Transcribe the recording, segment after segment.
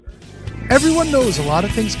Everyone knows a lot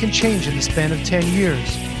of things can change in the span of 10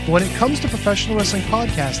 years. But when it comes to professional wrestling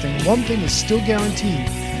podcasting, one thing is still guaranteed.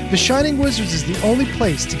 The Shining Wizards is the only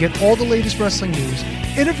place to get all the latest wrestling news,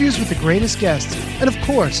 interviews with the greatest guests, and of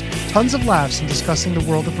course, tons of laughs in discussing the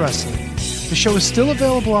world of wrestling. The show is still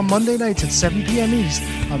available on Monday nights at 7 p.m. East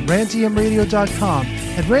on rantemradio.com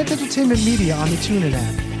and Rant Entertainment Media on the TuneIn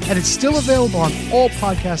app. And it's still available on all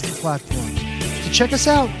podcasting platforms. To check us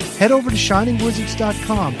out, head over to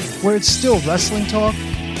shiningwizards.com, where it's still wrestling talk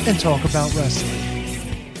and talk about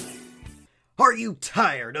wrestling. Are you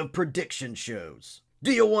tired of prediction shows?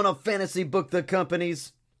 Do you want to fantasy book the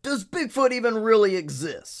companies? Does Bigfoot even really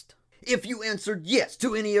exist? If you answered yes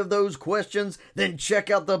to any of those questions, then check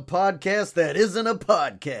out the podcast that isn't a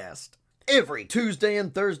podcast. Every Tuesday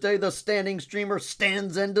and Thursday, the standing streamer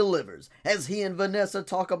stands and delivers as he and Vanessa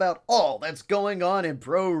talk about all that's going on in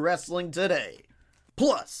pro wrestling today.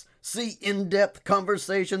 Plus, see in-depth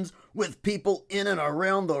conversations with people in and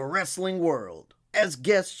around the wrestling world, as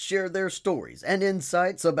guests share their stories and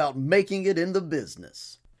insights about making it in the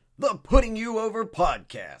business. The Putting You Over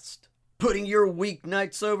podcast. Putting your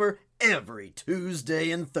weeknights over every Tuesday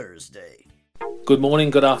and Thursday. Good morning,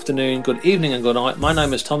 good afternoon, good evening, and good night. My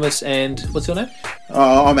name is Thomas, and what's your name?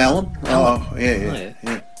 I'm Alan. Alan.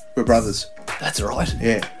 Yeah. We're brothers. That's right.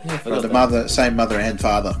 Yeah. Same mother and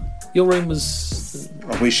father. Your room was...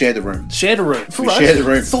 We shared the room. Shared a room. We shared the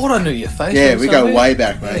room. Thought I knew your face. Yeah, we go way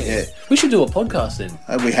back, mate. Yeah. We should do a podcast then.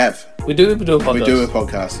 We have. We do a podcast. We do a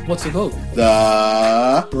podcast. What's it called?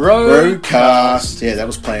 The Broadcast. Yeah, that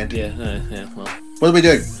was planned. Yeah. Well. What do we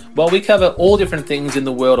do? Well, we cover all different things in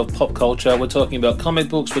the world of pop culture. We're talking about comic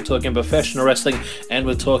books, we're talking about professional wrestling, and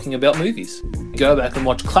we're talking about movies. Go back and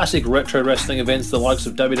watch classic retro wrestling events, the likes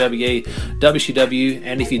of WWE, WCW,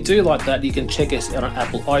 and if you do like that, you can check us out on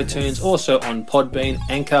Apple iTunes, also on Podbean,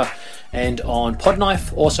 Anchor, and on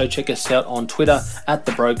Podknife. Also check us out on Twitter at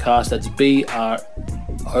The Broadcast. That's BROKAST.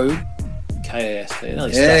 Hey,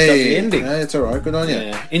 it's alright, good on you.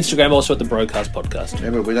 Yeah. Instagram also at The Broadcast Podcast.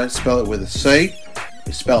 Remember, we don't spell it with a C,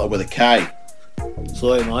 we spell it with a K.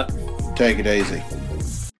 Sorry, mate. Take it easy.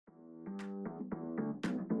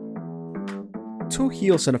 Two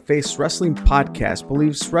Heels and a Face Wrestling Podcast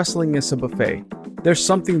believes wrestling is a buffet. There's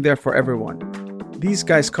something there for everyone. These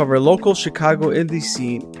guys cover local Chicago indie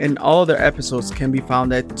scene, and all of their episodes can be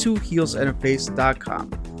found at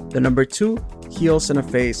twoheelsandaface.com. The number 2,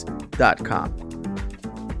 heelsandaface.com.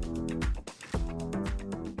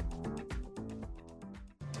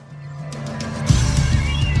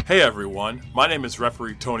 Hey everyone, my name is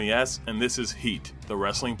referee Tony S, and this is Heat, the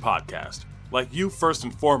wrestling podcast. Like you, first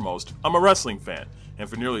and foremost, I'm a wrestling fan, and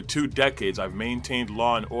for nearly 2 decades I've maintained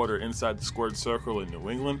law and order inside the squared circle in New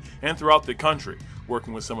England and throughout the country,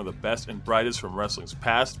 working with some of the best and brightest from wrestling's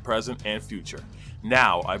past, present, and future.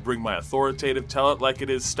 Now I bring my authoritative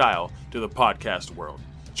tell-it-like-it-is style to the podcast world.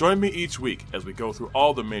 Join me each week as we go through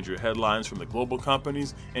all the major headlines from the global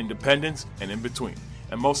companies, independents, and in between.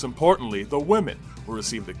 And most importantly, the women will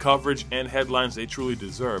receive the coverage and headlines they truly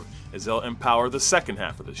deserve as they'll empower the second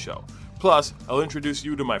half of the show. Plus, I'll introduce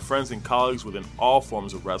you to my friends and colleagues within all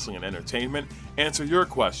forms of wrestling and entertainment, answer your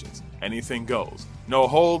questions, anything goes. No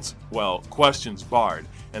holds, well, questions barred,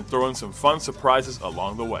 and throw in some fun surprises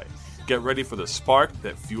along the way. Get ready for the spark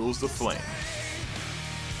that fuels the flame.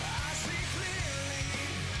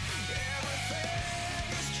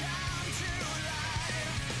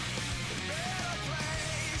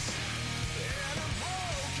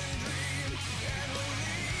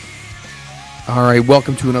 All right,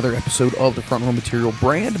 welcome to another episode of the Front Row Material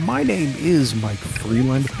brand. My name is Mike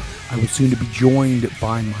Freland. I was soon to be joined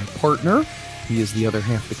by my partner. He is the other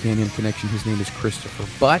half of the Canyon Connection. His name is Christopher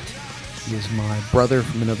Butt. He is my brother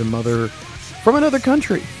from another mother from another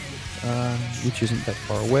country, which isn't that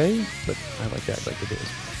far away, but I like to act like it is.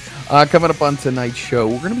 Coming up on tonight's show,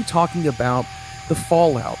 we're going to be talking about the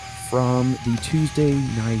fallout from the Tuesday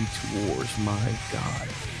Night Wars. My God.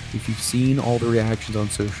 If you've seen all the reactions on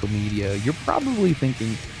social media, you're probably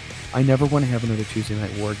thinking, I never want to have another Tuesday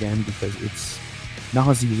Night War again because it's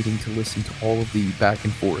nauseating to listen to all of the back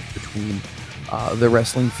and forth between the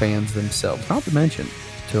wrestling fans themselves, not to mention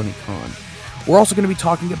Tony Khan. We're also going to be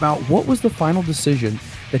talking about what was the final decision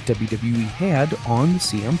that WWE had on the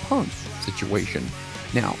CM Punk situation.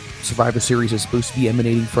 Now, Survivor Series is supposed to be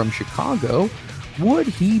emanating from Chicago. Would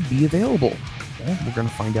he be available? Well, we're going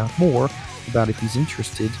to find out more about if he's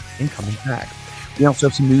interested in coming back. We also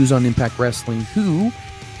have some news on Impact Wrestling, who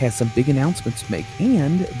has some big announcements to make,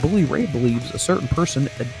 and Bully Ray believes a certain person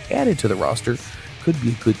added to the roster could be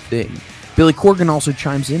a good thing. Billy Corgan also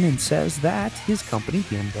chimes in and says that his company,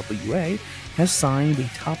 the NWA, has signed a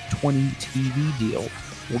top 20 TV deal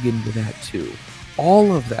We'll get into that too.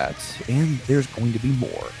 All of that, and there's going to be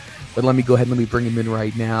more. But let me go ahead and let me bring him in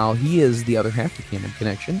right now. He is the other half of the Canon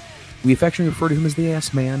Connection. We affectionately refer to him as the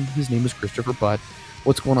Ass Man. His name is Christopher Butt.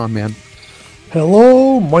 What's going on, man?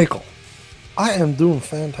 Hello, Michael. I am doing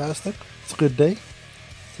fantastic. It's a good day.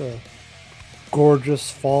 It's a gorgeous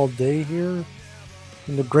fall day here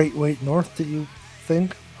in the Great White North that you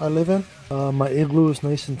think I live in. My igloo is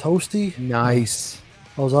nice and toasty. Nice.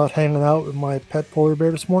 I was out hanging out with my pet polar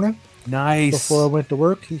bear this morning. Nice. Before I went to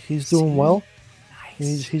work. He's doing well.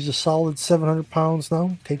 Nice. He's a solid 700 pounds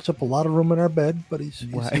now. Takes up a lot of room in our bed, but he's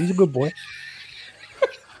a good boy.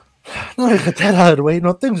 No, I got that out of the way.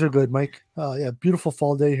 No, things are good, Mike. Yeah, beautiful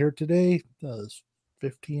fall day here today. It's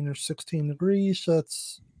 15 or 16 degrees. So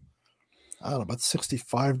it's, I don't know, about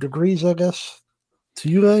 65 degrees, I guess, to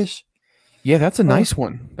you guys. Yeah, that's a nice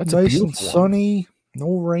one. That's nice a beautiful and sunny.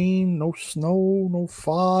 No rain, no snow, no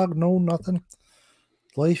fog, no nothing.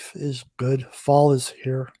 Life is good. Fall is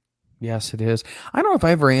here. Yes, it is. I don't know if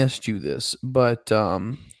I ever asked you this, but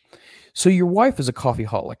so your wife is a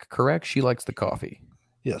coffeeholic, correct? She likes the coffee.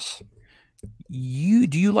 Yes. Do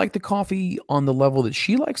you like the coffee on the level that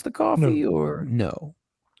she likes the coffee, or no?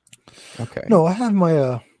 Okay. No, I have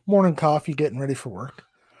my morning coffee getting ready for work.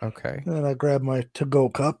 Okay. And then I grab my to-go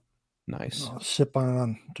cup. Nice. Sip on it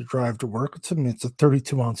on to drive to work. It's a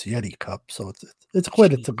 32-ounce Yeti cup, so it's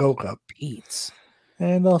quite a to-go cup. Beats.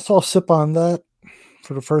 And so I'll sip on that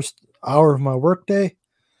for the first hour of my workday,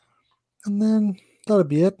 and then that'll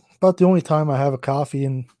be it. About the only time I have a coffee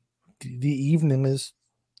in the evening is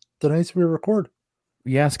the nights we record.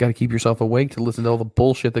 Yes, got to keep yourself awake to listen to all the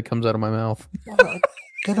bullshit that comes out of my mouth.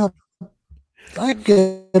 Get up. I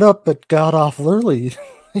get up at god awful early,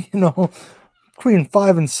 between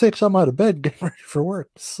 5 and 6. I'm out of bed getting ready for work.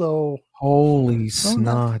 So holy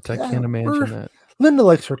snot! I can't imagine that. Linda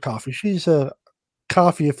likes her coffee. She's a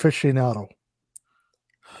coffee aficionado.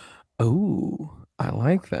 Oh, I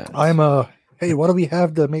like that. I'm hey, what do we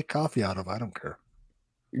have to make coffee out of? I don't care.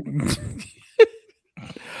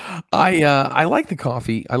 I like the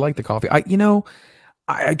coffee.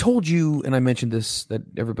 I told you, and I mentioned this, that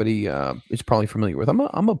everybody is probably familiar with.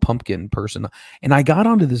 I'm a pumpkin person, and I got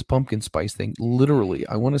onto this pumpkin spice thing literally.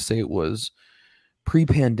 I want to say it was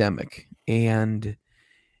pre-pandemic, and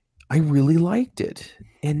I really liked it.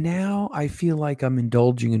 And now I feel like I'm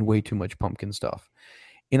indulging in way too much pumpkin stuff.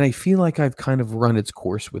 And I feel like I've kind of run its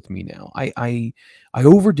course with me now. I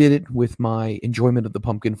overdid it with my enjoyment of the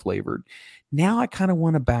pumpkin flavored. Now I kind of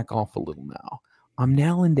want to back off a little now. I'm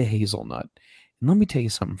now into hazelnut. And let me tell you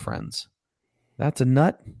something, friends. That's a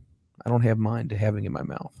nut I don't have mind to having in my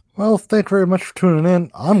mouth. Well, thank you very much for tuning in.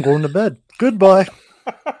 I'm going to bed. Goodbye.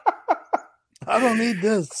 I don't need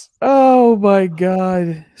this. Oh, my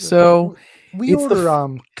God. So we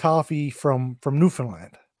order coffee from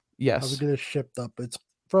Newfoundland. Yes. We get it shipped up. It's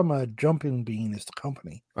from a Jumping Bean is the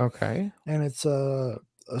company. Okay. And it's a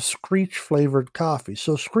Screech flavored coffee.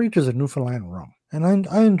 So Screech is a Newfoundland rum. And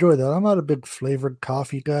I enjoy that. I'm not a big flavored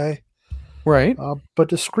coffee guy. Right. But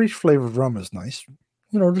the Screech flavored rum is nice.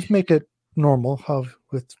 Just make it normal,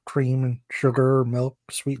 with cream and sugar, milk,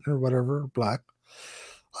 sweetener, whatever, black.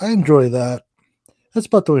 I enjoy that. That's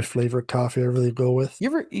about the only flavored coffee I really go with.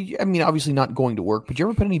 Obviously not going to work, but you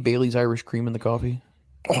ever put any Bailey's Irish cream in the coffee?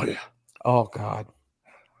 Oh, yeah. Oh, God.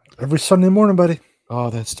 Every Sunday morning, buddy. Oh,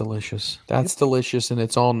 that's delicious. That's delicious, and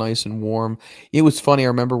it's all nice and warm. It was funny. I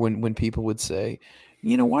remember when people would say,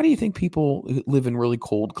 why do you think people who live in really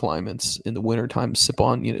cold climates in the wintertime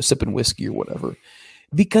sipping whiskey or whatever?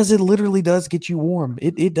 Because it literally does get you warm.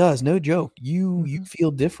 It does. No joke. You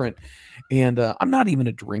feel different. And I'm not even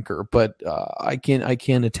a drinker, but I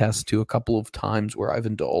can attest to a couple of times where I've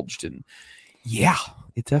indulged, and yeah,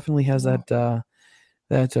 it definitely has that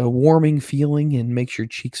warming feeling and makes your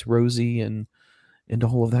cheeks rosy and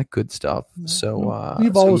all of that good stuff. So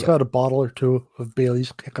we've always got a bottle or two of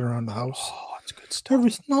Bailey's kicking around the house. Oh, it's good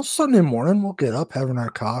stuff. Sunday morning we'll get up having our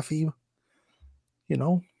coffee.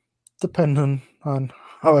 Depending on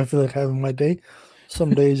how I feel like having my day.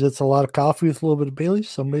 Some days it's a lot of coffee with a little bit of Bailey's.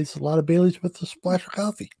 Some days it's a lot of Bailey's with a splash of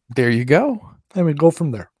coffee. There you go. And we go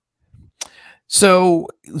from there. So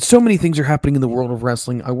many things are happening in the world of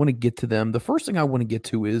wrestling. I want to get to them. The first thing I want to get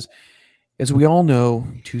to is, as we all know,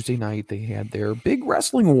 Tuesday night they had their big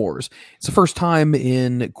wrestling wars. It's the first time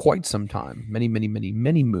in quite some time, many, many, many,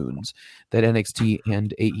 many moons, that NXT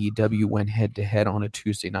and AEW went head-to-head on a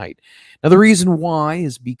Tuesday night. Now, the reason why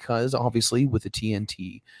is because, obviously, with the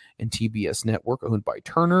TNT and TBS network owned by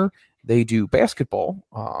Turner, They do basketball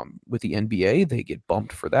with the NBA. They get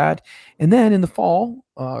bumped for that. And then in the fall,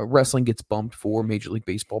 wrestling gets bumped for Major League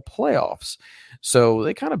Baseball playoffs. So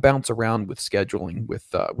they kind of bounce around with scheduling with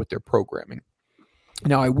their programming.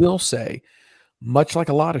 Now, I will say, much like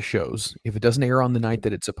a lot of shows, if it doesn't air on the night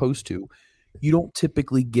that it's supposed to, you don't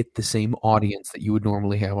typically get the same audience that you would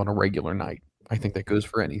normally have on a regular night. I think that goes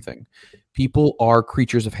for anything. People are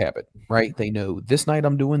creatures of habit, right? They know this night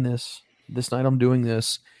I'm doing this night I'm doing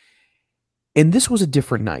this. And this was a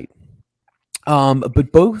different night.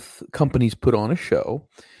 But both companies put on a show.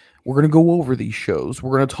 We're going to go over these shows.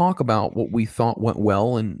 We're going to talk about what we thought went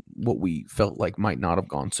well and what we felt like might not have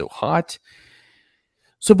gone so hot.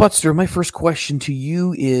 So, Butster, my first question to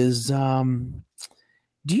you is,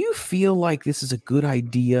 do you feel like this is a good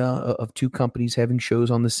idea of two companies having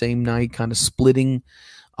shows on the same night, kind of splitting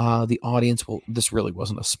the audience? Well, this really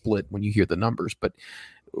wasn't a split when you hear the numbers, but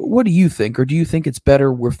what do you think? Or do you think it's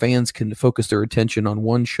better where fans can focus their attention on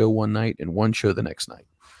one show one night and one show the next night?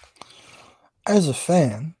 As a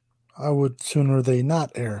fan, I would sooner they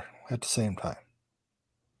not air at the same time.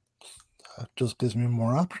 It just gives me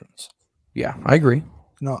more options. Yeah, I agree.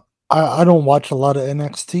 No, I don't watch a lot of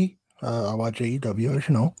NXT. I watch AEW, as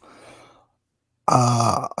you know.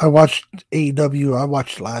 I watched AEW. I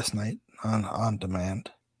watched last night on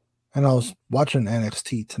demand, and I was watching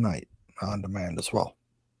NXT tonight on demand as well.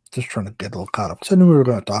 Just trying to get a little caught up because I knew we were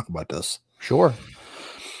going to talk about this. Sure.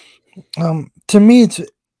 To me,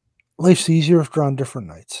 life's easier if they're on different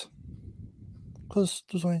nights. Because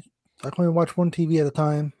I can only watch one TV at a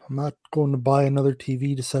time. I'm not going to buy another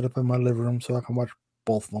TV to set up in my living room so I can watch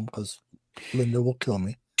both of them because Linda will kill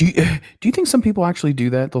me. Do you think some people actually do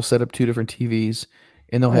that? They'll set up two different TVs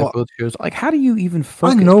and they'll have both shows. Like, how do you even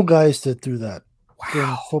focus? I know guys that do that. Wow.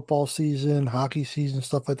 During football season, hockey season,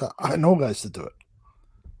 stuff like that. I know guys that do it.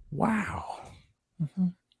 Wow. Mm-hmm.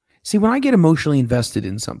 See, when I get emotionally invested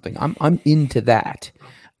in something, I'm into that.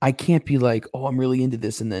 I can't be like, oh, I'm really into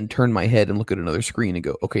this, and then turn my head and look at another screen and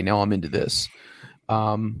go, okay, now I'm into this.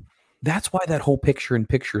 That's why that whole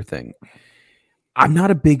picture-in-picture thing. I'm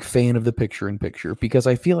not a big fan of the picture-in-picture because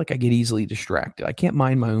I feel like I get easily distracted. I can't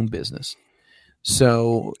mind my own business.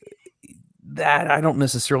 So that I don't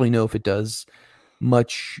necessarily know if it does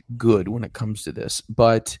much good when it comes to this,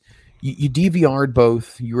 but you DVR'd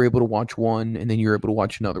both. You were able to watch one, and then you're able to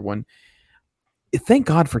watch another one. Thank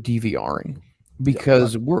God for DVRing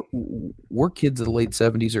because we're kids of the late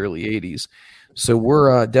 70s, early 80s. So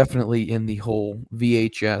we're definitely in the whole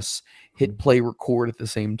VHS hit play record at the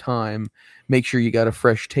same time. Make sure you got a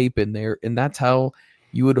fresh tape in there, and that's how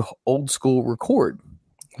you would old school record.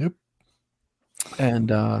 Yep.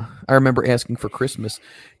 And I remember asking for Christmas,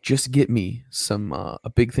 just get me some a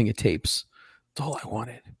big thing of tapes. That's all I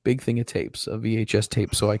wanted. Big thing of tapes, a VHS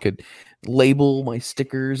tape, so I could label my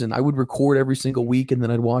stickers, and I would record every single week, and then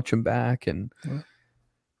I'd watch them back, and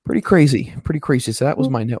pretty crazy. So that was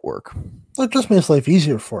my network. It just makes life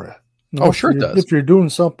easier for you. Oh, sure it does. If you're doing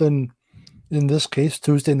something, in this case,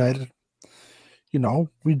 Tuesday night,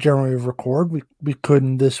 we generally record. We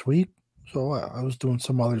couldn't this week, so I was doing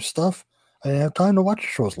some other stuff. I didn't have time to watch the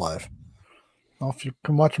shows live. Now, if you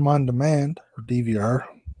can watch them on demand or DVR,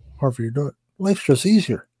 however you do it, life's just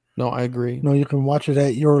easier. No, I agree. You can watch it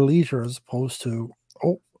at your leisure as opposed to,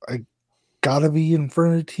 I gotta be in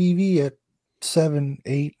front of the TV at 7,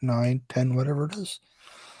 8, 9, 10, whatever it is.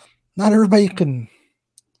 Not everybody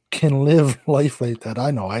can live life like that.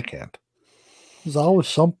 I know I can't. There's always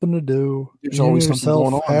something to do. There's always something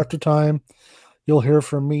going on. Half the time, you'll hear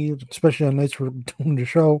from me, especially on nights we're doing the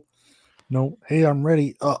show. Hey, I'm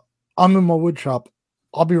ready. I'm in my wood shop.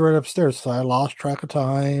 I'll be right upstairs. So I lost track of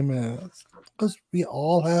time. Because we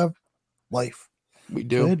all have life. We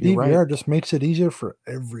do. So DVR just makes it easier for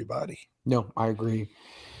everybody. No, I agree.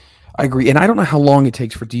 And I don't know how long it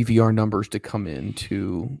takes for DVR numbers to come in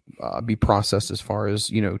to be processed as far as,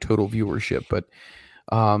 total viewership. But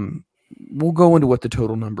we'll go into what the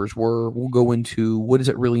total numbers were. We'll go into what does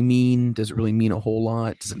it really mean? Does it really mean a whole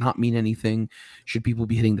lot? Does it not mean anything? Should people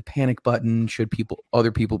be hitting the panic button? Should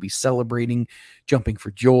other people be celebrating, jumping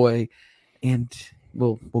for joy? And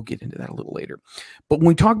we'll get into that a little later. But when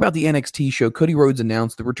we talk about the NXT show, Cody Rhodes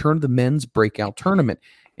announced the return of the men's breakout tournament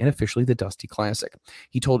and officially the Dusty Classic.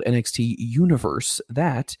 He told NXT Universe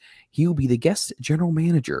that he will be the guest general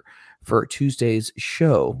manager for Tuesday's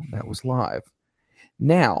show that was live.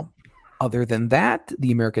 Now, other than that,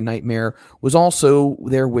 the American Nightmare was also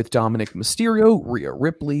there with Dominic Mysterio, Rhea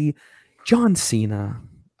Ripley, John Cena,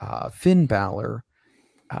 Finn Balor,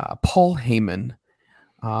 Paul Heyman,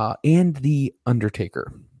 and The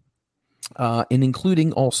Undertaker, and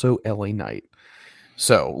including also LA Knight.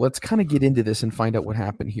 So let's kind of get into this and find out what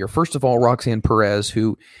happened here. First of all, Roxanne Perez,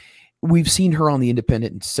 who we've seen her on the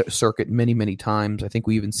independent circuit many, many times. I think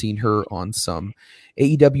we even seen her on some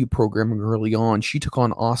AEW programming early on. She took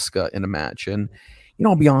on Asuka in a match. And,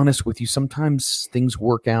 I'll be honest with you, sometimes things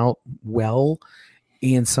work out well,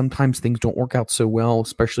 and sometimes things don't work out so well,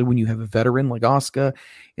 especially when you have a veteran like Asuka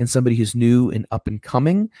and somebody who's new and up and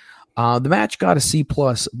coming. The match got a C+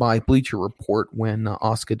 by Bleacher Report when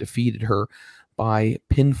Asuka defeated her by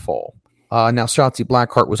pinfall. Now, Shotzi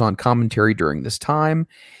Blackheart was on commentary during this time,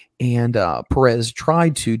 and Perez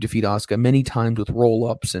tried to defeat Asuka many times with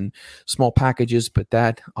roll-ups and small packages, but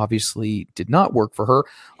that obviously did not work for her.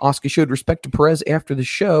 Asuka showed respect to Perez after the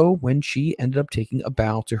show when she ended up taking a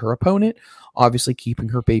bow to her opponent, obviously keeping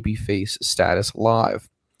her babyface status alive.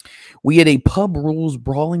 We had a Pub Rules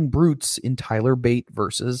Brawling Brutes in Tyler Bate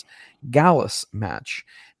versus Gallus match.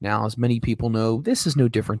 Now, as many people know, this is no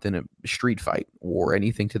different than a street fight or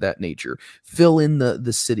anything to that nature. Fill in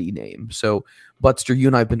the city name. So, Butster, you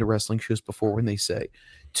and I have been to wrestling shows before when they say,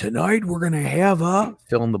 tonight we're going to have a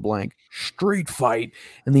fill in the blank street fight.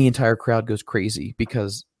 And the entire crowd goes crazy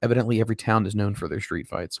because evidently every town is known for their street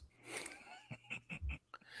fights.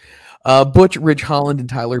 Butch, Ridge Holland, and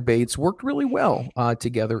Tyler Bates worked really well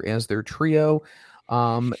together as their trio.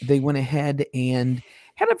 They went ahead and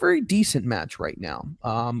had a very decent match right now.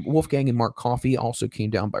 Wolfgang and Mark Coffey also came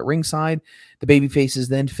down by ringside. The babyfaces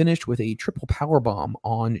then finished with a triple powerbomb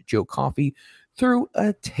on Joe Coffey through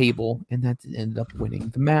a table, and that ended up winning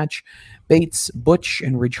the match. Bates, Butch,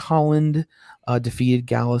 and Ridge Holland defeated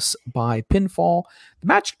Gallus by pinfall. The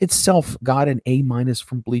match itself got an A-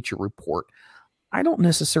 from Bleacher Report. I don't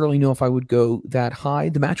necessarily know if I would go that high.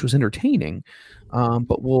 The match was entertaining,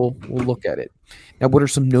 but we'll look at it. Now, what are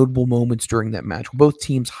some notable moments during that match? Both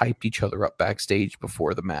teams hyped each other up backstage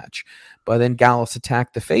before the match, but then Gallus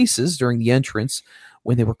attacked the faces during the entrance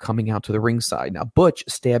when they were coming out to the ringside. Now, Butch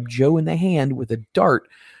stabbed Joe in the hand with a dart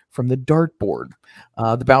from the dartboard.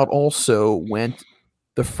 The bout also went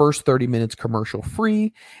the first 30 minutes commercial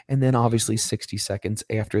free, and then obviously 60 seconds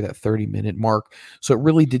after that 30-minute mark. So it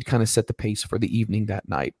really did kind of set the pace for the evening that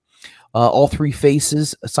night. All three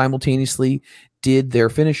faces simultaneously did their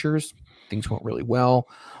finishers. Things went really well.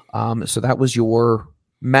 So that was your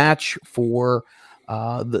match for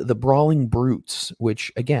the Brawling Brutes,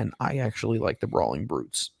 which, again, I actually like the Brawling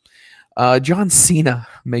Brutes. John Cena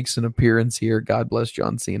makes an appearance here. God bless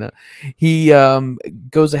John Cena. He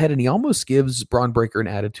goes ahead and he almost gives Braun Breaker an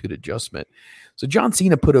attitude adjustment. So John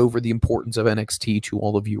Cena put over the importance of NXT to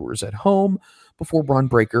all the viewers at home before Braun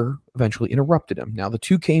Breaker eventually interrupted him. Now, the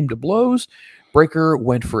two came to blows. Breaker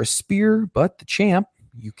went for a spear, but the champ,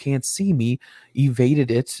 you can't see me,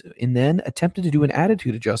 evaded it and then attempted to do an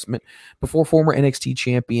attitude adjustment before former NXT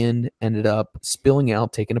champion ended up spilling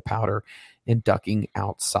out, taking a powder, and ducking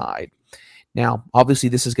outside. Now, obviously,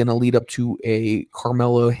 this is going to lead up to a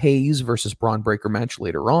Carmelo Hayes versus Braun Breaker match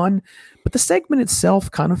later on, but the segment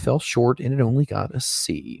itself kind of fell short, and it only got a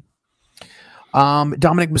C.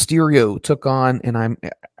 Dominic Mysterio took on, and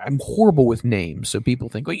I'm horrible with names, so people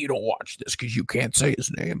think, well, you don't watch this because you can't say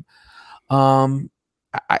his name. I'm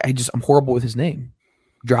horrible with his name.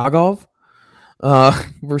 Dragov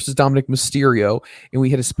versus Dominic Mysterio, and we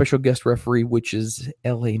had a special guest referee, which is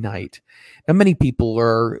LA Knight. Now, many people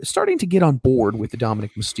are starting to get on board with the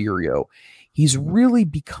Dominic Mysterio. He's really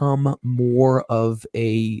become more of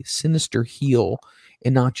a sinister heel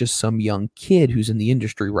and not just some young kid who's in the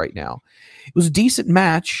industry right now. It was a decent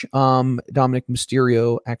match. Dominic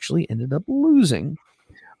Mysterio actually ended up losing.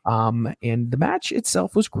 And the match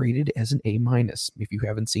itself was graded as an A-. If you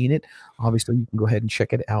haven't seen it, obviously you can go ahead and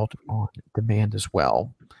check it out on demand as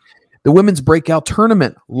well. The women's breakout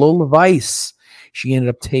tournament, Lola Vice, she ended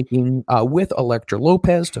up taking with Elektra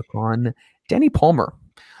Lopez, took on Danny Palmer.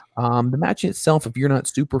 The match itself, if you're not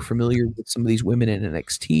super familiar with some of these women in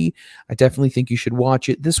NXT, I definitely think you should watch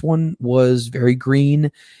it. This one was very green.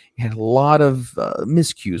 It had a lot of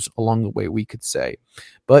miscues along the way, we could say.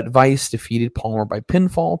 But Vice defeated Palmer by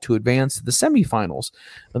pinfall to advance to the semifinals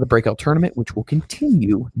of the breakout tournament, which will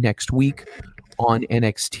continue next week on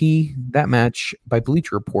NXT. That match, by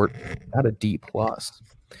Bleacher Report, got a D+.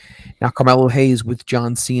 Now, Carmelo Hayes with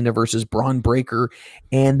John Cena versus Braun Breaker,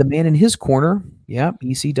 and the man in his corner,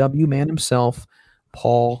 ECW man himself,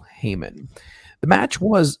 Paul Heyman. The match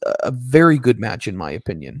was a very good match, in my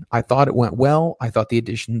opinion. I thought it went well. I thought the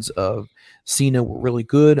additions of Cena were really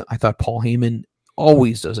good. I thought Paul Heyman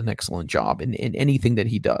always does an excellent job in anything that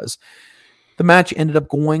he does. The match ended up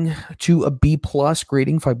going to a B+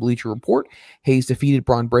 grading by Bleacher Report. Hayes defeated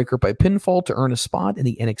Braun Breaker by pinfall to earn a spot in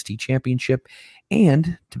the NXT Championship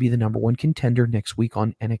and to be the #1 contender next week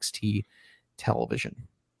on NXT television.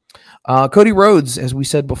 Cody Rhodes, as we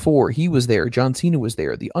said before, he was there. John Cena was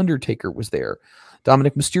there. The Undertaker was there.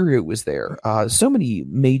 Dominic Mysterio was there. So many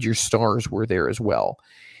major stars were there as well.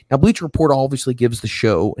 Now, Bleacher Report obviously gives the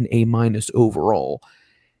show an A- overall.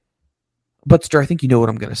 Butster, I think you know what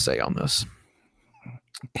I'm going to say on this.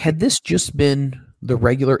 Had this just been the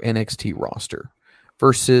regular NXT roster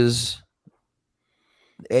versus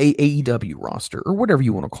AEW roster, or whatever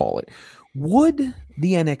you want to call it, would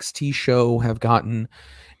the NXT show have gotten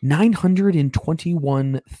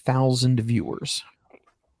 921,000 viewers?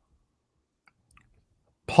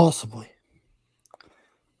 Possibly.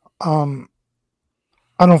 I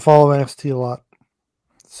don't follow NXT a lot.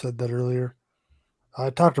 Said that earlier.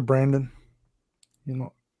 I talked to Brandon.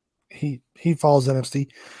 He follows NXT.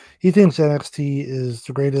 He thinks NXT is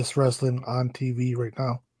the greatest wrestling on TV right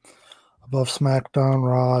now. Above SmackDown,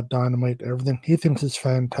 Raw, Dynamite, everything. He thinks it's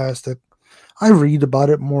fantastic. I read about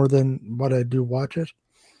it more than what I do watch it.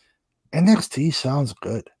 NXT sounds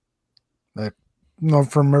good.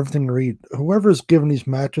 From everything I read, whoever's giving these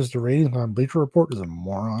matches the ratings on Bleacher Report is a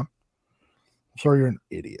moron. I'm sorry, you're an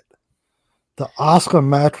idiot. The Asuka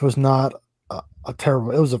match was not a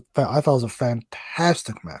terrible. I thought it was a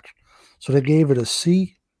fantastic match. So they gave it a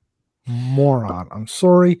C. Moron. I'm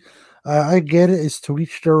sorry. I get it. It's to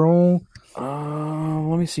each their own.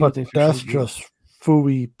 Let me see. But that's just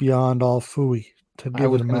fooey beyond all fooey. I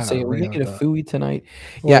was going to say, are we going to get a fooey tonight?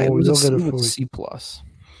 Yeah, it was a C+.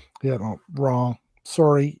 Yeah, no, wrong.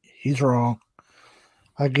 Sorry, he's wrong.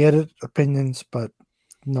 I get it, opinions, but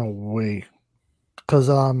no way. Because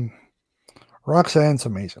Roxanne's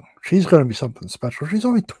amazing. She's going to be something special. She's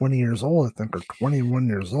only 20 years old, I think, or 21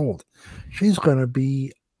 years old. She's going to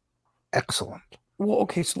be excellent. Well,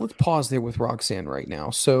 okay, so let's pause there with Roxanne right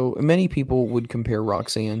now. So many people would compare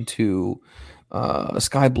Roxanne to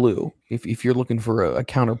Sky Blue if you're looking for a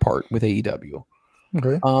counterpart with AEW.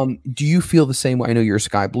 Okay. Do you feel the same way? I know you're a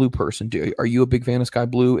Sky Blue person. Are you a big fan of Sky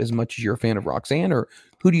Blue as much as you're a fan of Roxanne, or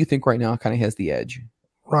who do you think right now kind of has the edge?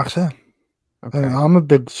 Roxanne. Okay. And I'm a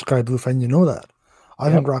big Sky Blue fan. You know that.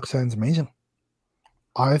 I think Roxanne's amazing.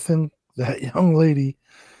 I think that young lady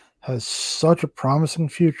has such a promising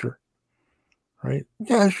future. Right?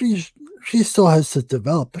 Yeah, she still has to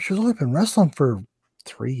develop, but she's only been wrestling for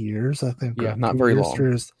 3 years, I think. Yeah, not very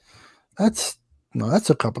long. That's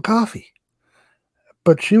a cup of coffee.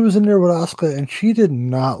 But she was in there with Asuka, and she did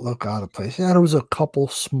not look out of place. Yeah, there was a couple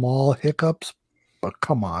small hiccups, but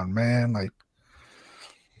come on, man.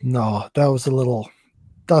 No, that was a little...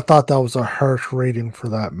 I thought that was a harsh rating for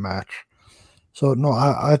that match. So, no,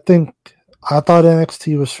 I thought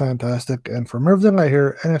NXT was fantastic, and from everything I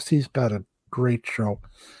hear, NXT's got a great show.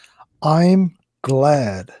 I'm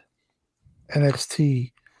glad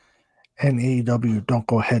NXT and AEW don't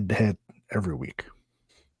go head to head every week.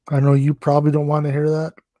 I know you probably don't want to hear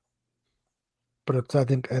that, but I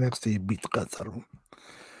think NXT beat the guts out of them.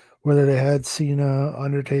 Whether they had Cena,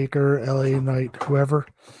 Undertaker, LA Knight, whoever,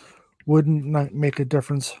 wouldn't not make a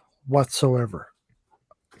difference whatsoever.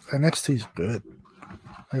 NXT's good.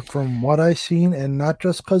 From what I've seen, and not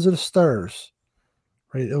just because of the stars,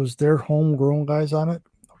 right? It was their homegrown guys on it,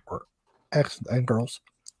 and girls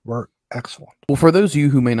were excellent. Well, for those of you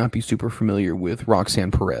who may not be super familiar with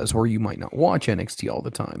Roxanne Perez, or you might not watch NXT all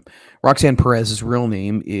the time, Roxanne Perez's real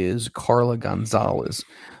name is Carla Gonzalez.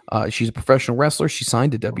 She's a professional wrestler. She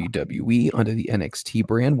signed to WWE under the NXT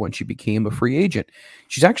brand when she became a free agent.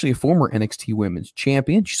 She's actually a former NXT Women's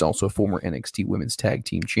Champion. She's also a former NXT Women's Tag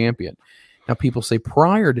Team Champion. Now, people say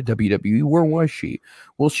prior to WWE, where was she?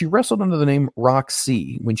 Well, she wrestled under the name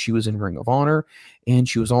Roxy when she was in Ring of Honor, and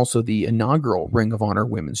she was also the inaugural Ring of Honor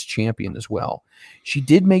Women's Champion as well. She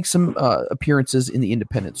did make some appearances in the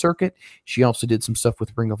independent circuit. She also did some stuff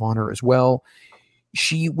with Ring of Honor as well.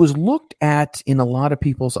 She was looked at in a lot of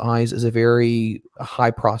people's eyes as a very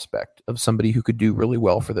high prospect of somebody who could do really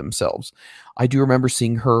well for themselves. I do remember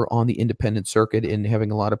seeing her on the independent circuit and having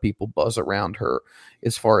a lot of people buzz around her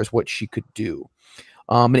as far as what she could do.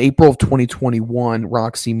 In April of 2021,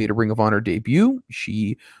 Roxy made a Ring of Honor debut.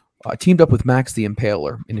 She teamed up with Max the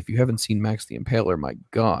Impaler. And if you haven't seen Max the Impaler, my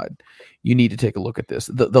God, you need to take a look at this.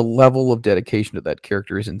 The level of dedication to that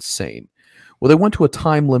character is insane. Well, they went to a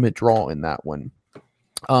time limit draw in that one.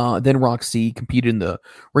 Then Roxy competed in the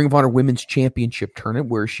Ring of Honor Women's Championship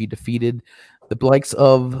tournament, where she defeated the likes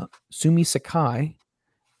of Sumi Sakai,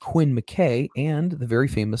 Quinn McKay, and the very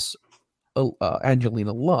famous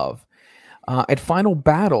Angelina Love. At Final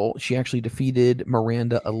Battle, she actually defeated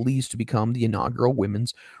Miranda Elise to become the inaugural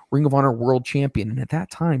Women's Ring of Honor World Champion. And at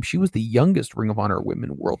that time, she was the youngest Ring of Honor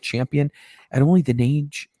Women World Champion at only the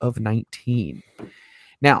age of 19.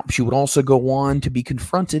 Now, she would also go on to be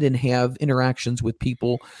confronted and have interactions with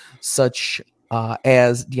people such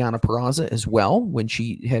as Deonna Purrazzo as well, when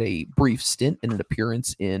she had a brief stint in an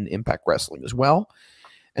appearance in Impact Wrestling as well.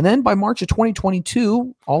 And then by March of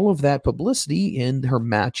 2022, all of that publicity in her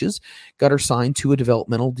matches got her signed to a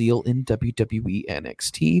developmental deal in WWE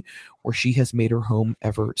NXT, where she has made her home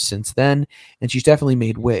ever since then. And she's definitely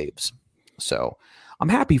made waves. So I'm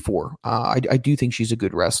happy for her. I do think she's a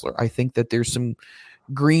good wrestler. I think that there's some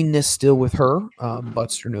greenness still with her.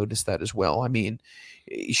 Butster noticed that as well. I mean,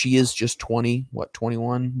 she is just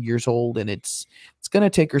 21 years old, and it's going to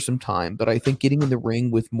take her some time, but I think getting in the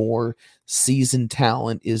ring with more seasoned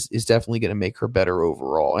talent is definitely going to make her better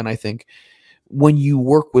overall. And I think when you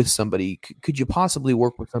work with somebody, could you possibly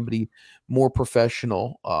work with somebody more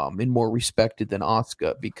professional and more respected than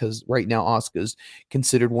Asuka? Because right now Asuka's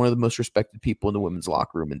considered one of the most respected people in the women's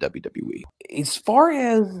locker room in WWE. As far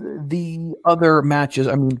as the other matches,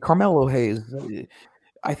 I mean, Carmelo Hayes,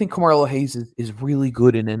 I think Carmelo Hayes is really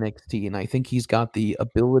good in NXT, and I think he's got the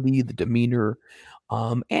ability, the demeanor,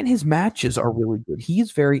 and his matches are really good. He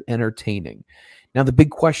is very entertaining. Now, the big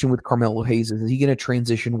question with Carmelo Hayes is he going to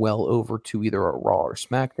transition well over to either a Raw or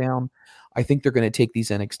SmackDown? I think they're going to take these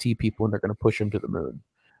NXT people and they're going to push them to the moon.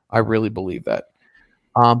 I really believe that.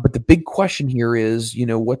 But the big question here is,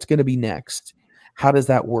 what's going to be next? How does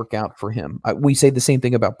that work out for him? We say the same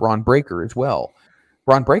thing about Braun Breaker as well.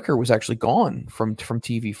 Braun Breaker was actually gone from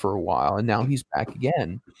TV for a while, and now he's back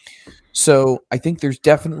again. So I think there's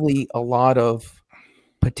definitely a lot of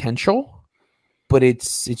potential, but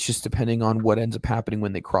it's just depending on what ends up happening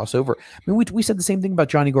when they cross over. I mean, we said the same thing about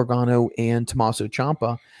Johnny Gargano and Tommaso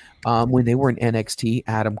Ciampa when they were in NXT,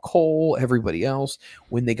 Adam Cole, everybody else,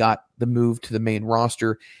 when they got the move to the main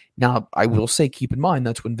roster. Now, I will say, keep in mind,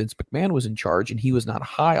 that's when Vince McMahon was in charge, and he was not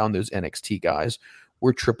high on those NXT guys,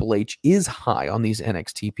 where Triple H is high on these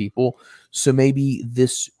NXT people. So maybe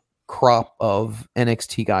this crop of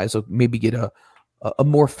NXT guys will maybe get a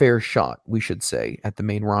more fair shot, we should say, at the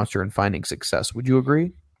main roster and finding success. Would you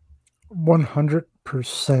agree?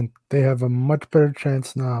 100%. They have a much better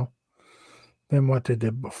chance now than what they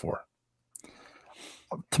did before.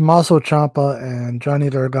 Tommaso Ciampa and Johnny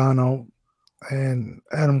Gargano and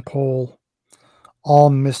Adam Cole all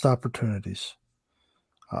missed opportunities.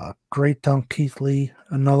 Great down Keith Lee,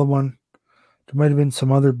 another one. There might have been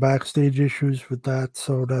some other backstage issues with that,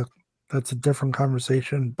 so that's a different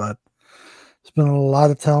conversation, but there's been a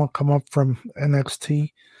lot of talent come up from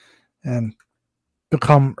NXT and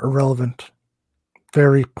become irrelevant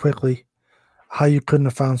very quickly. How you couldn't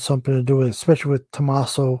have found something to do with it, especially with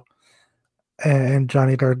Tommaso and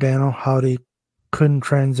Johnny Gargano, how they couldn't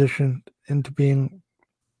transition into being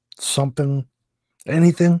something,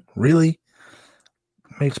 anything, really.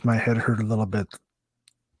 Makes my head hurt a little bit.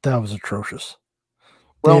 That was atrocious.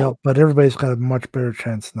 Well, but everybody's got a much better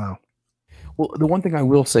chance now. Well, the one thing I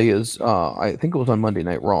will say is, I think it was on Monday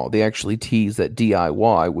Night Raw, they actually teased that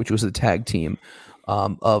DIY, which was the tag team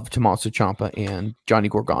of Tommaso Ciampa and Johnny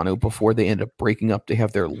Gargano before they end up breaking up to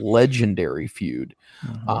have their legendary feud,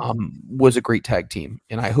 was a great tag team.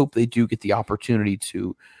 And I hope they do get the opportunity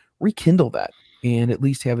to rekindle that and at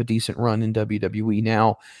least have a decent run in WWE.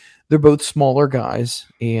 Now, they're both smaller guys,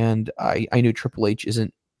 and I know Triple H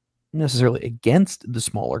isn't necessarily against the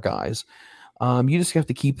smaller guys. You just have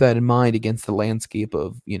to keep that in mind against the landscape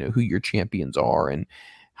of, who your champions are and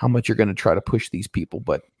how much you're going to try to push these people.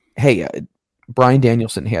 But hey, Bryan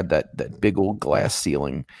Danielson had that big old glass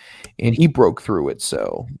ceiling, and he broke through it.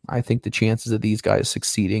 So I think the chances of these guys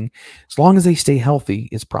succeeding, as long as they stay healthy,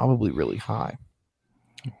 is probably really high.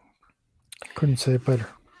 Couldn't say it better.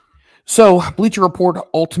 So Bleacher Report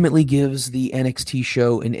ultimately gives the NXT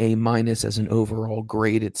show an A- as an overall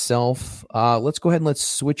grade itself. Let's go ahead and let's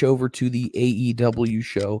switch over to the AEW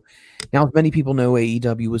show. Now, as many people know,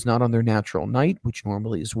 AEW was not on their natural night, which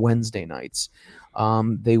normally is Wednesday nights.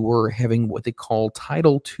 They were having what they call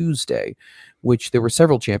Title Tuesday, which there were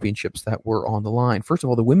several championships that were on the line. First of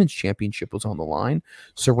all, the women's championship was on the line.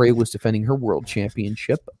 Sarray was defending her world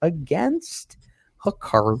championship against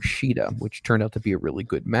Hikaru Shida, which turned out to be a really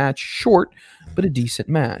good match. Short, but a decent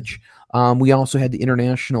match. We also had the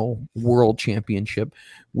International World Championship,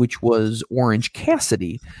 which was Orange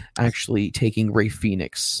Cassidy actually taking Rey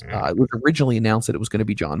Fenix. It was originally announced that it was going to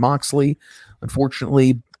be Jon Moxley.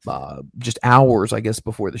 Unfortunately, just hours, I guess,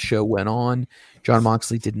 before the show went on, Jon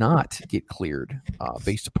Moxley did not get cleared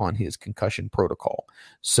based upon his concussion protocol.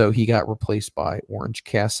 So he got replaced by Orange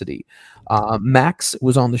Cassidy. Max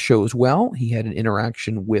was on the show as well. He had an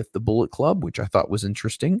interaction with the Bullet Club, which I thought was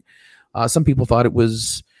interesting. Some people thought it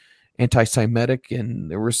was anti-Semitic, and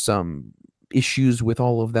there were some issues with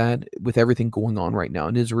all of that, with everything going on right now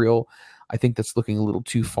in Israel. I think that's looking a little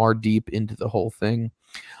too far deep into the whole thing.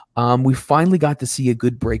 We finally got to see a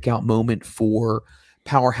good breakout moment for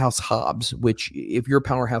Powerhouse Hobbs, which if you're a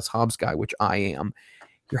Powerhouse Hobbs guy, which I am,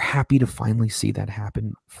 you're happy to finally see that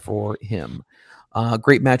happen for him.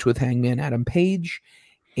 Great match with Hangman Adam Page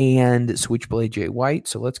and Switchblade Jay White.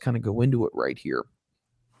 So let's kind of go into it right here.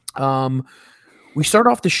 We start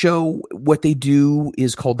off the show. What they do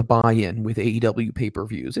is called the buy-in with AEW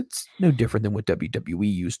pay-per-views. It's no different than what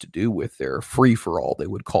WWE used to do with their free-for-all, they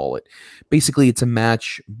would call it. Basically, it's a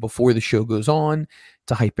match before the show goes on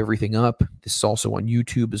to hype everything up. This is also on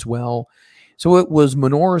YouTube as well. So it was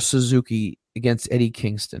Minoru Suzuki against Eddie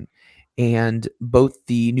Kingston, and both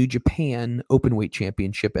the New Japan Openweight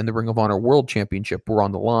Championship and the Ring of Honor World Championship were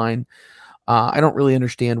on the line. I don't really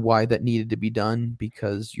understand why that needed to be done,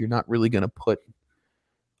 because you're not really going to put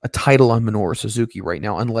a title on Minoru Suzuki right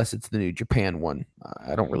now, unless it's the New Japan one.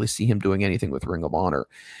 I don't really see him doing anything with Ring of Honor.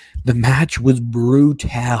 The match was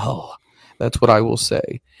brutal. That's what I will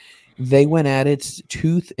say. They went at it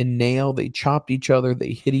tooth and nail. They chopped each other.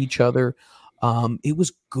 They hit each other. It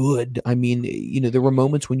was good. I mean, there were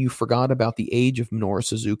moments when you forgot about the age of Minoru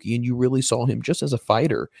Suzuki and you really saw him just as a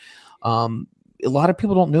fighter. A lot of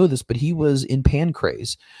people don't know this, but he was in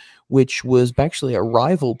Pancrase, which was actually a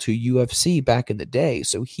rival to UFC back in the day.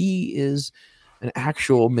 So he is an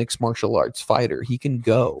actual mixed martial arts fighter. He can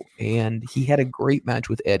go, and he had a great match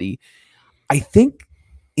with Eddie. I think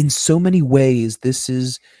in so many ways, this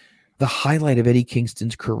is the highlight of Eddie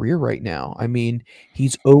Kingston's career right now. I mean,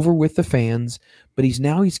 he's over with the fans, but he's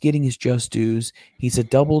getting his just dues. He's a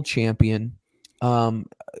double champion.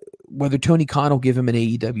 Whether Tony Khan will give him an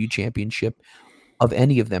AEW championship of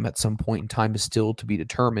any of them at some point in time is still to be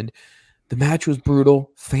determined. The match was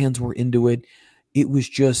brutal. Fans were into it. It was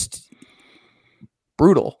just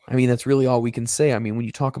brutal. I mean, that's really all we can say. I mean, when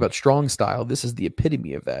you talk about strong style, this is the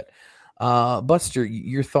epitome of that. Buster,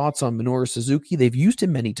 your thoughts on Minoru Suzuki? They've used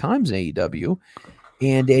him many times in AEW.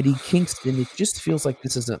 And Eddie Kingston, it just feels like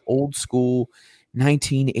this is an old school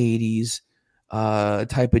 1980s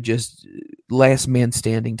type of just last man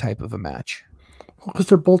standing type of a match. Because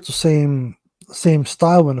they're both the same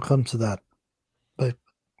style when it comes to that. Like,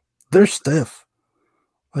 they're stiff.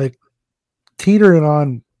 Like, teetering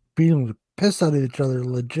on beating the piss out of each other,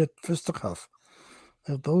 legit fisticuff.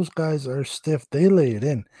 If those guys are stiff, they lay it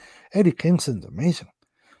in. Eddie Kingston's amazing.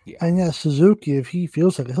 Yeah. And yeah, Suzuki, if he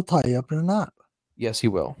feels like it, he'll tie you up in a knot. Yes, he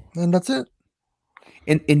will. And that's it.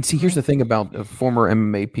 And see, here's the thing about former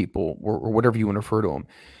MMA people, or whatever you want to refer to them.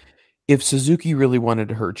 If Suzuki really wanted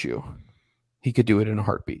to hurt you, he could do it in a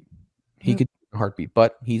heartbeat. He could do it in a heartbeat,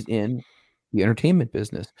 but he's in the entertainment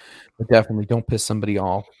business. But definitely don't piss somebody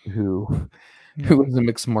off who is a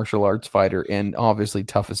mixed martial arts fighter and obviously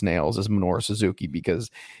tough as nails as Minoru Suzuki, because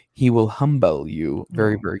he will humble you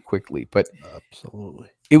very, very quickly. But absolutely,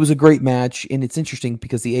 it was a great match, and it's interesting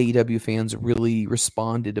because the AEW fans really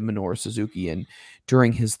responded to Minoru Suzuki, and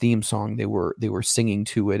during his theme song, they were singing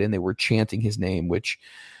to it and they were chanting his name, which,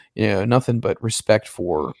 nothing but respect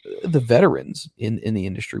for the veterans in the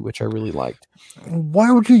industry, which I really liked.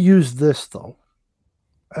 Why would you use this though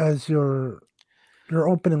as your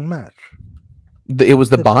opening match? It was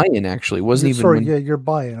the buy-in, actually. It wasn't even you're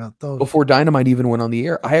buying it those before Dynamite even went on the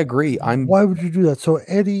air. I agree. Why would you do that? So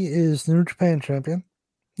Eddie is the New Japan champion.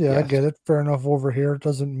 Yeah, yes. I get it. Fair enough. Over here, it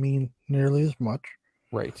doesn't mean nearly as much,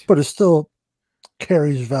 right? But it still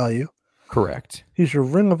carries value. Correct. He's your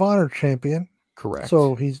Ring of Honor champion. Correct.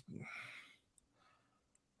 So he's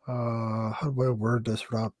how do I word this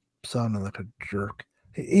without sounding like a jerk?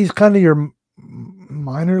 He's kind of your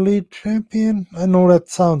minor league champion. I know that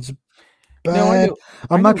sounds bad. No,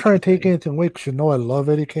 I'm not trying to take anything away, because I love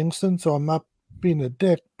Eddie Kingston, so I'm not being a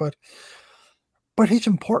dick, but he's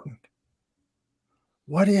important.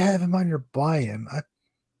 Why do you have him on your buy-in?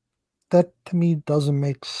 That to me doesn't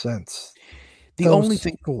make sense. The only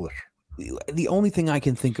thing I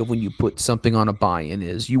can think of when you put something on a buy-in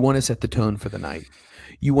is you want to set the tone for the night.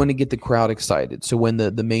 You want to get the crowd excited. So when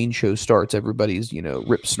the main show starts, everybody's,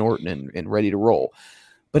 rip snorting and ready to roll.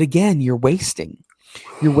 But again, you're wasting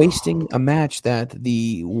a match that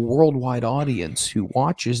the worldwide audience who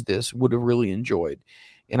watches this would have really enjoyed.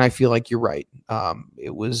 And I feel like you're right.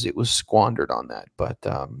 It was squandered on that. But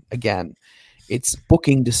again, it's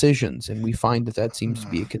booking decisions, and we find that seems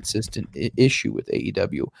to be a consistent issue with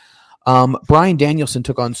AEW. Bryan Danielson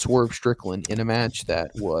took on Swerve Strickland in a match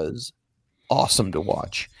that was awesome to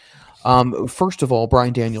watch. First of all,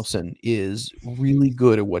 Bryan Danielson is really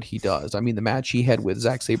good at what he does. I mean, the match he had with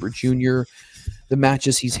Zack Sabre Jr., the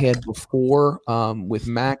matches he's had before with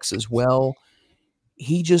Max as well,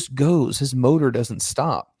 he just goes. His motor doesn't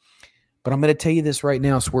stop. But I'm going to tell you this right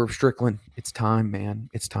now, Swerve Strickland. It's time, man.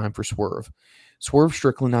 It's time for Swerve. Swerve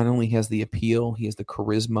Strickland not only has the appeal, he has the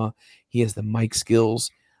charisma, he has the mic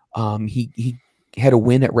skills. He had a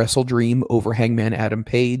win at Wrestle Dream over Hangman Adam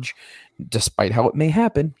Page. Despite how it may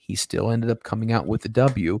happen, he still ended up coming out with the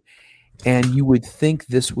W. And you would think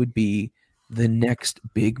this would be the next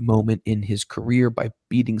big moment in his career by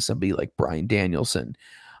beating somebody like Bryan Danielson.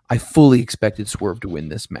 I fully expected Swerve to win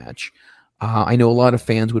this match. I know a lot of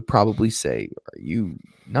fans would probably say, are you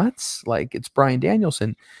nuts? Like, it's Bryan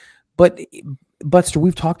Danielson. But, Buster,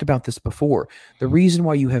 we've talked about this before. The reason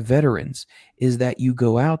why you have veterans is that you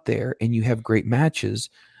go out there and you have great matches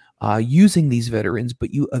using these veterans,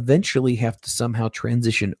 but you eventually have to somehow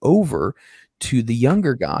transition over to the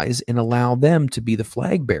younger guys and allow them to be the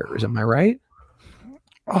flag bearers. Am I right?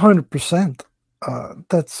 100%.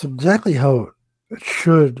 That's exactly how it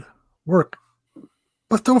should work.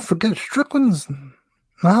 But don't forget, Strickland's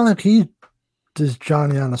not like he is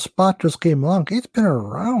Johnny on the spot, just came along. He's been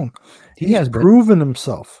around. He has proven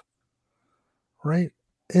himself. Right?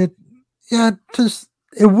 It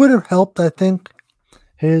would have helped, I think,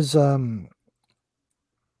 his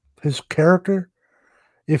character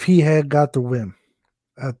if he had got the win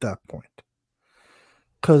at that point.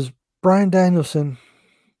 Because Bryan Danielson,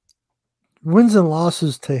 wins and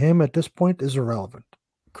losses to him at this point is irrelevant.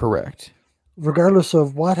 Correct. Regardless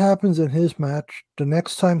of what happens in his match, the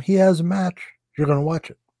next time he has a match, you're going to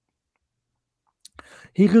watch it.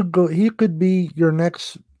 He could be your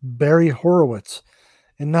next Barry Horowitz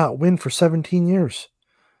and not win for 17 years.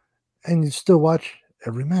 And you still watch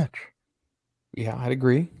every match. Yeah, I'd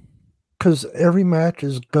agree. Because every match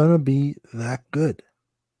is going to be that good.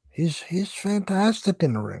 He's fantastic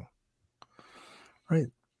in the ring. Right?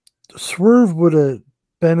 Swerve would have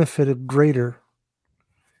benefited greater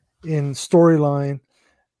in storyline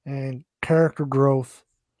and character growth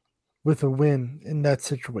with a win in that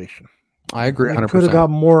situation. I agree 100%. Could have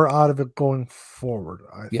got more out of it going forward.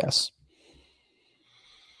 Yes.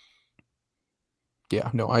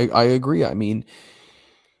 Yeah, no, I agree. I mean,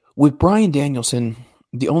 with Bryan Danielson,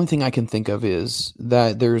 the only thing I can think of is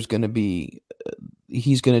that there's going to be,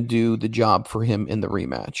 he's going to do the job for him in the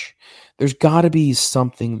rematch. There's got to be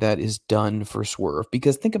something that is done for Swerve,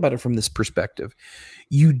 because think about it from this perspective.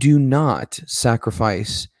 You do not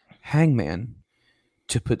sacrifice Hangman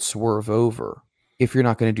to put Swerve over if you're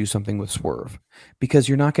not going to do something with Swerve, because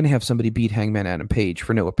you're not going to have somebody beat Hangman Adam Page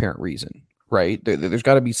for no apparent reason, right? There's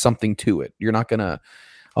got to be something to it. You're not going to,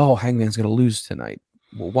 Hangman's going to lose tonight.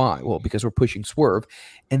 Well, why? Well, because we're pushing Swerve.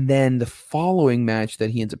 And then the following match that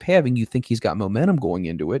he ends up having, you think he's got momentum going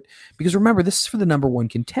into it. Because remember, this is for the number one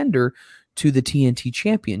contender to the TNT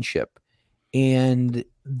Championship. And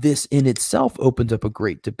this in itself opens up a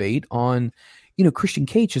great debate on, Christian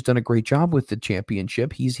Cage has done a great job with the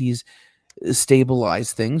championship. He's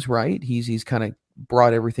stabilized things, right? He's kind of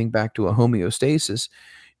brought everything back to a homeostasis.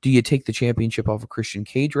 Do you take the championship off of Christian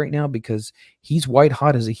Cage right now? Because he's white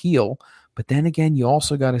hot as a heel. But then again, you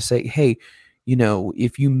also got to say, hey,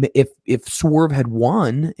 if Swerve had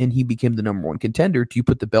won and he became the number one contender, do you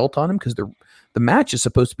put the belt on him? Because the match is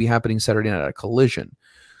supposed to be happening Saturday night at a Collision,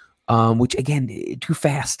 which again, too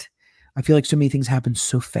fast. I feel like so many things happen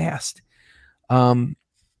so fast.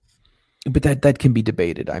 But that can be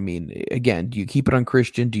debated. I mean, again, do you keep it on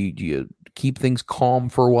Christian? Do you keep things calm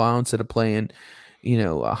for a while instead of playing,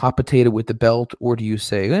 a hot potato with the belt? Or do you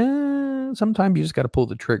say, sometimes you just got to pull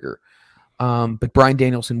the trigger? But Bryan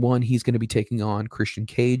Danielson won. He's going to be taking on Christian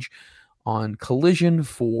Cage on Collision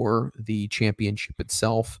for the championship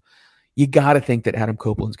itself. You got to think that Adam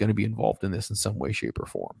Copeland's going to be involved in this in some way, shape, or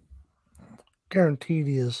form. Guaranteed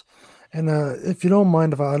he is. And if you don't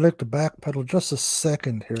mind, I'd like to backpedal just a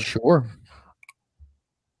second here. Sure.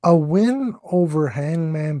 A win over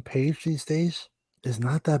Hangman Page these days is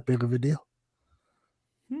not that big of a deal.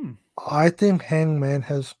 I think Hangman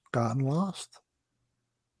has gotten lost.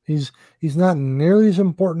 He's not nearly as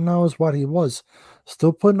important now as what he was.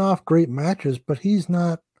 Still putting off great matches, but he's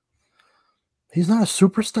not a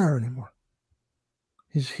superstar anymore.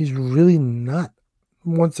 He's really not.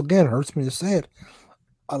 Once again, it hurts me to say it.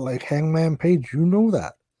 I like Hangman Page, you know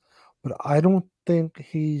that. But I don't think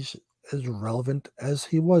he's as relevant as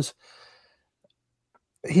he was.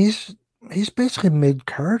 He's basically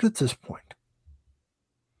mid-card at this point.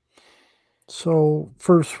 So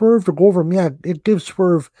for Swerve to go over him, it gives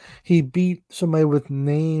Swerve, he beat somebody with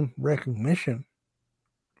name recognition.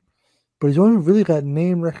 But he's only really got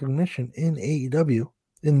name recognition in AEW,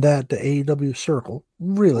 in the AEW circle,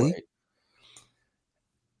 really. Right.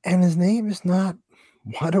 And his name is not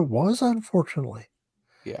what it was, unfortunately.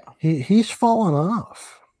 Yeah. He's fallen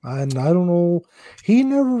off, and I don't know. He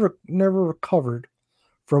never recovered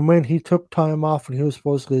from when he took time off when he was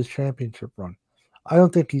supposed to get his championship run. I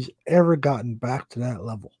don't think he's ever gotten back to that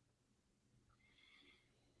level.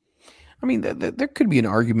 I mean, there could be an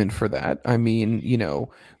argument for that. I mean,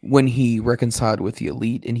 when he reconciled with the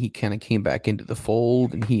Elite and he kind of came back into the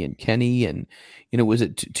fold, and he and Kenny, and was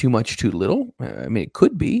it too much, too little? I mean, it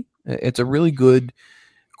could be. It's a really good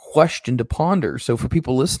question to ponder. So, for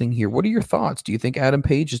people listening here, what are your thoughts? Do you think Adam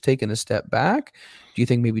Page has taken a step back? Do you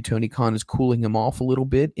think maybe Tony Khan is cooling him off a little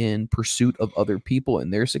bit in pursuit of other people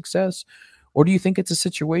and their success? Or do you think it's a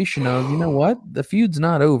situation of, what, the feud's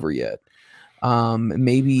not over yet?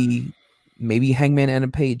 Maybe Hangman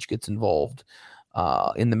Adam Page gets involved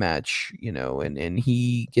in the match, and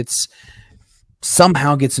he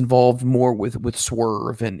somehow gets involved more with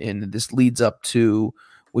Swerve, and this leads up to,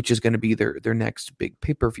 which is going to be their next big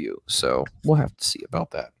pay-per-view. So we'll have to see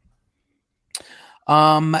about that.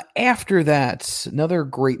 After that, another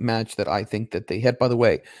great match that I think that they had, by the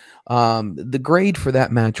way, the grade for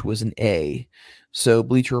that match was an A. So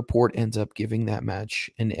Bleacher Report ends up giving that match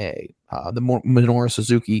an A. The Minoru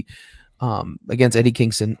Suzuki against Eddie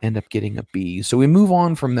Kingston end up getting a B. So we move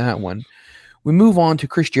on from that one. We move on to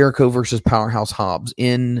Chris Jericho versus Powerhouse Hobbs.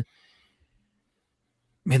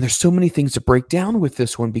 Man, there's so many things to break down with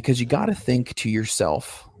this one, because you got to think to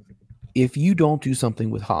yourself, if you don't do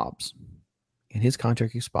something with Hobbs and his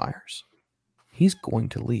contract expires, he's going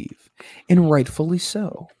to leave, and rightfully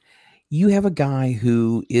so. You have a guy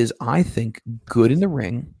who is, I think, good in the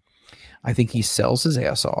ring. I think he sells his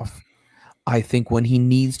ass off. I think when he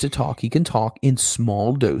needs to talk, he can talk in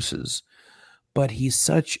small doses, but he's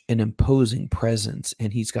such an imposing presence,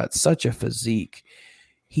 and he's got such a physique.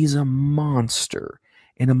 He's a monster,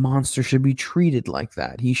 and a monster should be treated like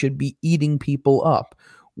that. He should be eating people up,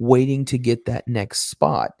 waiting to get that next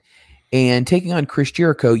spot. And taking on Chris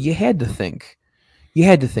Jericho, you had to think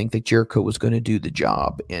that Jericho was going to do the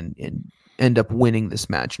job and end up winning this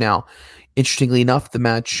match. Now, interestingly enough, the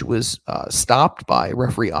match was stopped by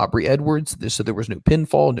referee Aubrey Edwards. So there was no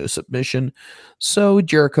pinfall, no submission. So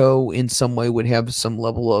Jericho in some way would have some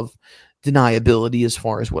level of deniability as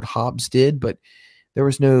far as what Hobbs did, but there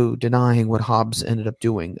was no denying what Hobbs ended up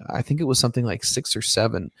doing. I think it was something like 6 or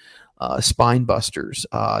 7 spine busters.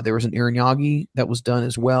 There was an Iranagi that was done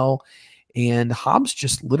as well. And Hobbs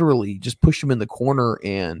just literally just pushed him in the corner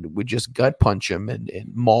and would just gut punch him and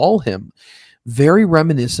maul him. Very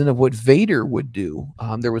reminiscent of what Vader would do.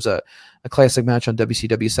 There was a classic match on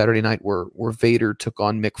WCW Saturday Night where Vader took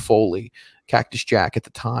on Mick Foley, Cactus Jack at the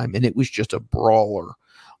time, and it was just a brawler.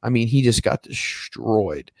 I mean, he just got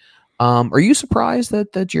destroyed. Are you surprised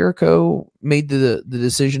that Jericho made the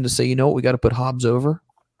decision to say, you know what, we got to put Hobbs over?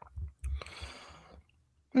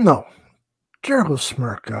 No. Jericho's a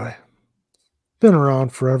smart guy. Been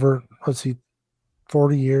around forever. Let's see,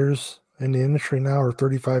 40 years in the industry now, or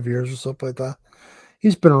 35 years or something like that.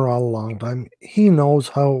 He's been around a long time. He knows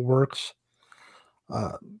how it works.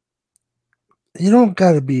 You don't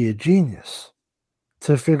got to be a genius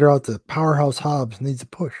to figure out that Powerhouse Hobbs needs a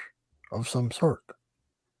push of some sort.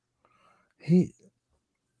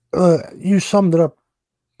 You summed it up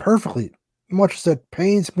perfectly. Much as it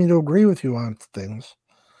pains me to agree with you on things,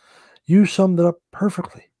 you summed it up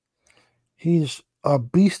perfectly. He's a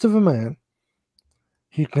beast of a man.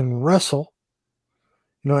 He can wrestle,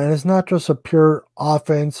 and it's not just a pure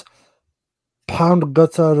offense, pound the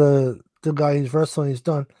guts out of the guy he's wrestling. He's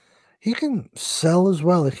done. He can sell as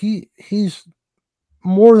well. He's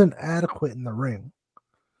more than adequate in the ring,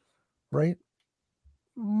 right?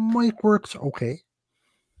 Mic works okay.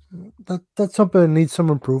 That's something that needs some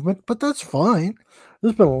improvement, but that's fine.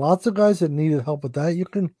 There's been lots of guys that needed help with that. You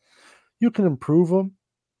can improve them,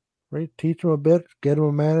 right? Teach them a bit, get them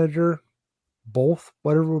a manager, both,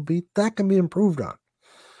 whatever it would be. That can be improved on.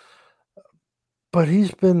 But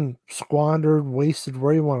he's been squandered, wasted,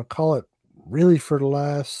 whatever you want to call it, really for the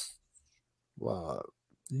last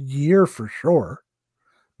year for sure.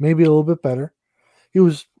 Maybe a little bit better. He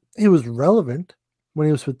was relevant when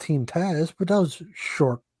he was with Team Taz, but that was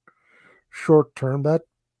short term. That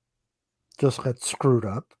just got screwed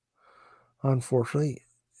up, unfortunately.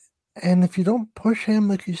 And if you don't push him,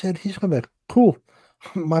 like you said, he's gonna be like, cool.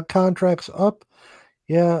 My contract's up.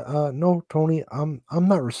 Yeah, no, Tony, I'm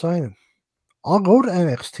not resigning. I'll go to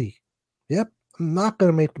NXT. Yep, I'm not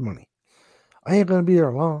gonna make the money. I ain't gonna be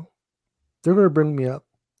there long. They're gonna bring me up,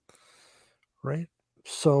 right?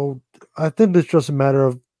 So I think it's just a matter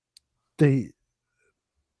of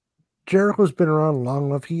Jericho's been around long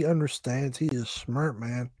enough. He understands. He is a smart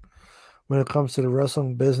man when it comes to the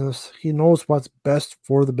wrestling business. He knows what's best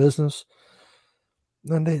for the business.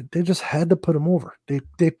 And they just had to put him over.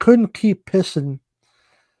 They couldn't keep pissing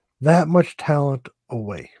that much talent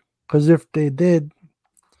away. Because if they did,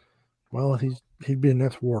 well, he'd be the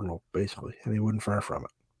next Wardlow, basically, and he wouldn't far from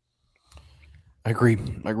it. I agree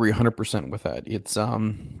 100% with that. It's I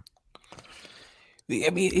mean,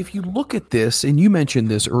 if you look at this, and you mentioned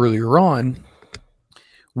this earlier on,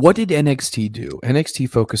 what did NXT do? NXT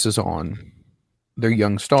focuses on their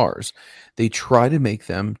young stars. They try to make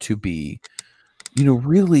them to be,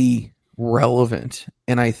 really relevant.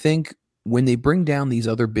 And I think when they bring down these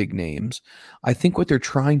other big names, I think what they're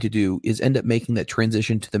trying to do is end up making that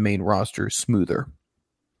transition to the main roster smoother,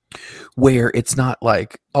 where it's not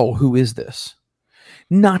like, oh, who is this?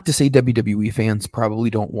 Not to say WWE fans probably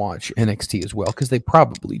don't watch NXT as well, because they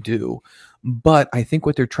probably do. But I think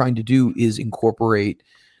what they're trying to do is incorporate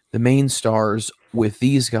the main stars with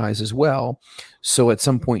these guys as well. So at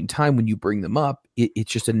some point in time, when you bring them up,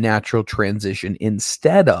 it's just a natural transition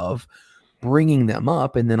instead of bringing them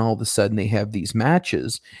up and then all of a sudden they have these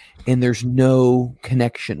matches and there's no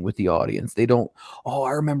connection with the audience. They don't, oh,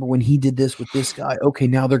 I remember when he did this with this guy. Okay,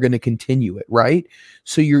 now they're going to continue it, right?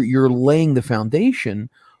 So you're laying the foundation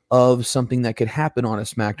of something that could happen on a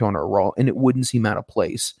SmackDown or a Raw, and it wouldn't seem out of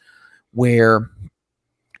place. Where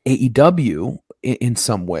AEW, in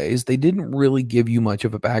some ways, they didn't really give you much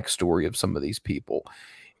of a backstory of some of these people.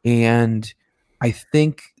 And I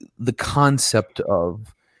think the concept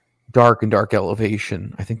of Dark and Dark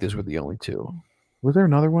Elevation, I think those were the only two. Was there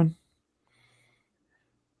another one?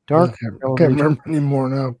 Dark. I can't remember anymore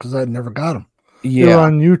now because I never got them. Yeah. They're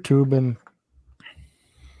on YouTube, and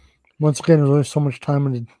once again, there's only so much time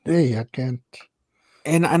in the day. I can't.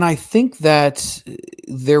 And I think that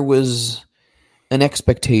there was an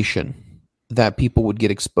expectation that people would get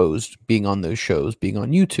exposed being on those shows, being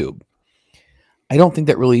on YouTube. I don't think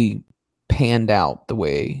that really panned out the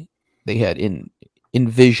way they had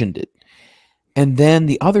envisioned it. And then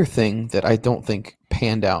the other thing that I don't think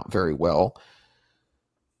panned out very well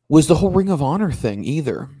was the whole Ring of Honor thing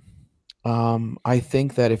either. I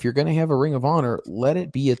think that if you're going to have a Ring of Honor, let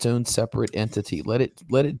it be its own separate entity. Let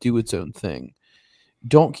it do its own thing.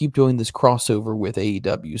 Don't keep doing this crossover with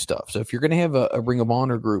AEW stuff. So if you're going to have a Ring of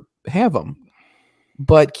Honor group, have them,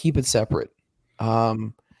 but keep it separate.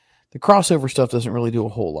 The crossover stuff doesn't really do a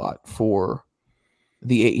whole lot for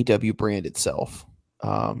the AEW brand itself.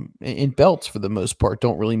 And belts, for the most part,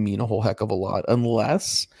 don't really mean a whole heck of a lot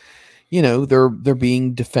unless, they're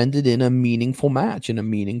being defended in a meaningful match in a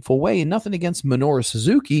meaningful way. And nothing against Minoru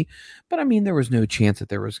Suzuki, but I mean, there was no chance that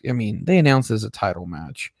they announced it as a title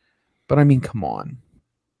match, but I mean, come on.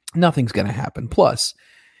 Nothing's going to happen. Plus,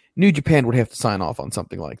 New Japan would have to sign off on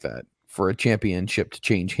something like that for a championship to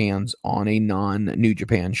change hands on a non-New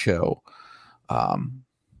Japan show.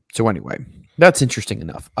 So anyway, that's interesting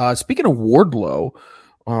enough. Speaking of Wardlow,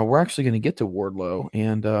 we're actually going to get to Wardlow,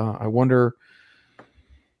 and I wonder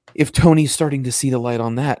if Tony's starting to see the light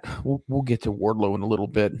on that. We'll get to Wardlow in a little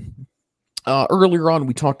bit. Earlier on,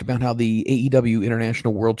 we talked about how the AEW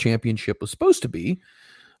International World Championship was supposed to be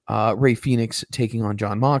Ray Phoenix taking on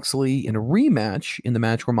Jon Moxley in a rematch in the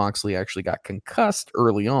match where Moxley actually got concussed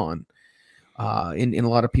early on. And a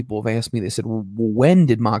lot of people have asked me, they said, well, when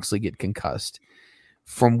did Moxley get concussed?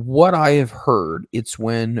 From what I have heard, it's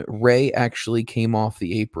when Ray actually came off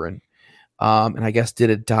the apron and I guess did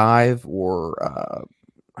a dive or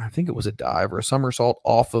I think it was a dive or a somersault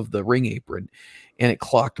off of the ring apron, and it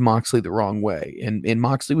clocked Moxley the wrong way. And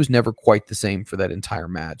Moxley was never quite the same for that entire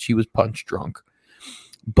match. He was punch drunk.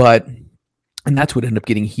 And that's what ended up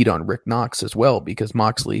getting heat on Rick Knox as well, because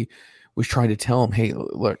Moxley was trying to tell him, hey,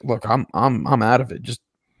 look, I'm out of it. Just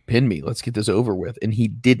pin me. Let's get this over with. And he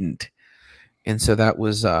didn't. And so that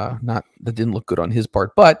was that didn't look good on his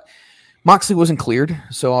part. But Moxley wasn't cleared,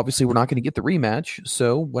 so obviously we're not going to get the rematch.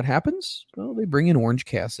 So what happens? Well, they bring in Orange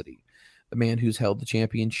Cassidy, the man who's held the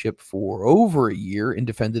championship for over a year and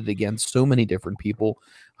defended it against so many different people.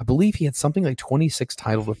 I believe he had something like 26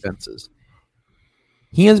 title defenses.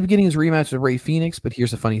 He ends up getting his rematch with Ray Phoenix, but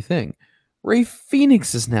here's the funny thing. Ray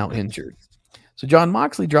Phoenix is now injured. So Jon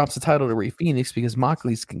Moxley drops the title to Ray Phoenix because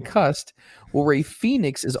Moxley's concussed. Well, Ray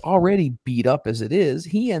Phoenix is already beat up as it is.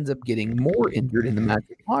 He ends up getting more injured in the match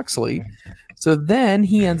with Moxley. So then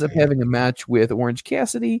he ends up having a match with Orange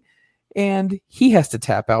Cassidy, and he has to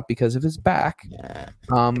tap out because of his back.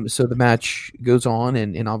 So the match goes on,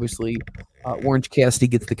 and obviously Orange Cassidy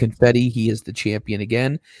gets the confetti. He is the champion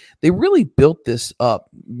again. They really built this up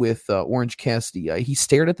with Orange Cassidy. He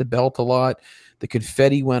stared at the belt a lot. The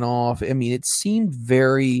confetti went off. I mean, it seemed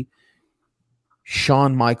very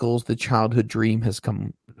Shawn Michaels, the childhood dream has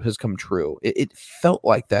come true. It felt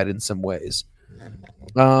like that in some ways.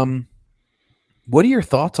 What are your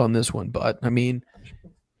thoughts on this one, Bud? I mean,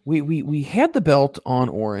 we had the belt on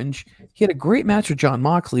Orange. He had a great match with John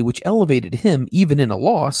Moxley, which elevated him even in a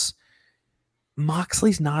loss.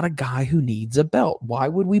 Moxley's not a guy who needs a belt. Why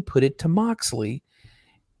would we put it to Moxley?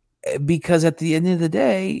 Because at the end of the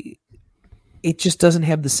day, it just doesn't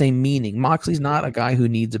have the same meaning. Moxley's not a guy who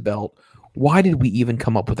needs a belt. Why did we even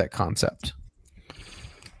come up with that concept?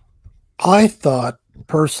 I thought,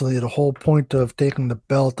 personally, the whole point of taking the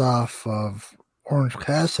belt off of Orange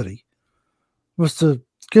Cassidy was to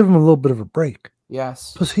give him a little bit of a break.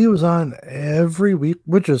 Yes. Because he was on every week,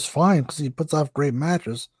 which is fine because he puts off great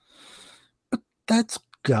matches. But that's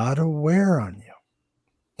got to wear on you.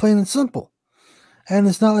 Plain and simple. And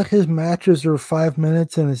it's not like his matches are 5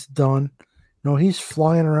 minutes and it's done. You know, he's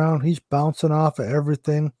flying around. He's bouncing off of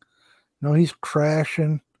everything. You know, he's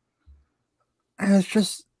crashing. And it's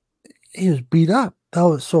just, he was beat up. That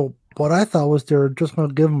was so. What I thought was they were just going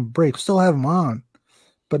to give him a break, still have him on,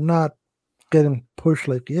 but not get him pushed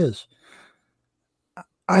like he is.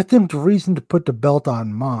 I think the reason to put the belt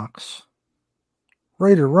on Mox,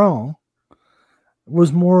 right or wrong,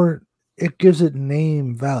 was more, it gives it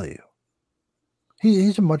name value.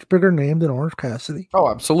 He's a much bigger name than Orange Cassidy. Oh,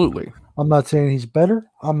 absolutely. I'm not saying he's better.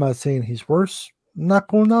 I'm not saying he's worse. I'm not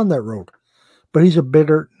going down that road. But he's a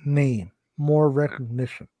bigger name, more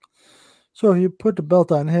recognition. So if you put the belt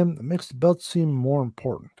on him, it makes the belt seem more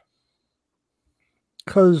important.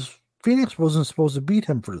 Because Phoenix wasn't supposed to beat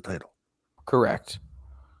him for the title. Correct.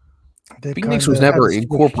 They Phoenix kinda was had never to switch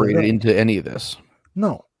incorporated it up. into any of this.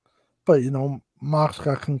 No. But, you know, Mox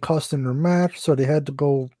got concussed in their match, so they had to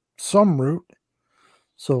go some route.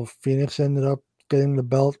 So Phoenix ended up getting the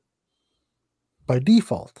belt by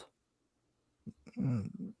default.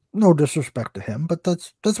 No disrespect to him, but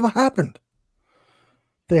that's what happened.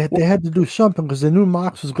 They had to do something because they knew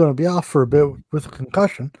Mox was going to be off for a bit with a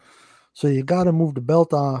concussion. So you got to move the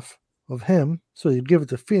belt off of him. So you give it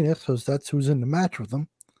to Phoenix because that's who's in the match with him.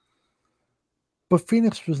 But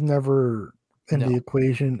Phoenix was never in the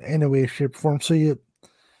equation in any way, shape, or form. So you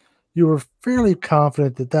were fairly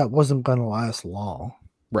confident that that wasn't going to last long.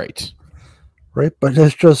 Right. Right? But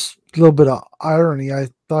it's just a little bit of irony. I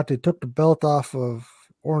thought they took the belt off of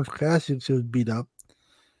Orange Cassidy because he was beat up.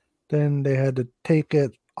 Then they had to take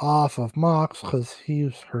it off of Mox because he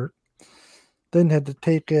was hurt. Then had to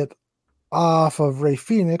take it off of Ray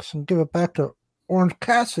Phoenix and give it back to Orange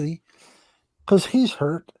Cassidy because he's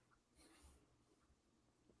hurt.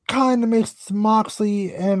 Kind of makes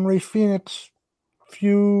Moxley and Ray Phoenix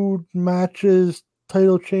feud, matches,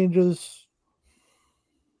 title changes.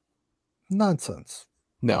 Nonsense.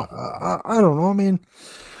 No. I don't know. I mean,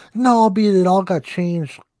 no, albeit it all got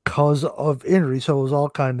changed because of injury, so it was all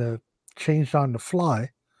kind of changed on the fly.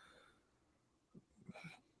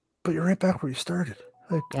 But you're right back where you started.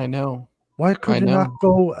 Like, I know. why could you not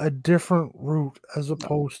go a different route as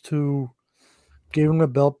opposed to giving the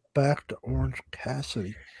belt back to Orange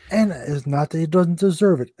Cassidy? And it's not that he doesn't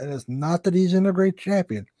deserve it, and it's not that he's in a great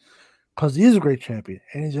champion, because he is a great champion,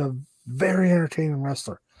 and he's a very entertaining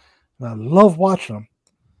wrestler. And I love watching him.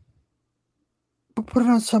 But put it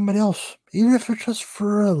on somebody else, even if it's just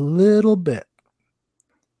for a little bit.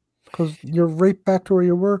 Because you're right back to where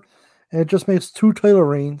you were, and it just makes 2 title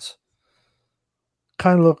reigns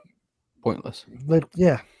kind of look pointless. Like,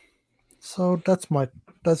 yeah. So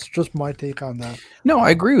that's just my take on that. No,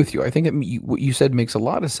 I agree with you. I think what you said makes a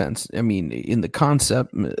lot of sense. I mean, in the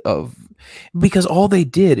concept of, because all they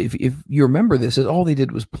did, if you remember this, is all they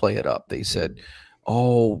did was play it up. They said,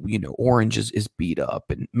 oh, you know, Orange is beat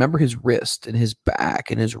up, and remember his wrist and his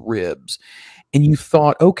back and his ribs. And you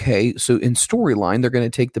thought, okay, so in storyline, they're going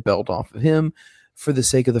to take the belt off of him for the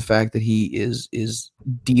sake of the fact that he is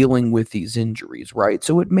dealing with these injuries, right?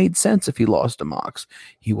 So it made sense if he lost to Mox.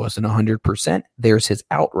 He wasn't 100%. There's his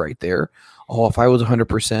out right there. Oh, if I was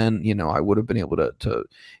 100%, you know, I would have been able to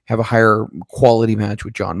have a higher quality match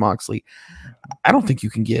with John Moxley. I don't think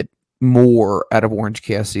you can get more out of Orange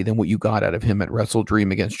Cassidy than what you got out of him at Wrestle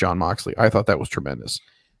Dream against John Moxley. I thought that was tremendous.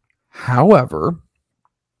 However,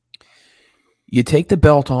 you take the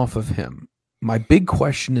belt off of him. My big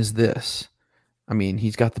question is this. I mean,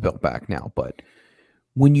 he's got the belt back now, but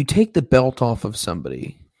when you take the belt off of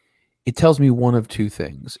somebody, it tells me one of 2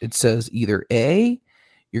 things. It says either A,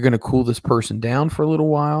 you're going to cool this person down for a little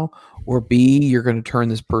while, or B, you're going to turn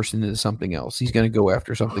this person into something else. He's going to go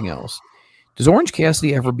after something else. Does Orange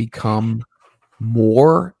Cassidy ever become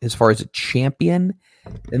more as far as a champion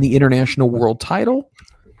than the international world title?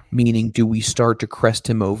 Meaning, do we start to crest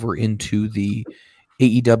him over into the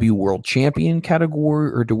AEW World Champion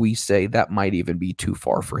category, or do we say that might even be too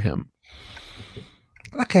far for him?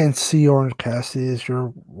 I can't see Orange Cassidy as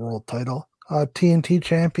your world title. TNT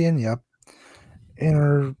champion, yep.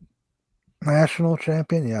 International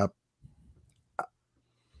champion, yep.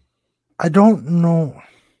 I don't know.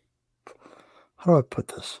 How do I put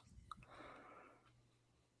this?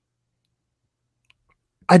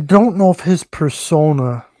 I don't know if his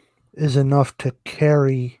persona is enough to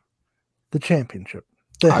carry the championship,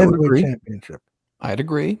 the heavyweight championship. I'd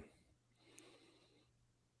agree.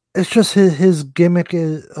 It's just his gimmick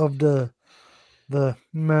of the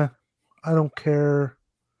meh, I don't care,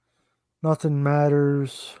 nothing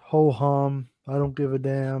matters, ho hum, I don't give a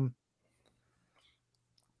damn.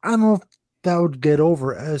 I don't know if that would get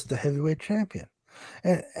over as the heavyweight champion.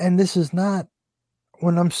 And this is not,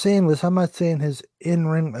 when I'm saying this, I'm not saying his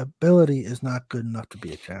in-ring ability is not good enough to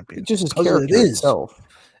be a champion. It's just his character itself.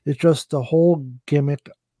 It's just the whole gimmick,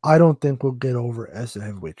 I don't think will get over as the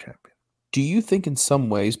heavyweight champion. Do you think in some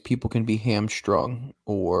ways people can be hamstrung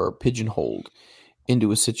or pigeonholed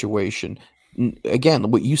into a situation?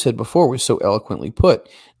 Again, what you said before was so eloquently put,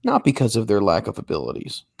 not because of their lack of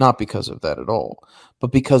abilities, not because of that at all,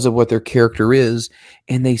 but because of what their character is.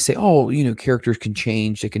 And they say, oh, characters can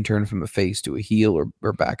change. They can turn from a face to a heel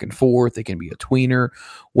or back and forth. They can be a tweener,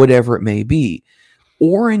 whatever it may be.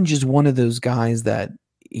 Orange is one of those guys that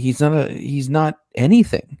he's not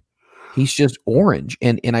anything. He's just Orange.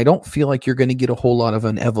 And I don't feel like you're going to get a whole lot of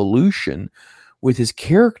an evolution with his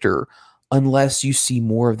character unless you see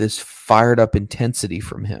more of this fired up intensity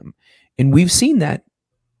from him. And we've seen that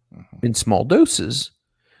in small doses,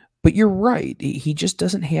 but you're right. He just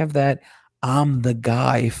doesn't have that I'm the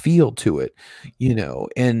guy feel to it,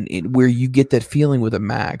 and where you get that feeling with a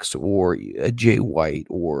Max or a Jay White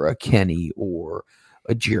or a Kenny or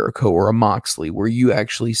a Jericho or a Moxley, where you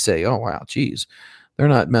actually say, oh, wow, geez, they're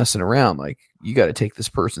not messing around. Like, you got to take this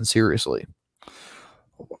person seriously.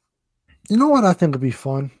 You know what I think would be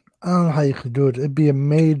fun? I don't know how you could do it. It'd be a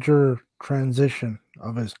major transition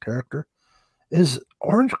of his character. Is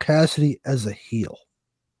Orange Cassidy as a heel.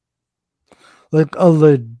 Like a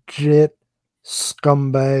legit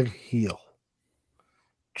scumbag heel.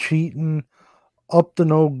 Cheating, up to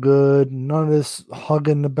no good, none of this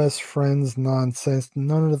hugging the best friends nonsense,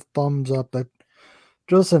 none of the thumbs up.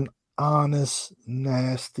 Just an honest,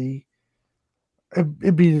 nasty.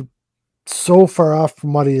 It'd be so far off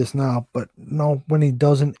from what he is now, but no, when he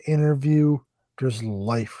does an interview, there's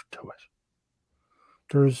life to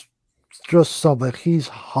it. There's just something. He's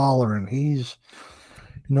hollering. He's,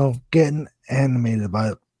 getting animated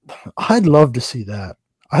by it. I'd love to see that.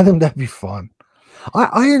 I think that'd be fun.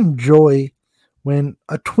 I enjoy when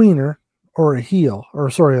a tweener or a heel, a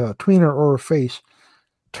tweener or a face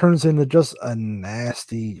turns into just a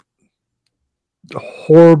nasty,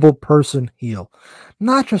 horrible person heel.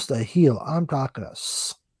 Not just a heel. I'm talking a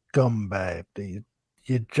scumbag.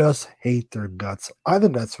 You just hate their guts. I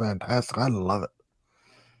think that's fantastic. I love it.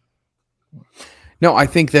 No, I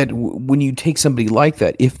think that when you take somebody like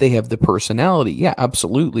that, if they have the personality, yeah,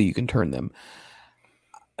 absolutely, you can turn them.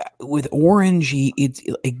 With Orange,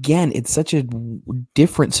 it's such a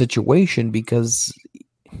different situation because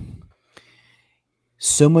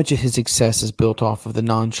so much of his success is built off of the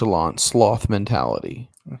nonchalant sloth mentality.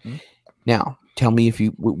 Mm-hmm. Now, tell me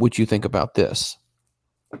what you think about this.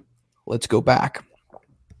 Let's go back.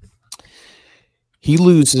 He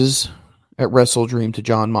loses at Wrestle Dream to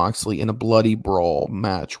Jon Moxley in a bloody brawl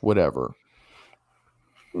match, whatever.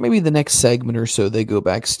 Maybe the next segment or so, they go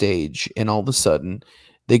backstage, and all of a sudden,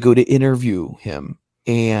 they go to interview him,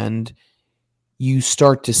 and you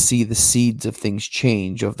start to see the seeds of things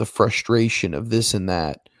change, of the frustration of this and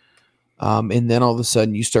that. And then all of a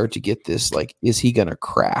sudden you start to get this, like, is he going to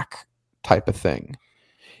crack type of thing?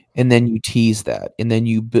 And then you tease that, and then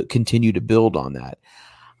you continue to build on that.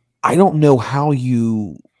 I don't know how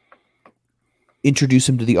you introduce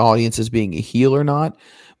him to the audience as being a heel or not,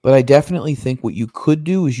 but I definitely think what you could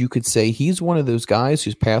do is you could say he's one of those guys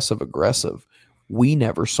who's passive aggressive. We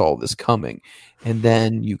never saw this coming. And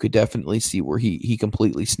then you could definitely see where he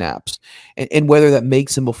completely snaps. And whether that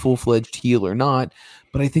makes him a full-fledged heel or not,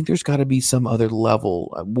 but I think there's got to be some other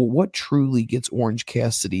level. What truly gets Orange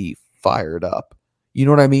Cassidy fired up? You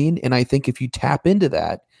know what I mean? And I think if you tap into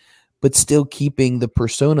that, but still keeping the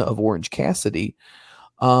persona of Orange Cassidy,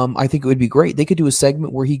 I think it would be great. They could do a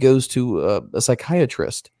segment where he goes to a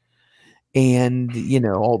psychiatrist, and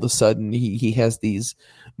all of a sudden he has these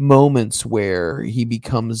moments where he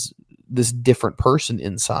becomes this different person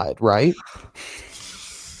inside, right?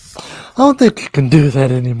 I don't think you can do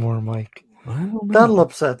that anymore, Mike. I don't know. That'll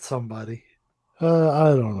upset somebody.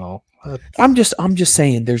 I don't know. I'm just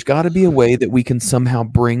saying there's got to be a way that we can somehow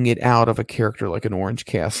bring it out of a character like an Orange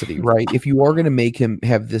Cassidy, right? If you are going to make him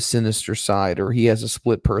have this sinister side, or he has a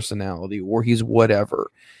split personality, or he's whatever,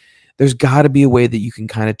 there's got to be a way that you can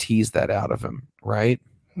kind of tease that out of him, right?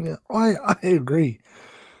 Yeah, I agree.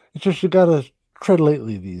 It's just you gotta tread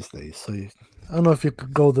lightly these days. So I don't know if you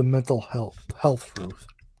could go the mental health route.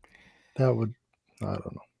 That would, I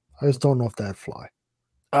don't know. I just don't know if that'd fly.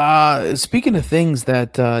 Speaking of things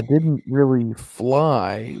that didn't really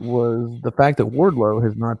fly, was the fact that Wardlow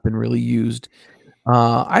has not been really used.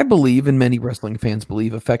 I believe, and many wrestling fans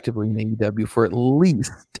believe, effectively in AEW for at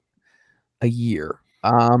least a year.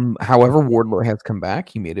 However, Wardlow has come back.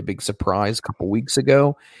 He made a big surprise a couple weeks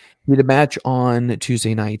ago. He had a match on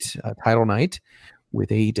Tuesday night, title night, with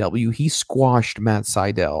AEW. He squashed Matt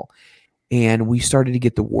Sydal, and we started to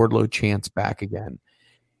get the Wardlow chance back again.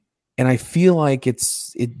 And I feel like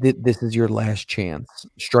this is your last chance.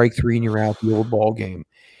 Strike three and you're out, the old ball game.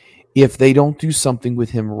 If they don't do something with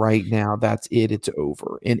him right now, that's it. It's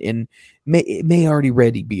over. And it may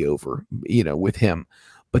already be over, with him.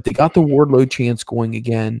 But they got the Wardlow chance going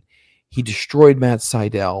again. He destroyed Matt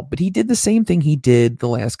Sydal, but he did the same thing he did the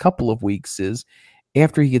last couple of weeks. Is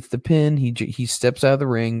after he gets the pin, he steps out of the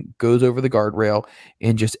ring, goes over the guardrail,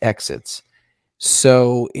 and just exits.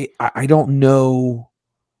 So I don't know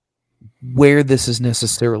where this is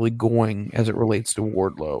necessarily going as it relates to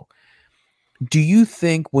Wardlow. Do you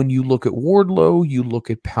think when you look at Wardlow, you look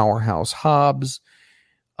at Powerhouse Hobbs,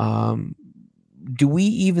 do we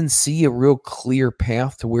even see a real clear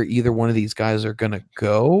path to where either one of these guys are going to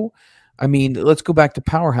go? I mean, let's go back to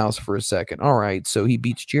Powerhouse for a second. All right, so he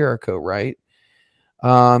beats Jericho, right?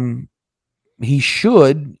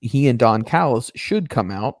 He and Don Callis should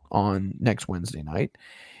come out on next Wednesday night,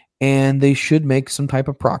 and they should make some type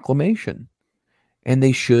of proclamation, and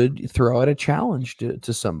they should throw out a challenge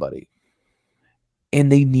to somebody,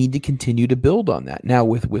 and they need to continue to build on that. Now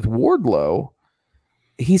with Wardlow,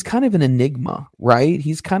 he's kind of an enigma, right?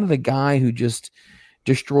 He's kind of the guy who just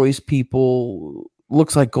destroys people,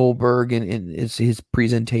 looks like Goldberg in his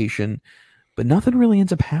presentation, but nothing really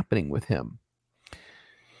ends up happening with him.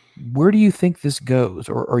 Where do you think this goes?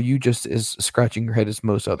 Or are you just as scratching your head as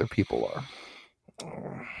most other people are?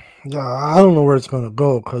 Yeah, I don't know where it's going to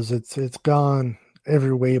go, because it's gone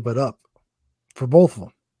every way but up for both of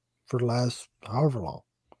them for the last however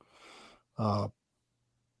long.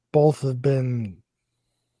 Both have been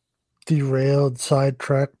derailed,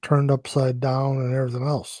 sidetracked, turned upside down, and everything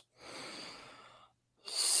else.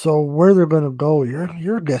 So where they're going to go,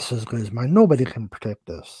 your guess is as good as mine. Nobody can predict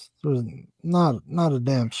this. There's not a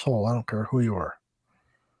damn soul. I don't care who you are,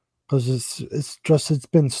 because it's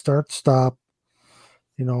been start stop.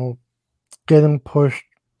 Getting pushed,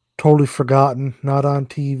 totally forgotten, not on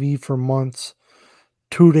TV for months,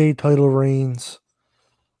 2-day title reigns.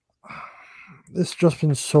 It's just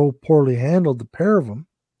been so poorly handled, the pair of them.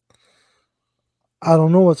 I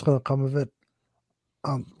don't know what's going to come of it.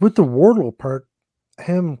 With the Wardlow part,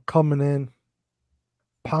 him coming in,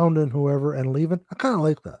 pounding whoever and leaving, I kind of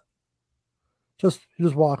like that. He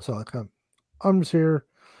just walks out like, I'm just here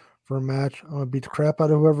for a match. I'm going to beat the crap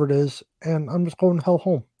out of whoever it is, and I'm just going the hell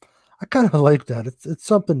home. I kind of like that. It's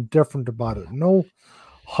something different about it. No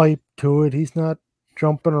hype to it. He's not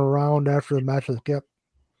jumping around after the match. Yep,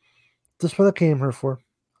 this is what I came here for.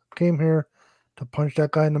 Came here to punch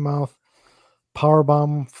that guy in the mouth,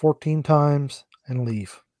 powerbomb him 14 times, and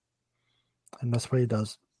leave. And that's what he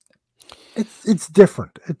does. It's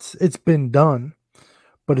different. It's been done,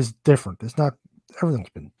 but it's different. It's not, everything's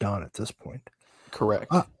been done at this point.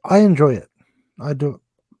 Correct. I enjoy it. I do.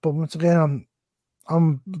 But once again,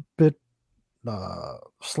 I'm a bit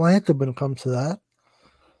slanted when it comes to that.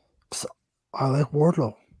 So I like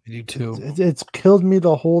Wardlow. I do too. It's killed me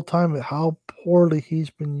the whole time at how poorly he's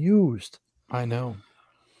been used. I know.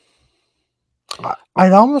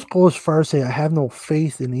 I'd almost go as far as say I have no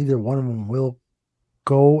faith in either one of them will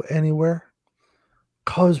go anywhere,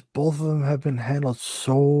 because both of them have been handled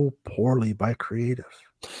so poorly by creative.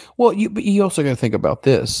 Well, you also got to think about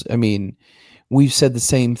this. I mean, we've said the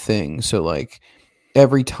same thing. So, like,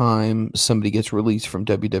 every time somebody gets released from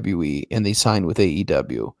WWE and they sign with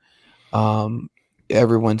AEW,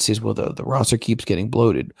 everyone says, well, the roster keeps getting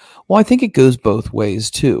bloated. Well, I think it goes both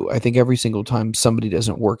ways, too. I think every single time somebody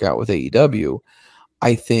doesn't work out with AEW,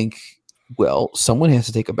 I think, well, someone has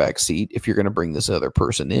to take a back seat if you're going to bring this other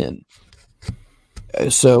person in.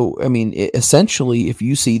 So, I mean, essentially, if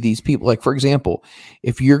you see these people, like, for example,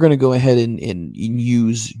 if you're going to go ahead and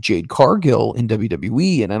use Jade Cargill in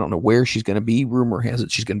WWE, and I don't know where she's going to be, rumor has it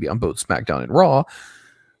she's going to be on both SmackDown and Raw.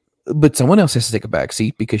 but someone else has to take a back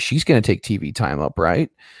seat because she's going to take TV time up, right?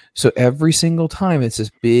 So every single time it's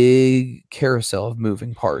this big carousel of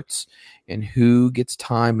moving parts and who gets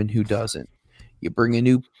time and who doesn't. You bring a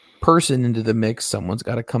new person into the mix, someone's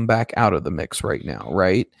got to come back out of the mix right now,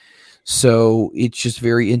 right? So it's just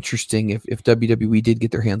very interesting if WWE did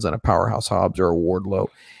get their hands on a Powerhouse Hobbs or a Wardlow,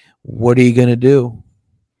 what are you going to do?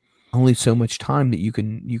 Only so much time that you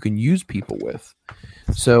can use people with.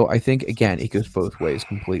 So I think, again, it goes both ways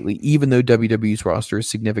completely. Even though WWE's roster is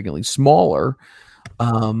significantly smaller,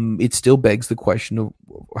 it still begs the question of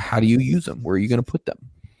how do you use them? Where are you going to put them?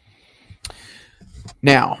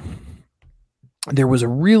 Now, there was a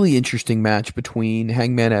really interesting match between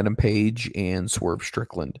Hangman Adam Page and Swerve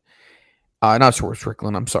Strickland. Not Swerve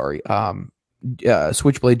Strickland, I'm sorry.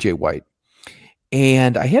 Switchblade Jay White.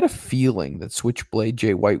 And I had a feeling that Switchblade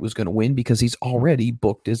Jay White was going to win because he's already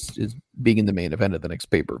booked as being in the main event of the next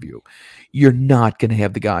pay-per-view. You're not going to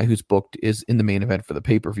have the guy who's booked is in the main event for the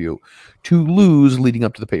pay-per-view to lose leading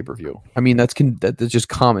up to the pay-per-view. I mean, that's just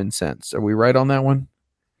common sense. Are we right on that one?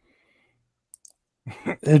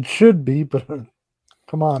 It should be, but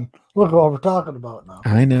come on. Look what we're talking about now.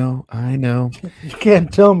 I know. You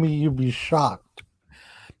can't tell me you'd be shocked.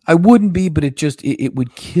 I wouldn't be, but it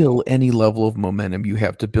would kill any level of momentum you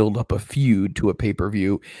have to build up a feud to a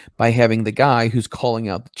pay-per-view by having the guy who's calling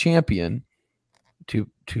out the champion to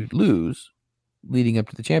lose leading up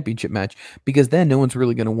to the championship match, because then no one's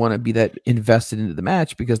really going to want to be that invested into the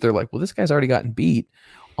match because they're like, well, this guy's already gotten beat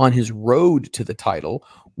on his road to the title.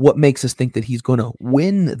 What makes us think that he's going to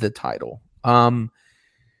win the title? So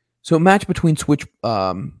a match between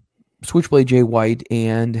Switchblade Jay White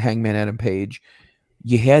and Hangman Adam Page.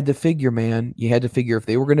 You had to figure, man. You had to figure if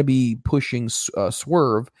they were going to be pushing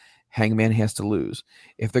Swerve, Hangman has to lose.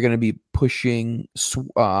 If they're going to be pushing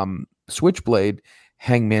Switchblade,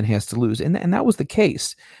 Hangman has to lose. And that was the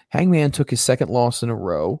case. Hangman took his second loss in a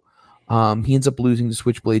row. He ends up losing to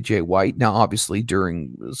Switchblade Jay White. Now, obviously,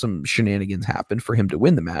 during some shenanigans happened for him to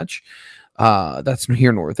win the match. That's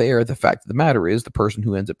here nor there. The fact of the matter is the person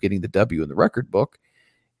who ends up getting the W in the record book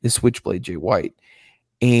is Switchblade Jay White.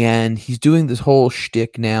 And he's doing this whole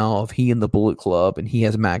shtick now of he and the Bullet Club, and he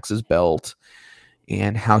has Max's belt,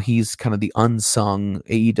 and how he's kind of the unsung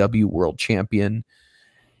AEW world champion.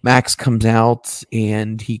 Max comes out,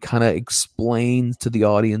 and he kind of explains to the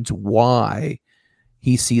audience why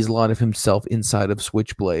he sees a lot of himself inside of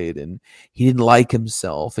Switchblade, and he didn't like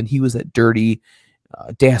himself, and he was that dirty,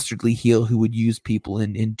 dastardly heel who would use people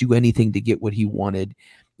and do anything to get what he wanted.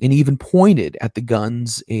 And he even pointed at the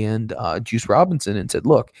Guns and Juice Robinson and said,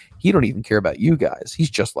 look, he don't even care about you guys. He's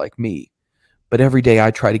just like me. But every day I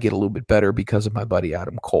try to get a little bit better because of my buddy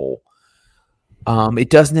Adam Cole. It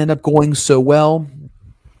doesn't end up going so well.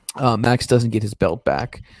 Max doesn't get his belt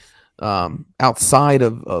back. Outside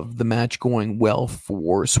of the match going well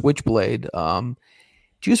for Switchblade,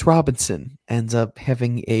 Juice Robinson ends up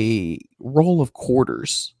having a roll of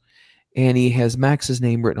quarters. And he has Max's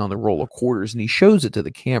name written on the roll of quarters, and he shows it to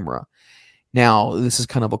the camera. Now, this is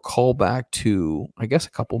kind of a callback to, I guess,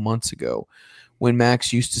 a couple months ago when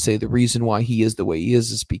Max used to say the reason why he is the way he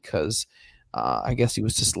is because I guess he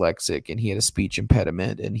was dyslexic and he had a speech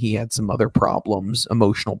impediment and he had some other problems,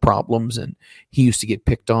 emotional problems, and he used to get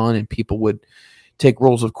picked on and people would take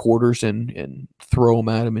rolls of quarters and throw them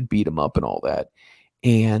at him and beat him up and all that.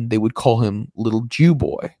 And they would call him Little Jew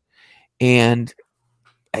Boy. And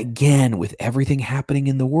again, with everything happening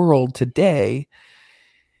in the world today,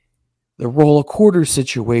 the roll of quarters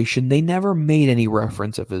situation, they never made any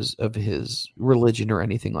reference of his religion or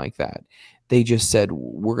anything like that. They just said,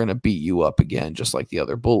 we're going to beat you up again, just like the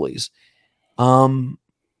other bullies.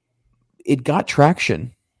 It got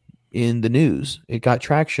traction in the news. It got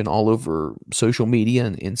traction all over social media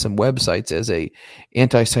and in some websites as a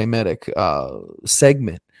anti-Semitic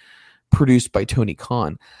segment produced by Tony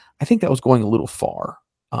Khan. I think that was going a little far.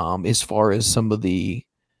 As far as some of the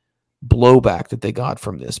blowback that they got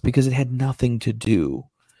from this, because it had nothing to do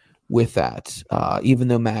with that. Even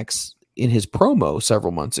though Max, in his promo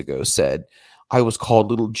several months ago, said, I was called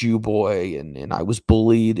Little Jew Boy and I was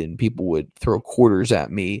bullied and people would throw quarters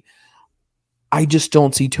at me. I just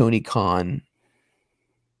don't see Tony Khan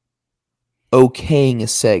okaying a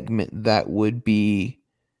segment that would be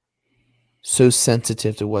so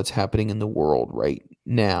sensitive to what's happening in the world right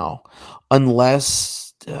now,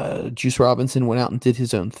 unless Juice Robinson went out and did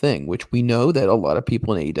his own thing, which we know that a lot of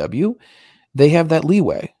people in AEW, they have that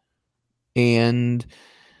leeway. And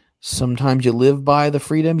sometimes you live by the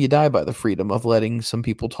freedom, you die by the freedom of letting some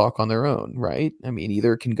people talk on their own, right? I mean,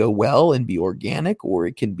 either it can go well and be organic, or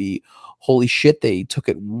it can be, holy shit, they took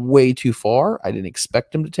it way too far. I didn't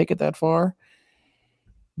expect them to take it that far.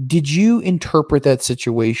 Did you interpret that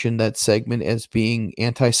situation, that segment, as being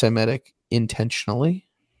anti-Semitic intentionally?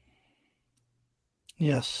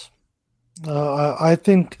 Yes. I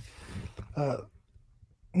think.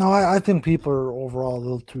 No, I think people are overall a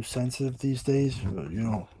little too sensitive these days.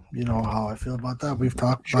 You know how I feel about that. We've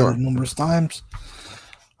talked about it numerous times.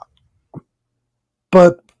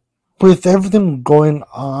 But with everything going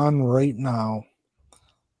on right now,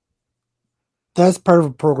 that's part of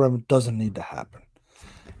a program that doesn't need to happen.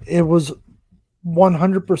 It was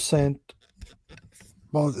 100%.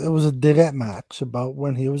 Well, it was a dig at Max about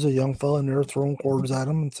when he was a young fella and they were throwing quarters at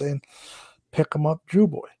him and saying, "Pick him up, Jew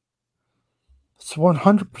boy." It's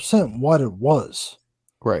 100% what it was.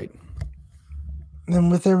 Right. And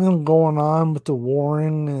with everything going on with the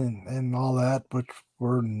warring and all that, which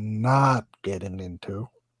we're not getting into,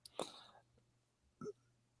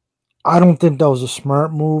 I don't think that was a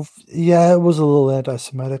smart move. Yeah, it was a little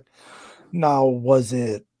anti-Semitic. Now, was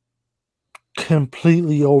it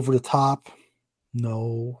completely over the top?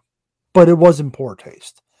 No. But it was in poor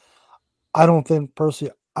taste. I don't think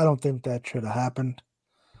that should have happened.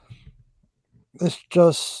 There's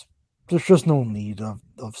just no need of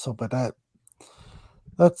something like that.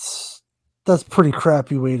 That's pretty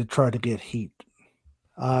crappy way to try to get heat.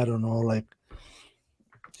 I don't know, like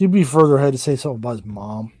you'd be further ahead to say something about his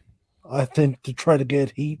mom. I think to try to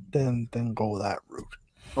get heat than go that route.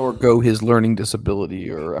 Or go his learning disability,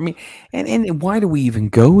 or I mean, and why do we even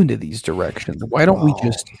go into these directions? Why don't we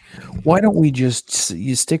just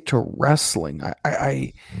you stick to wrestling?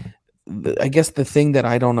 I guess the thing that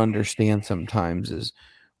I don't understand sometimes is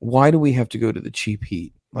why do we have to go to the cheap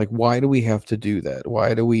heat? Like, why do we have to do that?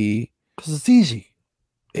 Why do we? Because it's easy.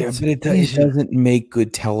 Yeah, but it doesn't make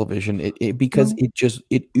good television. Because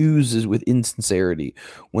it oozes with insincerity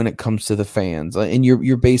when it comes to the fans, and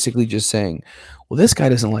you're basically just saying, well, this guy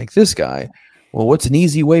doesn't like this guy. Well, what's an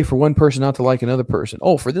easy way for one person not to like another person?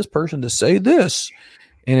 Oh, for this person to say this,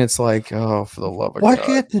 and it's like, oh, for the love of God, why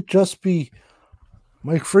can't it just be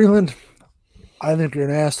Mike Freland? I think you're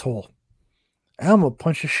an asshole. I'm gonna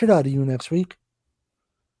punch the shit out of you next week,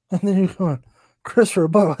 and then you're going, Christopher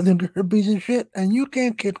Above, I think you're a piece of shit, and you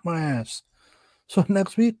can't kick my ass. So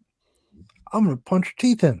next week, I'm going to punch your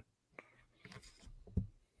teeth in.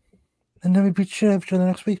 And then we beat shit out of each other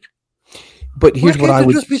next week. But here's what I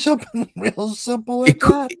would just be something real simple like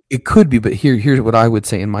that. It could be, but here's what I would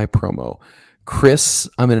say in my promo. Chris,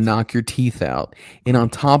 I'm going to knock your teeth out. And on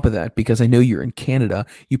top of that, because I know you're in Canada,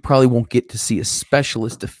 you probably won't get to see a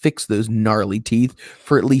specialist to fix those gnarly teeth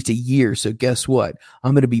for at least a year. So guess what?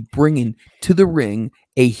 I'm going to be bringing to the ring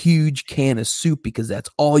a huge can of soup because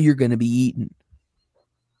that's all you're going to be eating.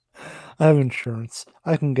 I have insurance.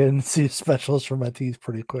 I can get in and see a specialist for my teeth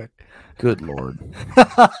pretty quick. Good Lord.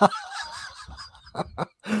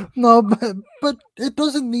 No, but it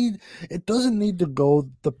doesn't need to go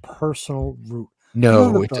the personal route.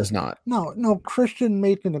 No, it does not. No, Christian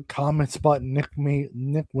making the comments about Nick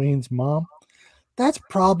Wayne's mom, that's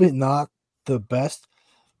probably not the best.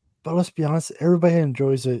 But let's be honest, everybody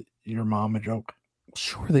enjoys your mama joke.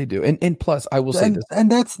 Sure they do. And plus I will say this.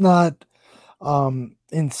 And that's not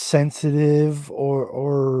insensitive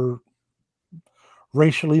or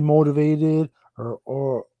racially motivated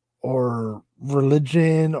or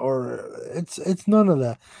religion, or it's none of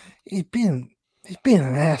that. He's being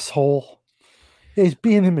an asshole. He's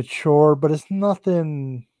being immature, but it's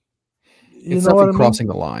nothing. It's nothing crossing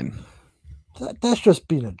the line. That's just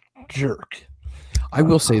being a jerk. I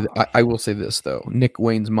will say that. I will say this though. Nick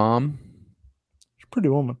Wayne's mom, she's a pretty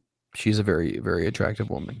woman. She's a very, very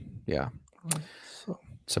attractive woman. Yeah. So.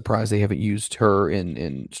 Surprised they haven't used her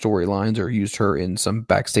in storylines or used her in some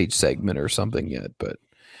backstage segment or something yet, but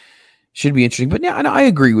should be interesting. But yeah, I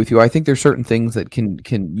agree with you. I think there's certain things that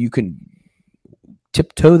you can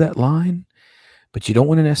tiptoe that line, but you don't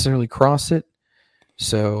want to necessarily cross it.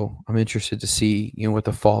 So I'm interested to see, what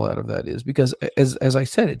the fallout of that is, because as I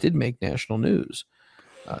said, it did make national news.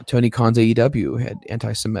 Tony Khan's AEW had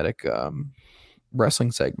anti-Semitic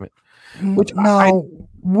wrestling segment. Which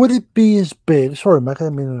would it be as big? Sorry, Mike, I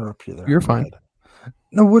didn't mean to interrupt you there. You're fine.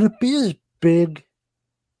 Now, would it be as big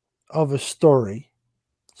of a story?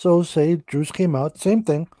 So, say Juice came out, same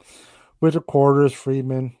thing, with the quarters,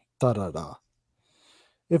 Friedman, da-da-da.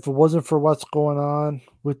 If it wasn't for what's going on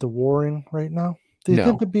with the warring right now, do you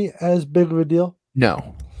think it'd be as big of a deal?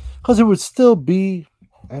 No. Because it would still be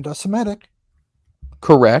anti-Semitic.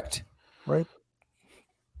 Correct. Right?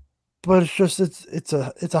 But it's just, it's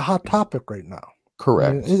a hot topic right now.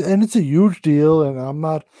 Correct. And it's a huge deal, and I'm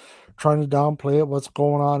not trying to downplay it. What's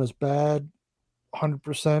going on is bad,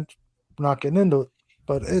 100%. I'm not getting into it.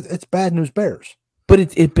 But it's bad news bears. But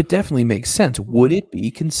it definitely makes sense. Would it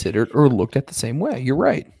be considered or looked at the same way? You're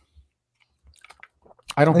right.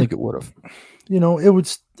 I don't think it would have.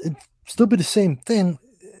 It'd still be the same thing.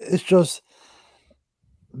 It's just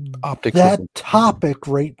Optics. that topic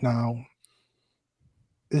right now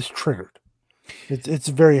is triggered. It's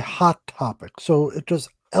a very hot topic, so it just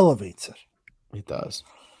elevates it. It does.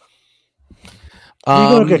 Are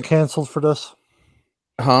we going to get canceled for this?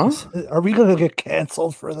 Huh? Are we going to get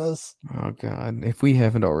canceled for this? Oh God! If we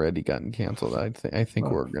haven't already gotten canceled, I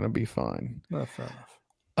think we're going to be fine. Not fair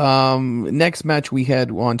enough. Next match we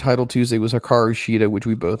had on Title Tuesday was Hikaru Shida, which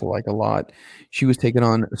we both like a lot. She was taking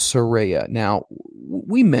on Saraya. Now,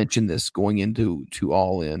 we mentioned this going into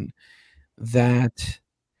All In, that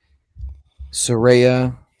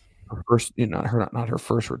Saraya, her first, not her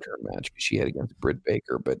first return match she had against Britt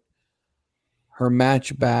Baker, but her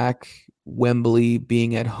match back, Wembley,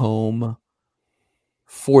 being at home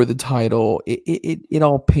for the title, it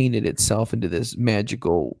all painted itself into this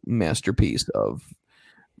magical masterpiece of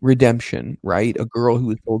redemption, right? A girl who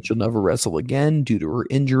was told she'll never wrestle again due to her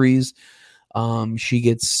injuries. She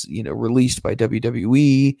gets, released by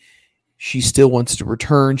WWE. She still wants to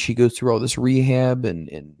return. She goes through all this rehab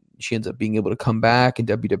and she ends up being able to come back, and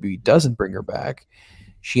WWE doesn't bring her back.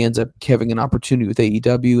 She ends up having an opportunity with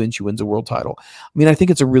AEW and she wins a world title. I mean, I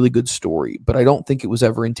think it's a really good story, but I don't think it was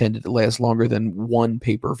ever intended to last longer than one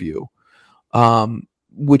pay-per-view,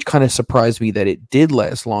 which kind of surprised me that it did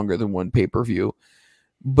last longer than one pay-per-view.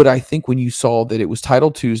 But I think when you saw that it was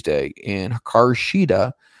Title Tuesday and Hikaru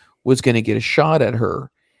Shida was going to get a shot at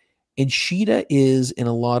her, and Shida is, in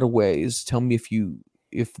a lot of ways, tell me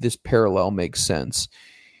if this parallel makes sense,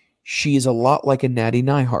 she is a lot like a Natty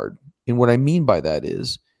Neihard. And what I mean by that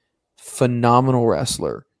is phenomenal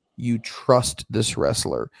wrestler. You trust this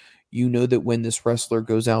wrestler. You know that when this wrestler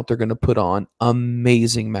goes out, they're going to put on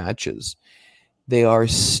amazing matches. They are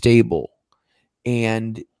stable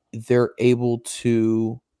and they're able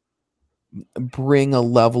to bring a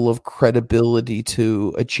level of credibility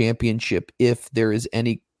to a championship if there is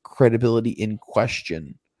any credibility in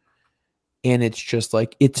question. And it's just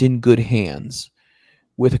like, it's in good hands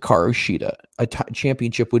with Hikaru Shida. A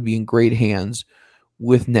championship would be in great hands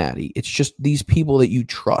with Natty. It's just these people that you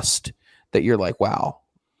trust, that you're like, wow,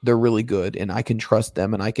 they're really good and I can trust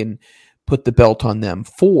them and I can put the belt on them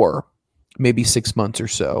for maybe 6 months or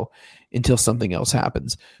so until something else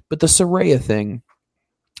happens. But the Saraya thing,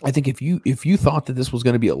 I think if you thought that this was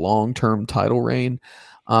going to be a long-term title reign,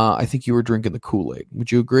 I think you were drinking the Kool-Aid.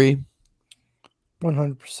 Would you agree?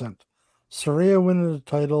 100%. Saraya winning the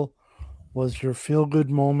title was your feel-good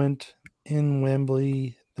moment in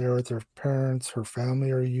Wembley. There with her parents, her family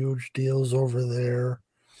are huge deals over there.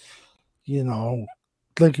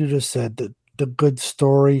 Like you just said, the good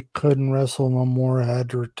story, couldn't wrestle no more, had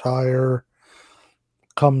to retire,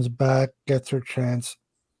 comes back, gets her chance.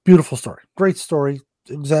 Beautiful story. Great story.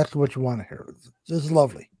 Exactly what you want to hear. It's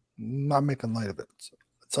lovely. I'm not making light of it.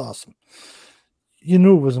 It's awesome. You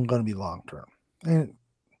knew it wasn't going to be long-term. And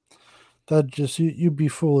that just, you'd be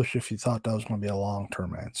foolish if you thought that was going to be a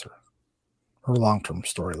long-term answer or long-term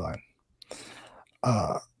storyline.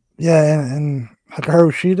 And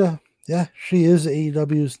Hikaru Shida, she is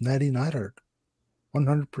AEW's Natty Neidhart.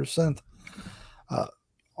 100%.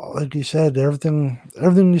 Like you said, everything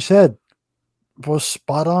you said was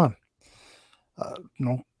spot on.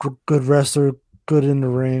 Good wrestler, good in the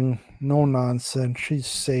ring, no nonsense. She's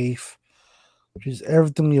safe. She's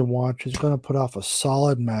everything you want. She's going to put off a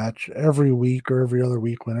solid match every week or every other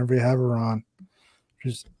week whenever you have her on.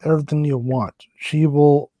 She's everything you want. She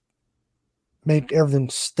will make everything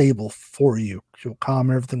stable for you. She'll calm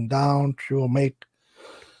everything down. She will make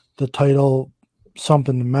the title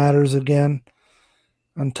something that matters again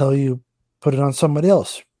until you put it on somebody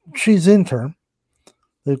else. She's interim.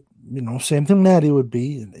 Same thing Natty would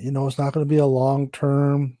be. It's not going to be a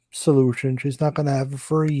long-term solution. She's not going to have it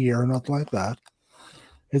for a year, nothing like that.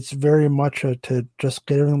 It's very much to just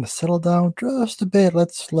get everything to settle down just a bit.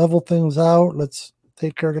 Let's level things out. Let's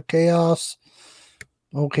take care of the chaos.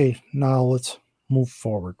 Okay, now let's move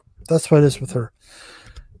forward. That's what it is with her.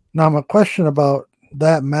 Now, my question about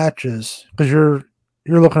that match is, because you're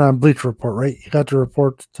looking on Bleach Report, right? You got the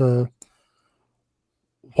report to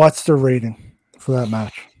what's the rating for that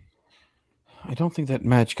match? I don't think that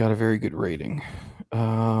match got a very good rating.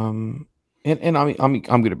 And I'm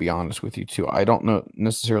going to be honest with you too. I don't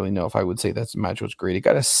necessarily know if I would say that match was great. It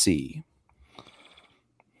got a C.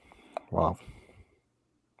 Wow.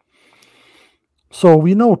 So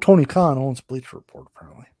we know Tony Khan owns Bleach Report,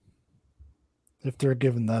 apparently. If they're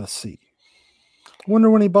giving that a C. I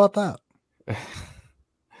wonder when he bought that.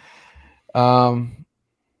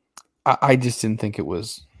 I just didn't think it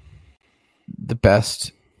was the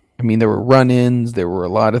best. I mean, there were run-ins, there were a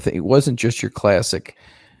lot of things. It wasn't just your classic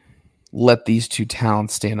let these two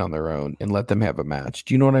talents stand on their own and let them have a match.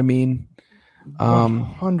 Do you know what I mean?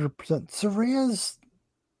 100%. Saraya's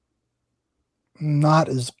not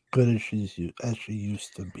as good as she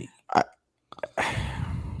used to be.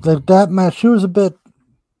 That match, she was a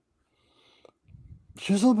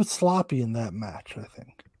little bit sloppy in that match, I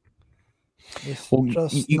think. It's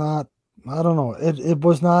not, I don't know. It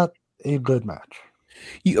was not a good match.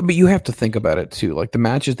 But you have to think about it too. Like the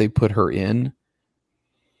matches they put her in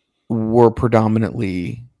were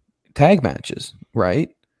predominantly tag matches, right?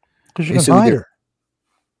 Because you can find her.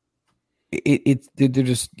 They're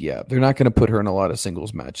just, they're not going to put her in a lot of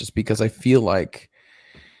singles matches because I feel like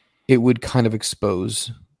it would kind of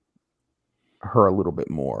expose her a little bit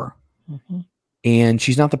more. Mm-hmm. And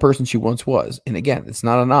she's not the person she once was. And again, it's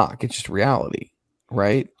not a knock. It's just reality,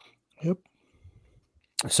 right? Yep.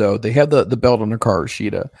 So they have the belt on her car,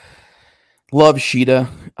 Sheeta. Love Sheeta.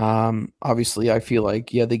 Obviously, I feel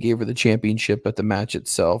like, they gave her the championship, but the match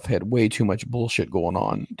itself had way too much bullshit going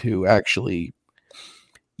on to actually...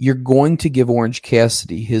 You're going to give Orange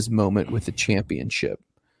Cassidy his moment with the championship,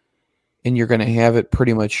 and you're going to have it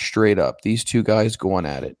pretty much straight up. These two guys going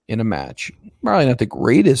at it in a match. Probably not the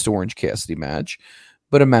greatest Orange Cassidy match,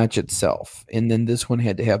 but a match itself. And then this one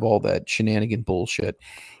had to have all that shenanigan bullshit.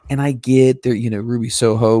 And I get there, Ruby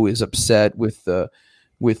Soho is upset with the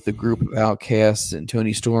group of outcasts, and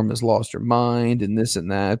Toni Storm has lost her mind and this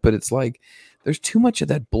and that. But it's like there's too much of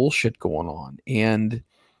that bullshit going on. And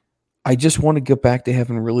I just want to get back to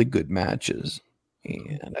having really good matches.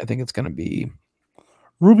 And I think it's going to be...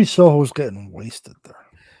 Ruby Soho's getting wasted there.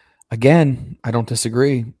 Again, I don't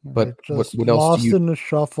disagree. But what else lost in the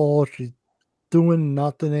shuffle. She's doing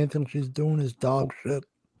nothing. Anything she's doing is dog shit.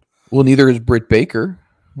 Well, neither is Britt Baker.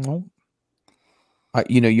 No.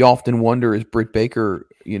 You often wonder, is Britt Baker,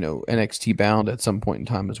 NXT bound at some point in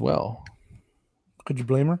time as well? Could you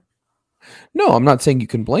blame her? No, I'm not saying you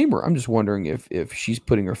can blame her. I'm just wondering if she's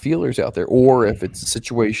putting her feelers out there, or if it's a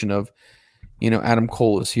situation of, Adam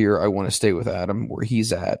Cole is here. I want to stay with Adam where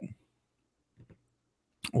he's at.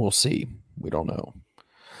 We'll see. We don't know.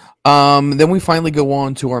 Then we finally go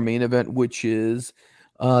on to our main event, which is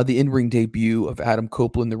the in-ring debut of Adam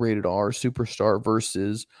Copeland, the Rated R Superstar,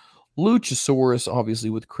 versus Luchasaurus,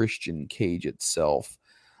 obviously with Christian Cage itself.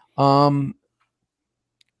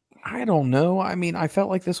 I don't know. I mean, I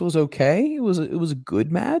felt like this was okay. It was a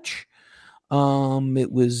good match.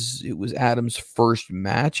 It was Adam's first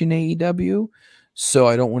match in AEW, so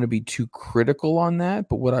I don't want to be too critical on that.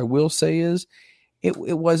 But what I will say is, it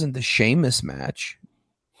wasn't the Sheamus match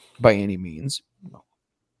by any means.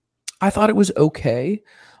 I thought it was okay.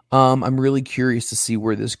 I'm really curious to see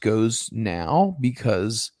where this goes now,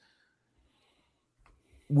 because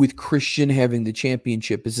with Christian having the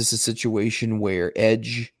championship, is this a situation where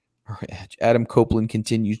Adam Copeland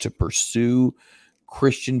continues to pursue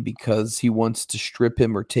Christian because he wants to strip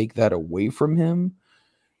him or take that away from him?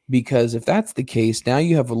 Because if that's the case, now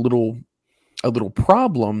you have a little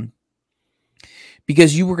problem,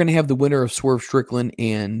 because you were going to have the winner of Swerve Strickland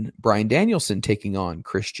and Bryan Danielson taking on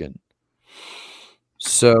Christian.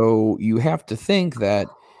 So you have to think that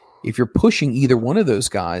if you're pushing either one of those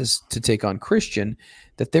guys to take on Christian,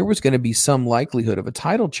 that there was going to be some likelihood of a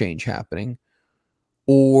title change happening,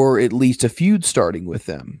 or at least a feud starting with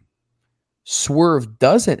them. Swerve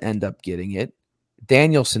doesn't end up getting it.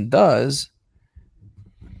 Danielson does.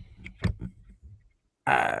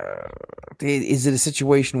 Is it a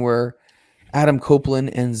situation where Adam Copeland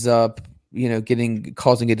ends up,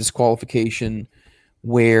 causing a disqualification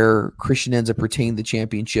where Christian ends up retaining the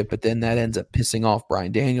championship, but then that ends up pissing off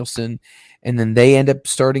Bryan Danielson, and then they end up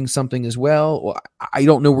starting something as well? I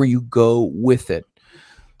don't know where you go with it.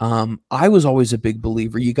 I was always a big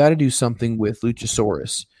believer. You got to do something with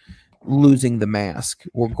Luchasaurus losing the mask,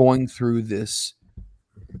 or going through this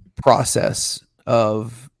process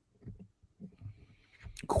of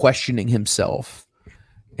questioning himself,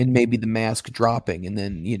 and maybe the mask dropping, and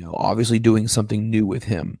then, obviously doing something new with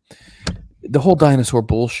him. The whole dinosaur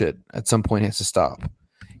bullshit at some point has to stop.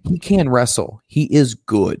 He can wrestle. He is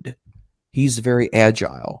good. He's very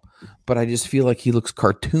agile, but I just feel like he looks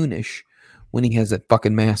cartoonish when he has that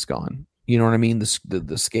fucking mask on. You know what I mean?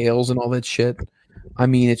 The scales and all that shit. I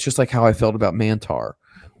mean, it's just like how I felt about Mantar.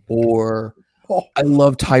 Or I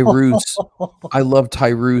love Tyrus. I love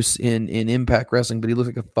Tyrus in Impact Wrestling, but he looks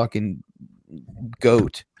like a fucking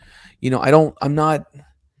goat. It's not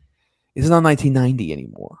 1990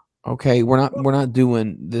 anymore. Okay, we're not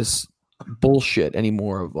doing this bullshit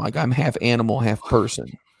anymore of like I'm half animal, half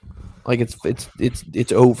person. Like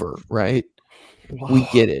it's over, right? We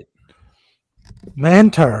get it.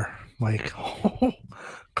 Mantar, Mike.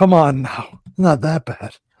 Come on now. Not that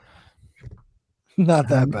bad. Not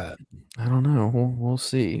that bad. I don't know. We'll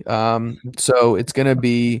see. So it's gonna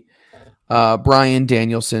be Bryan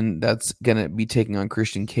Danielson that's gonna be taking on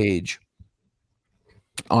Christian Cage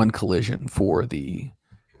on Collision for the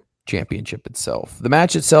championship itself. The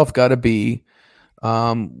match itself got to be,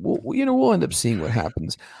 we'll end up seeing what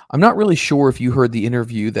happens. I'm not really sure if you heard the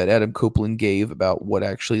interview that Adam Copeland gave about what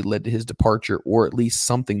actually led to his departure, or at least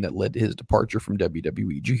something that led to his departure from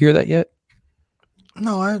WWE. Did you hear that yet?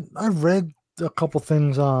 No, I've read a couple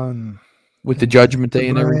things on with the Judgment Day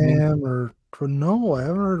and everything. No, I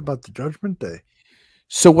haven't heard about the Judgment Day.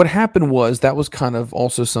 So what happened was that was kind of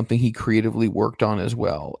also something he creatively worked on as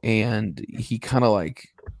well, and he kind of like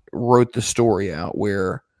wrote the story out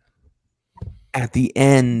where at the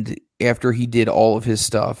end, after he did all of his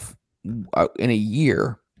stuff in a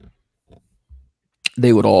year,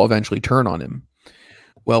 they would all eventually turn on him.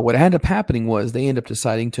 Well, what ended up happening was they ended up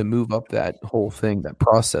deciding to move up that whole thing, that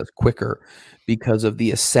process quicker, because of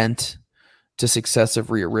the ascent to success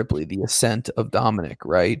of Rhea Ripley, the ascent of Dominic,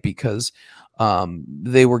 right? Because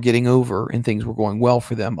they were getting over and things were going well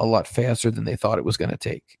for them a lot faster than they thought it was going to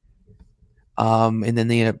take. And then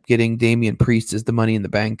they end up getting Damian Priest as the Money in the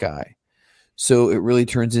Bank guy. So it really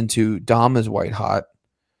turns into Dom is white hot,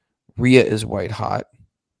 Rhea is white hot,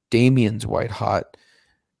 Damian's white hot.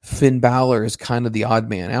 Finn Balor is kind of the odd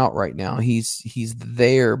man out right now. He's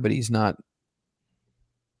there, but he's not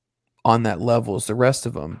on that level as the rest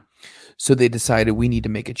of them. So they decided we need to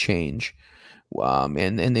make a change.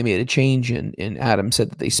 And they made a change, and Adam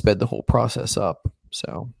said that they sped the whole process up.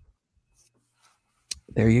 So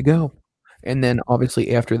there you go. And then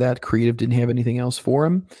obviously after that, Creative didn't have anything else for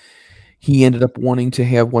him. He ended up wanting to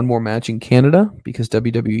have one more match in Canada because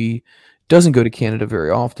WWE doesn't go to Canada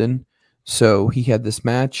very often. So he had this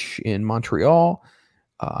match in Montreal.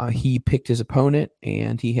 He picked his opponent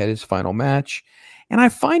and he had his final match. And I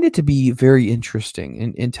find it to be very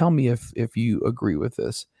interesting. And tell me if you agree with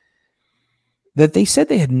this. That they said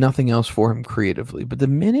they had nothing else for him creatively. But the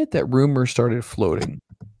minute that rumors started floating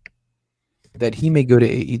that he may go to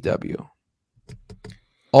AEW,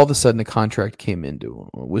 all of a sudden a contract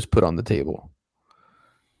was put on the table.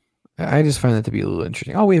 I just find that to be a little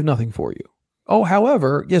interesting. Oh, we have nothing for you. Oh,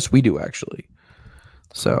 however, yes, we do actually.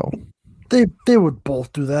 So they would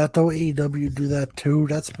both do that, though. AEW do that too.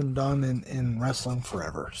 That's been done in wrestling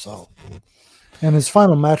forever. So, and his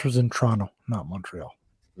final match was in Toronto, not Montreal.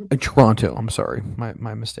 Toronto. I'm sorry,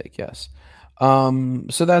 my mistake. Yes.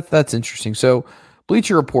 So that's interesting. So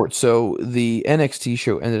Bleacher Report. So the NXT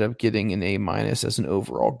show ended up getting an A- as an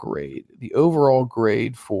overall grade. The overall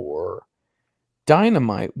grade for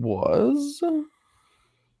Dynamite was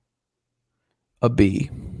a B.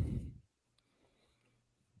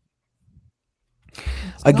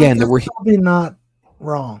 Again, there were probably not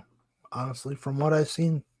wrong. Honestly, from what I've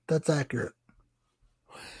seen, that's accurate.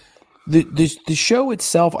 The show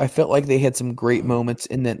itself, I felt like they had some great moments,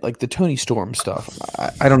 and then like the Tony Storm stuff.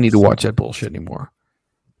 I don't need to watch that bullshit anymore.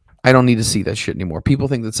 I don't need to see that shit anymore. People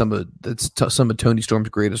think that some of Tony Storm's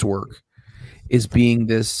greatest work is being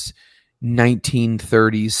this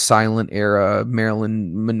 1930s silent era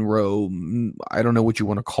Marilyn Monroe. I don't know what you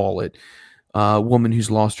want to call it. Woman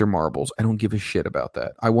who's lost her marbles. I don't give a shit about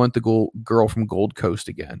that. I want the girl from Gold Coast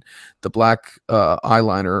again. The black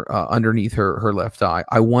eyeliner underneath her left eye.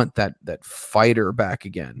 I want that fighter back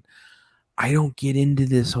again. I don't get into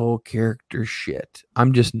this whole character shit.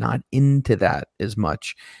 I'm just not into that as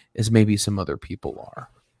much as maybe some other people are.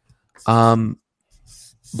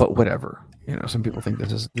 But whatever. You know, some people think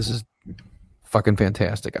this is fucking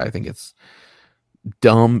fantastic. I think it's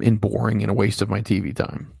dumb and boring and a waste of my TV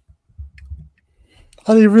time.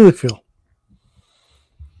 How do you really feel?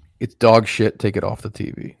 It's dog shit. Take it off the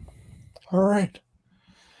TV. All right.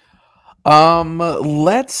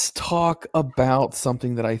 Let's talk about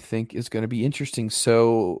something that I think is going to be interesting.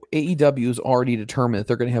 So AEW has already determined that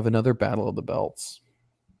they're going to have another Battle of the Belts.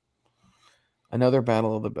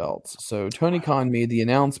 So Tony Khan made the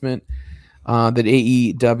announcement that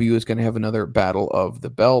AEW is going to have another Battle of the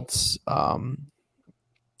Belts. And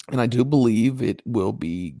I do believe it will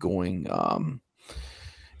be going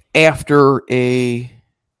after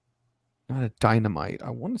not a Dynamite. I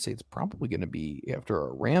want to say it's probably going to be after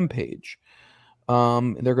a Rampage.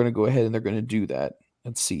 They're going to go ahead and they're going to do that.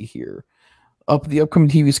 Let's see here. The upcoming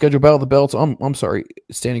TV schedule, Battle of the Belts. I'm sorry,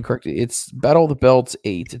 standing corrected. It's Battle of the Belts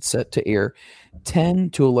 8. It's set to air 10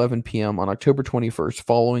 to 11 p.m. on October 21st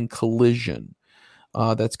following Collision.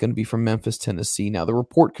 That's going to be from Memphis, Tennessee. Now, the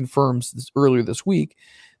report confirms earlier this week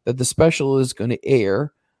that the special is going to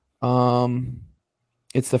air.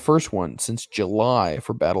 It's the first one since July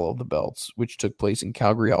for Battle of the Belts, which took place in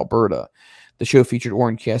Calgary, Alberta. The show featured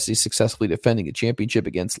Orange Cassidy successfully defending a championship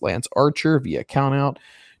against Lance Archer via countout.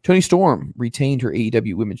 Toni Storm retained her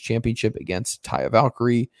AEW Women's Championship against Taya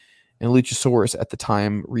Valkyrie, and Luchasaurus at the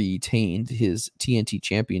time retained his TNT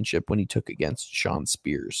Championship when he took against Shawn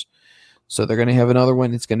Spears. So they're going to have another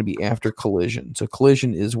one. It's going to be after Collision. So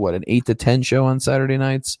Collision is what, an 8 to 10 show on Saturday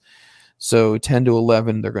nights? So 10 to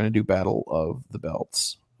 11, they're going to do Battle of the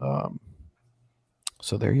Belts.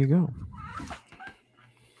 So there you go.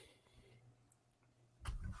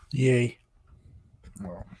 Yay.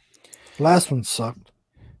 Well, last one sucked.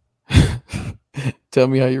 Tell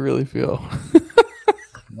me how you really feel.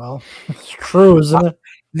 Well, it's true, isn't it?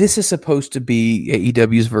 This is supposed to be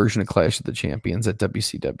AEW's version of Clash of the Champions that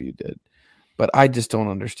WCW did. But I just don't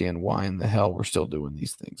understand why in the hell we're still doing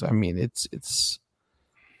these things. I mean, it's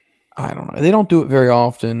I don't know. They don't do it very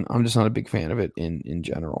often. I'm just not a big fan of it in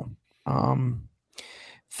general.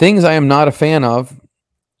 Things I am not a fan of.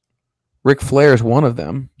 Ric Flair is one of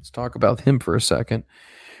them. Let's talk about him for a second.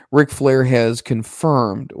 Ric Flair has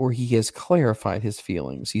confirmed, or he has clarified his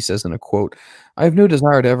feelings. He says in a quote, "I have no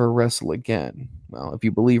desire to ever wrestle again." Well, if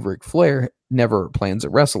you believe Ric Flair never plans to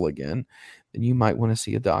wrestle again, then you might want to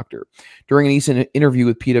see a doctor. During an recent interview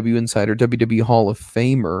with PW Insider, WWE Hall of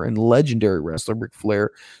Famer and legendary wrestler Ric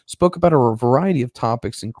Flair spoke about a variety of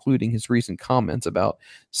topics, including his recent comments about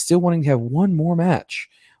still wanting to have one more match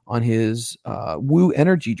on his Woo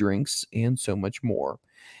energy drinks and so much more.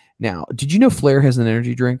 Now, did you know Flair has an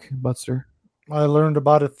energy drink, Buster? I learned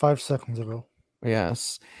about it 5 seconds ago.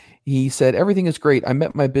 Yes. He said, "Everything is great. I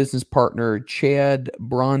met my business partner, Chad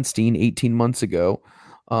Bronstein, 18 months ago.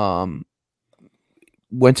 Once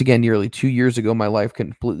again, nearly 2 years ago, my life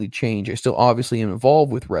completely changed. I still obviously am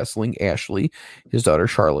involved with wrestling, Ashley, his daughter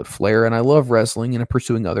Charlotte Flair, and I love wrestling and I'm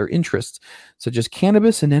pursuing other interests, such as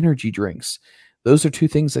cannabis and energy drinks. Those are two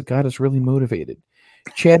things that got us really motivated."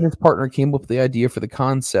 Chad and his partner came up with the idea for the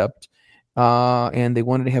concept, and they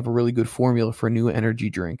wanted to have a really good formula for a new energy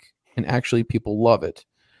drink, and actually people love it.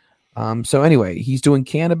 So anyway, he's doing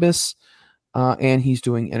cannabis and he's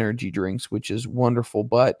doing energy drinks, which is wonderful.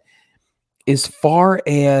 But as far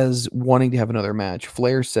as wanting to have another match,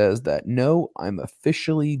 Flair says that, "No, I'm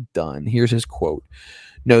officially done." Here's his quote.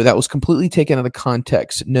 "No, that was completely taken out of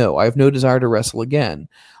context. No, I have no desire to wrestle again.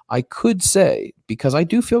 I could say, because I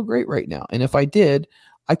do feel great right now. And if I did,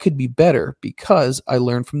 I could be better because I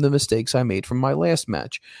learned from the mistakes I made from my last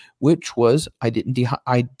match, which was I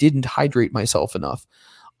didn't hydrate myself enough.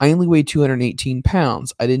 I only weighed 218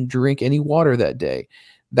 pounds. I didn't drink any water that day.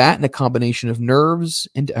 That and a combination of nerves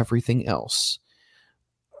and everything else."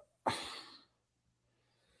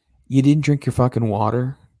 You didn't drink your fucking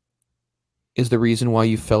water is the reason why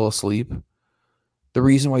you fell asleep. The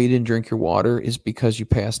reason why you didn't drink your water is because you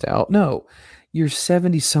passed out. No, you're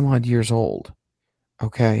 70 some odd years old.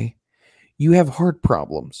 Okay. You have heart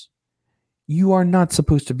problems. You are not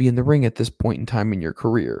supposed to be in the ring at this point in time in your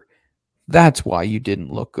career. That's why you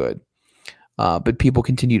didn't look good. But people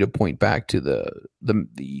continue to point back to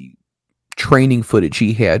the training footage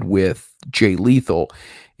he had with Jay Lethal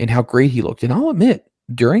and how great he looked. And I'll admit,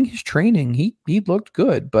 during his training, he looked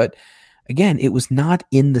good. But again, it was not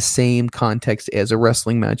in the same context as a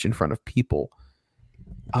wrestling match in front of people.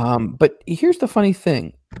 But here's the funny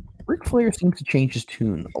thing. Ric Flair seems to change his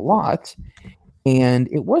tune a lot. And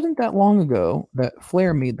it wasn't that long ago that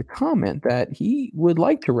Flair made the comment that he would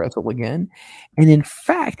like to wrestle again. And in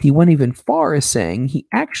fact, he went even far as saying he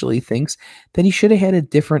actually thinks that he should have had a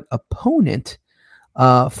different opponent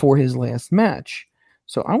for his last match.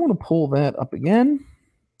 So I want to pull that up again.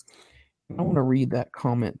 I want to read that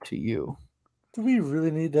comment to you. Do we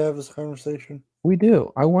really need to have this conversation? We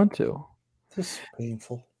do. I want to. This is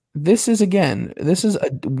painful. This is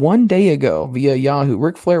 1 day ago via Yahoo.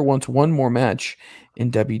 Ric Flair wants one more match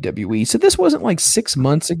in WWE. So this wasn't like 6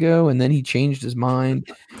 months ago and then he changed his mind.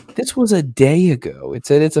 This was a day ago. It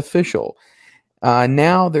said it's official.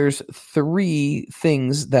 Now there's 3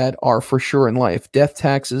 things that are for sure in life: death,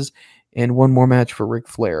 taxes, and one more match for Ric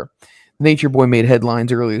Flair. Nature Boy made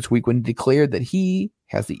headlines earlier this week when he declared that he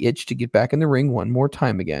has the itch to get back in the ring one more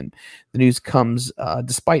time again. The news comes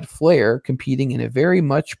despite Flair competing in a very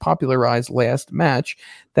much popularized last match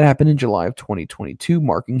that happened in July of 2022,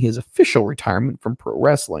 marking his official retirement from pro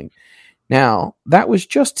wrestling. Now, that was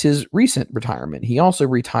just his recent retirement. He also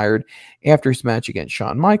retired after his match against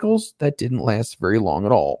Shawn Michaels. That didn't last very long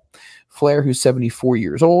at all. Flair, who's 74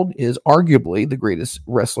 years old, is arguably the greatest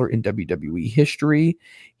wrestler in WWE history.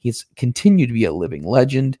 He's continued to be a living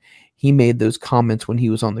legend. He made those comments when he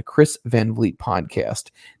was on the Chris Van Vliet podcast.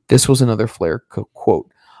 This was another Flair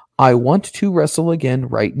quote. I want to wrestle again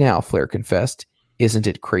right now, Flair confessed. Isn't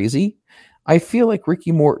it crazy? I feel like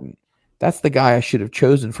Ricky Morton. That's the guy I should have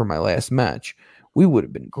chosen for my last match. We would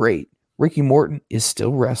have been great. Ricky Morton is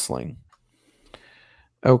still wrestling.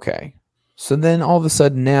 Okay. So then all of a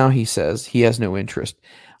sudden now he says he has no interest.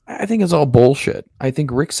 I think it's all bullshit. I think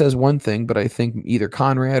Rick says one thing, but I think either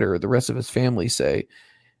Conrad or the rest of his family say,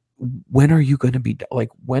 when are you going to be like,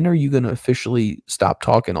 when are you going to officially stop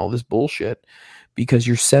talking all this bullshit? Because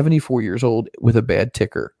you're 74 years old with a bad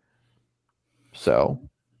ticker. So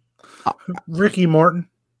Ricky Morton,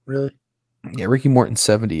 really? Yeah, Ricky Morton's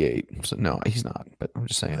 78. So no, he's not, but I'm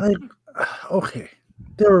just saying. Okay.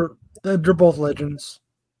 They're both legends.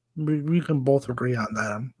 We can both agree on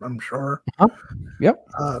that, I'm sure. Uh-huh. Yep.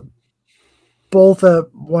 Both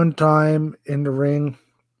at one time in the ring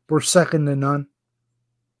were second to none.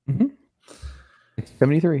 Mm-hmm. It's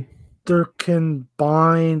 73. Their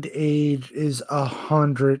combined age is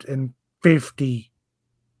 150.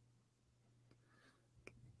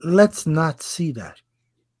 Let's not see that.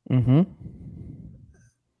 Mm-hmm.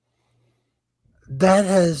 That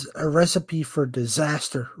has a recipe for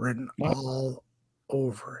disaster written all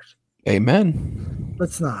over it. Amen.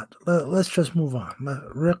 Let's not. Let's just move on.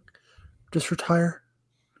 Rick, just retire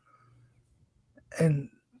and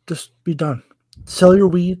just be done. Sell your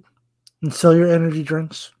weed and sell your energy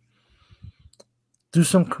drinks. Do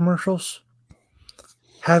some commercials.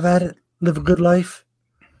 Have at it. Live a good life.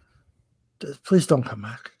 Please don't come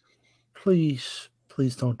back. Please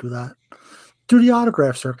don't do that. Do the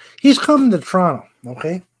autograph, sir. He's coming to Toronto,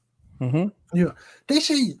 okay? Mm-hmm. They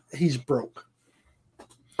say he's broke.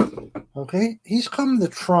 Okay? He's coming to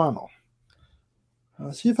Toronto.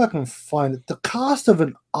 Let's see if I can find it. The cost of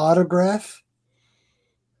an autograph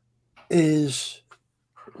is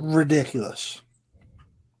ridiculous.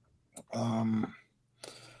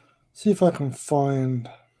 See if I can find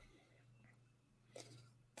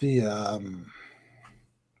the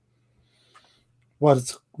what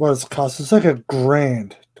it's cost. It's like $1,000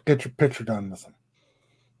 to get your picture done with him.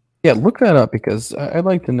 Yeah, look that up because I'd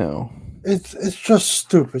like to know. It's just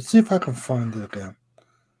stupid. See if I can find it again.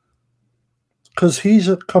 Because he's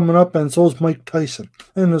coming up, and so is Mike Tyson,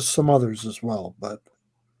 and there's some others as well. But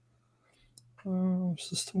is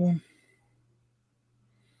this the one?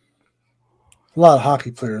 A lot of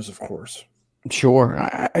hockey players, of course. Sure.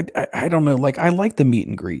 I don't know. Like, I like the meet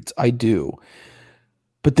and greets. I do.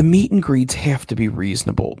 But the meet and greets have to be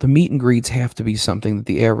reasonable. The meet and greets have to be something that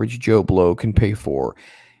the average Joe Blow can pay for.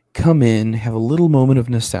 Come in, have a little moment of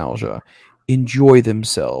nostalgia, enjoy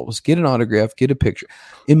themselves, get an autograph, get a picture.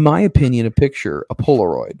 In my opinion, a picture, a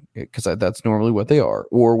Polaroid, because that's normally what they are,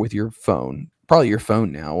 or with your phone. Probably your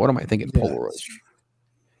phone now. What am I thinking? Yeah, Polaroid.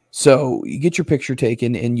 So you get your picture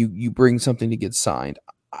taken and you bring something to get signed.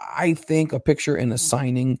 I think a picture and a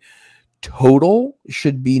signing total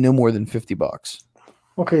should be no more than $50.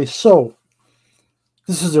 Okay, so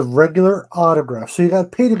this is a regular autograph, so you got to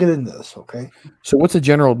pay to get into this. Okay. So what's the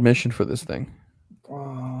general admission for this thing?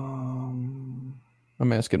 I'm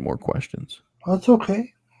asking more questions. That's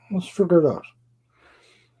okay. Let's figure it out.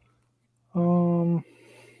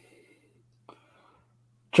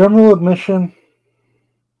 General admission,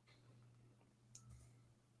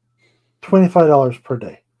 $25 per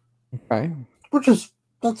day. Okay.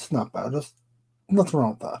 That's not bad. There's nothing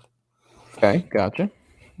wrong with that. Okay, gotcha.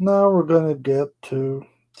 Now we're going to get to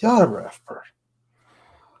the autograph part.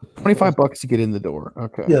 $25 to get in the door.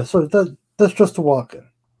 Okay. Yeah, so that's just to walk in.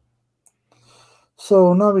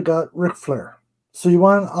 So now we got Ric Flair. So you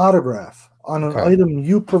want an autograph on an item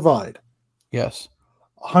you provide. Yes.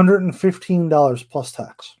 $115 plus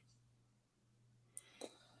tax.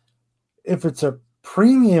 If it's a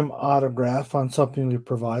premium autograph on something you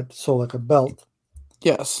provide, so like a belt.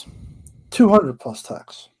 Yes. $200 plus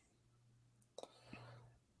tax.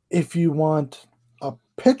 If you want a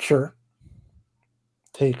picture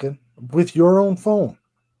taken with your own phone,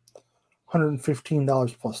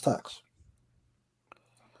 $115 plus tax.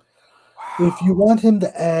 Wow. If you want him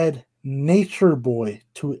to add Nature Boy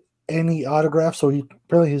to any autograph, so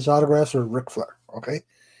apparently his autographs are Ric Flair, okay?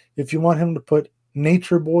 If you want him to put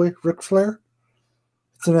Nature Boy Ric Flair,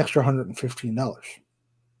 it's an extra $115.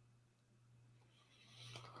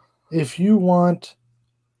 If you want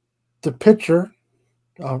the picture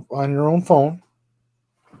on your own phone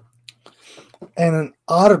and an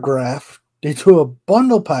autograph, they do a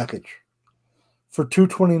bundle package for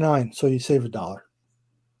 $229, so you save $1.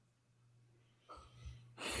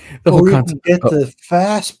 Or you can get the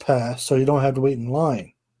fast pass, so you don't have to wait in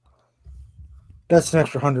line. That's an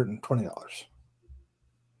extra $120.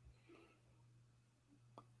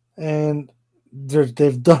 and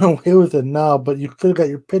they've done away with it now. But you could have got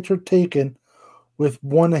your picture taken with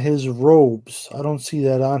one of his robes. I don't see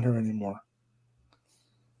that on here anymore.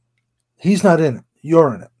 He's not in it.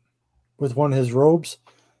 You're in it with one of his robes,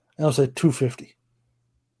 and it'll say $250.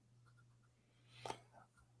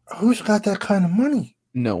 Who's got that kind of money?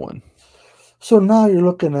 No one. So now you're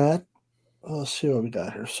looking at, let's see what we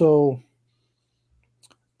got here. So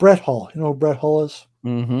Brett Hull, you know who Brett Hull is?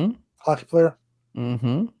 Mm-hmm. Hockey player.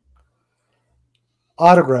 Mm-hmm.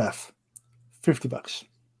 Autograph, $50.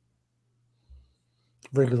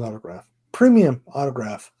 Regular autograph. Premium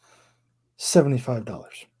autograph,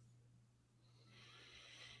 $75.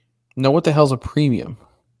 No, what the hell's a premium?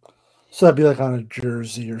 So that'd be like on a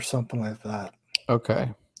jersey or something like that. Okay.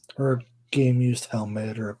 Or a game-used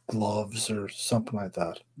helmet or gloves or something like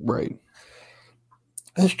that. Right.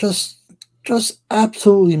 It's just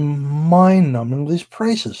absolutely mind-numbing, these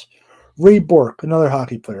prices. Ray Bourque, another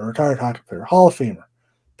hockey player, retired hockey player, Hall of Famer,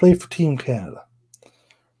 played for Team Canada.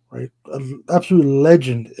 Right? An absolute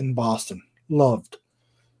legend in Boston. Loved.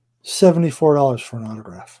 $74 for an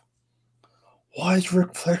autograph. Why is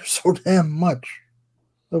Ric Flair so damn much?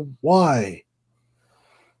 Why?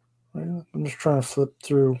 Right? I'm just trying to flip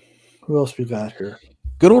through. Who else we got here?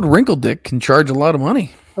 Good old Wrinkle Dick can charge a lot of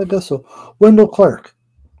money. I guess so. Wendell Clark.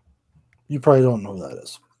 You probably don't know who that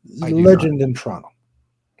is. He's a legend in Toronto.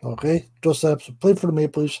 Okay? Just played for the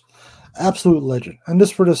Maple Leafs. Absolute legend. And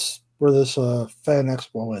this where this fan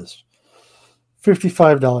expo is.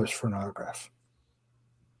 $55 for an autograph.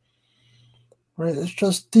 Right? It's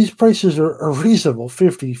just these prices are reasonable.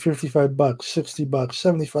 $50, $55, $60,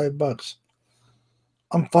 $75.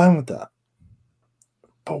 I'm fine with that.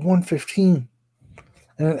 But $115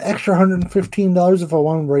 and an extra $115 if I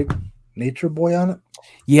want to write Nature Boy on it.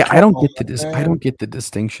 Yeah, I don't get this. I don't get the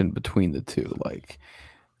distinction between the two. Like,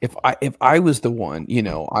 if I was the one,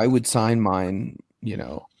 I would sign mine,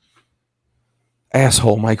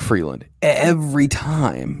 asshole Mike Freland every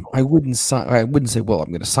time. I wouldn't say, well,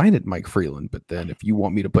 I'm going to sign it, Mike Freland. But then if you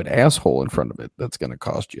want me to put asshole in front of it, that's going to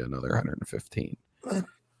cost you another $115.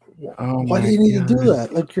 Why do you need to do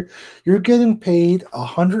that? Like you're getting paid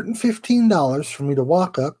 $115 for me to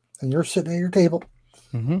walk up, and you're sitting at your table.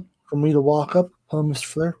 Mm-hmm. For me to walk up, hello, Mr.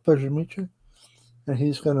 Flair, pleasure to meet you. And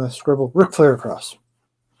he's gonna scribble Ric Flair across,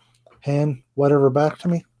 hand whatever back to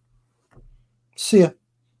me. See ya.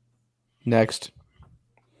 Next.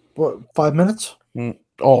 What? 5 minutes?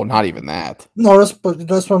 Oh, not even that. No, that's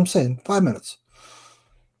what I'm saying. 5 minutes,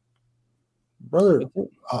 brother.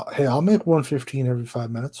 Hey, I'll make $115 every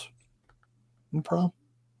 5 minutes. No problem.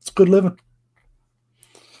 It's good living,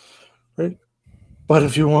 right? But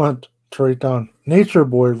if you want to write down Nature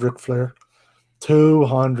Boy Ric Flair,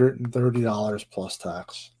 $230 plus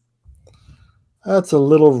tax. That's a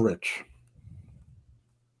little rich.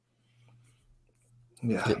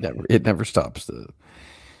 Yeah, it never stops.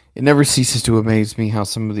 It never ceases to amaze me how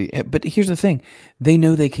some of the. But here's the thing: they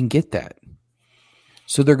know they can get that,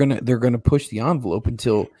 so they're gonna push the envelope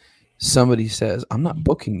until somebody says, "I'm not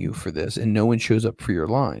booking you for this," and no one shows up for your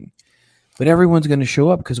line. But everyone's going to show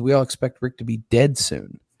up because we all expect Rick to be dead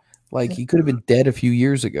soon. Like, he could have been dead a few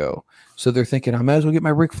years ago. So they're thinking, I might as well get my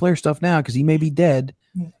Ric Flair stuff now because he may be dead.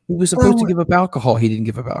 He was supposed to give up alcohol. He didn't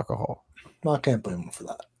give up alcohol. Well, I can't blame him for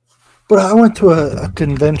that. But I went to a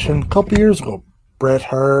convention a couple years ago. Bret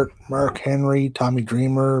Hart, Mark Henry, Tommy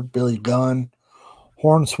Dreamer, Billy Gunn,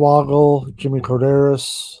 Hornswoggle, Jimmy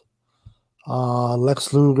Corderas,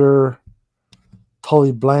 Lex Luger,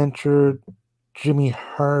 Tully Blanchard, Jimmy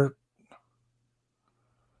Hart.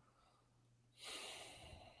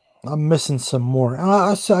 I'm missing some more.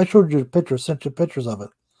 I showed you the picture, sent you pictures of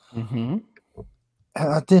it. Mm-hmm.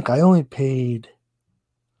 And I think I only paid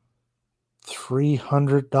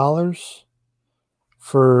 $300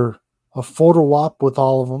 for a photo op with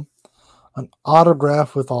all of them, an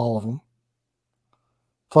autograph with all of them.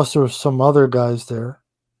 Plus there were some other guys there,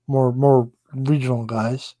 more regional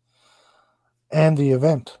guys, and the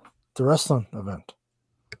event, the wrestling event.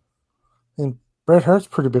 And Bret Hart's a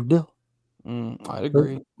pretty big deal. I'd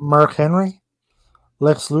agree. Mark Henry,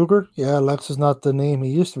 Lex Luger. Yeah, Lex is not the name he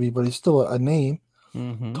used to be, but he's still a name.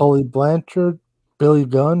 Mm-hmm. Tully Blanchard, Billy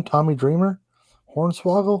Gunn, Tommy Dreamer,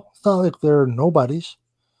 Hornswoggle. It's not like they're nobodies.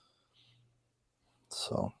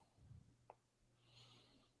 So,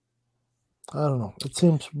 I don't know. It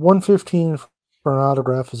seems $115 for an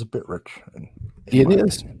autograph is a bit rich. It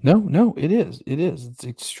is. No, it is. It is. It's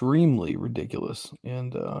extremely ridiculous.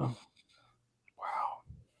 And, wow.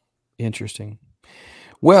 Interesting.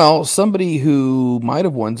 Well, somebody who might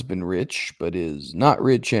have once been rich, but is not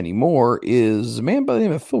rich anymore, is a man by the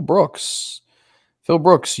name of Phil Brooks. Phil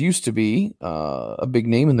Brooks used to be a big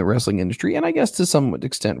name in the wrestling industry, and I guess to some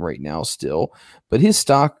extent right now still, but his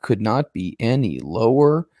stock could not be any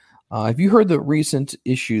lower. Have you heard the recent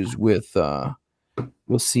issues with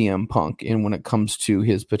CM Punk and when it comes to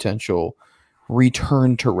his potential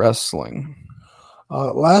return to wrestling?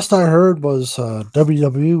 Last I heard was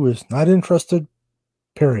WWE was not interested,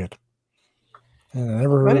 period. And I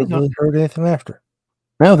never really heard anything after.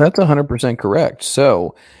 No, that's 100% correct.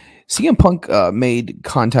 So CM Punk made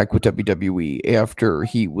contact with WWE after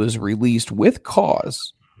he was released with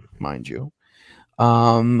cause, mind you.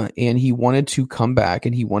 And he wanted to come back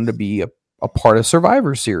and he wanted to be a part of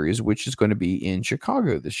Survivor Series, which is going to be in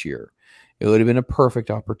Chicago this year. It would have been a perfect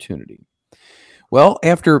opportunity. Well,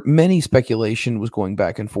 after many speculation was going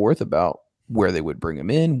back and forth about where they would bring him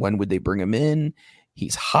in, when would they bring him in,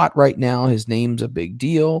 he's hot right now. His name's a big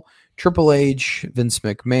deal. Triple H, Vince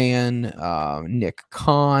McMahon, Nick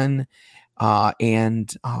Khan,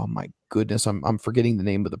 and oh my goodness, I'm forgetting the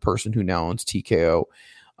name of the person who now owns TKO.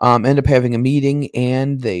 End up having a meeting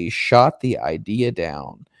and they shot the idea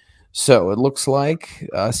down. So it looks like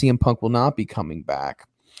CM Punk will not be coming back.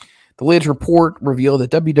 The latest report revealed that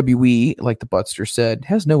WWE, like the Butster said,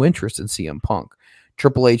 has no interest in CM Punk.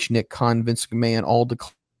 Triple H, Nick Khan, Vince McMahon all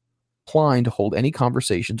declined to hold any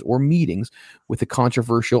conversations or meetings with the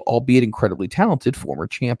controversial, albeit incredibly talented, former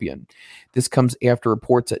champion. This comes after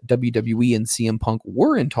reports that WWE and CM Punk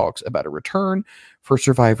were in talks about a return for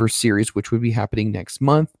Survivor Series, which would be happening next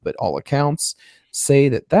month, but all accounts say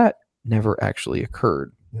that never actually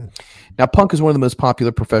occurred. Now, Punk is one of the most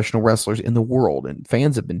popular professional wrestlers in the world, and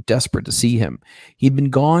fans have been desperate to see him. He'd been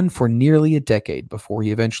gone for nearly a decade before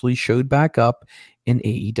he eventually showed back up in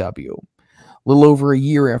AEW. A little over a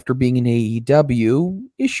year after being in AEW,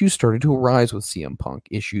 issues started to arise with CM Punk,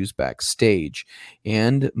 issues backstage,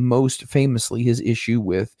 and most famously his issue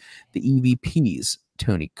with the EVPs.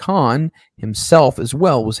 Tony Khan himself as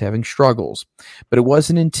well was having struggles, but it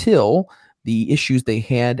wasn't until the issues they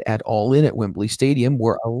had at All In at Wembley Stadium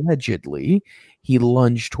where allegedly he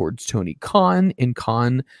lunged towards Tony Khan, and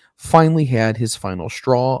Khan finally had his final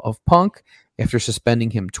straw of Punk. After suspending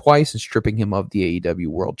him twice and stripping him of the AEW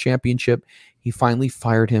World Championship, he finally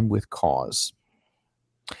fired him with cause.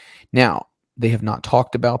 Now, they have not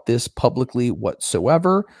talked about this publicly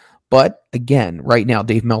whatsoever, but again, right now,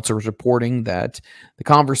 Dave Meltzer is reporting that the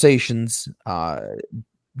conversations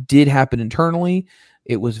did happen internally.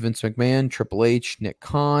 It was Vince McMahon, Triple H, Nick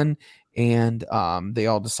Khan, and they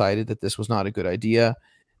all decided that this was not a good idea.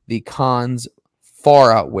 The cons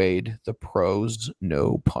far outweighed the pros,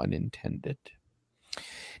 no pun intended.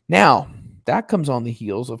 Now, that comes on the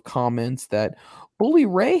heels of comments that Bully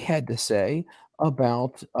Ray had to say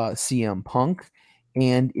about CM Punk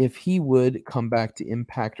and if he would come back to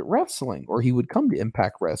Impact Wrestling, or he would come to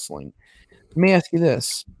Impact Wrestling. Let me ask you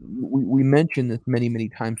this. We mentioned this many, many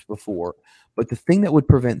times before, but the thing that would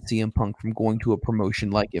prevent CM Punk from going to a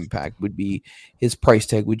promotion like Impact would be his price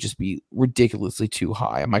tag would just be ridiculously too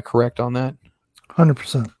high. Am I correct on that?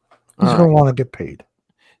 100%. He's going to want to get paid.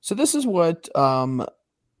 So this is what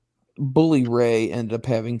Bully Ray ended up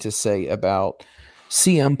having to say about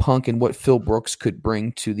CM Punk and what Phil Brooks could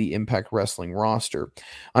bring to the Impact Wrestling roster.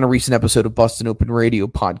 On a recent episode of Bustin' Open Radio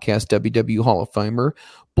podcast, WWE Hall of Famer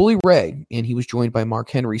Bully Ray, and he was joined by Mark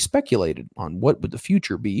Henry, speculated on what would the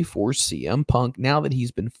future be for CM Punk now that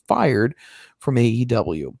he's been fired from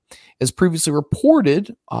AEW. As previously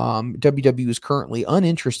reported, WWE is currently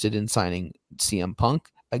uninterested in signing CM Punk.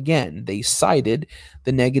 Again, they cited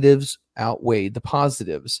the negatives outweighed the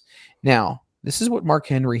positives. Now, this is what Mark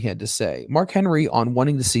Henry had to say. Mark Henry on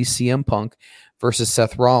wanting to see CM Punk versus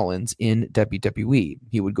Seth Rollins in WWE.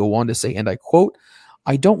 He would go on to say, and I quote,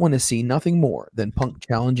 "I don't want to see nothing more than Punk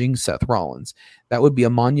challenging Seth Rollins. That would be a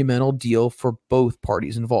monumental deal for both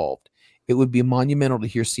parties involved. It would be monumental to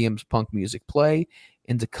hear CM Punk music play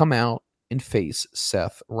and to come out and face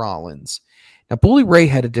Seth Rollins." Now, Bully Ray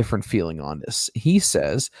had a different feeling on this. He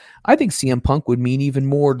says, "I think CM Punk would mean even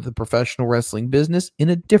more to the professional wrestling business in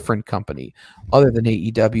a different company other than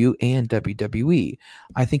AEW and WWE.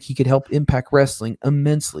 I think he could help Impact Wrestling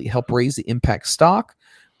immensely, help raise the Impact stock,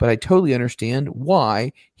 but I totally understand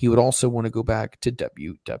why he would also want to go back to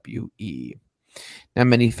WWE." Now,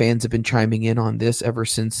 many fans have been chiming in on this ever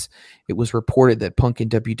since it was reported that Punk and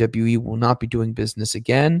WWE will not be doing business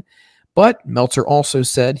again. But Meltzer also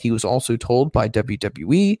said he was also told by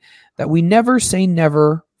WWE that we never say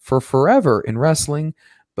never for forever in wrestling,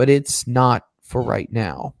 but it's not for right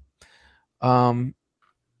now.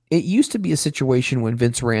 It used to be a situation when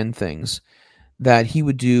Vince ran things that he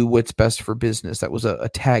would do what's best for business. That was a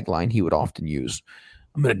tagline he would often use.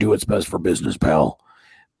 "I'm going to do what's best for business, pal."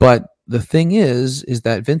 But the thing is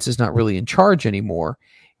that Vince is not really in charge anymore.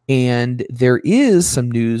 And there is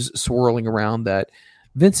some news swirling around that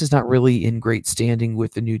Vince is not really in great standing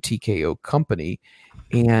with the new TKO company.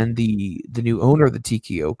 And the new owner of the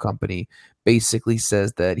TKO company basically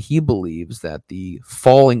says that he believes that the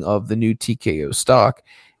falling of the new TKO stock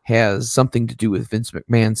has something to do with Vince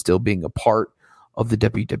McMahon still being a part of the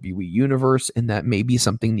WWE universe, and that maybe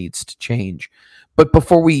something needs to change. But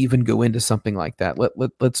before we even go into something like that,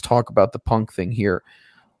 let's talk about the Punk thing here.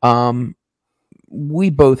 We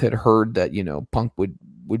both had heard that, Punk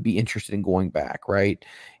would be interested in going back, right?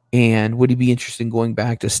 And would he be interested in going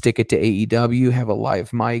back to stick it to AEW, have a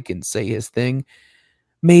live mic and say his thing?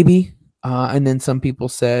 Maybe. And then some people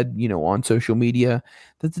said, on social media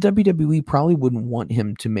that the WWE probably wouldn't want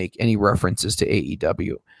him to make any references to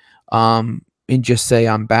AEW, and just say,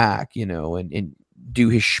 I'm back, and do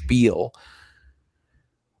his spiel.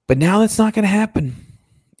 But now that's not going to happen.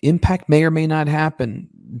 Impact may or may not happen.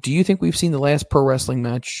 Do you think we've seen the last pro wrestling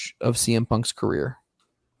match of CM Punk's career?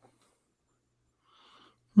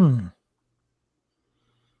 No.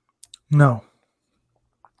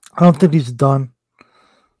 I don't think he's done.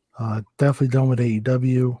 Definitely done with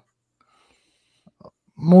AEW.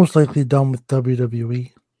 Most likely done with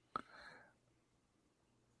WWE.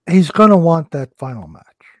 He's going to want that final match.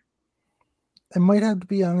 It might have to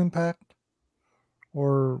be on Impact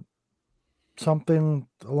or something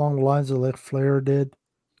along the lines of like Flair did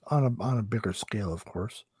on a bigger scale, of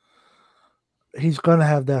course. He's going to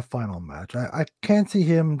have that final match. I can't see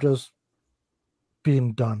him just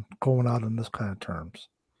being done, going out on this kind of terms.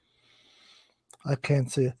 I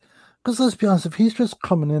can't see it. Because let's be honest, if he's just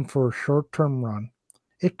coming in for a short-term run,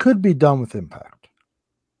 it could be done with Impact.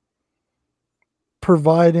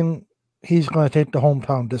 Providing he's going to take the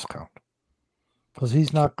hometown discount. Because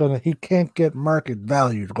he can't get market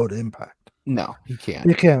value to go to Impact. No, he can't.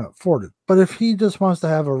 He can't afford it. But if he just wants to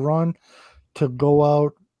have a run to go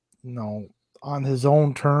out, on his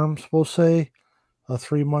own terms, we'll say, a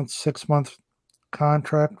 3-month, 6-month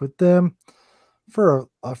contract with them for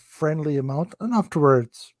a friendly amount, enough to where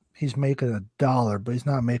he's making $1, but he's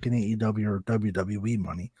not making AEW or WWE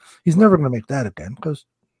money. He's never going to make that again because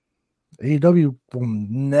AEW will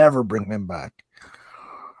never bring him back.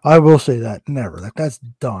 I will say that, never. That's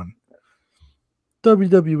done.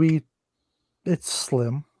 WWE, it's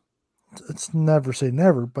slim. It's never say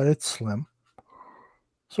never, but it's slim.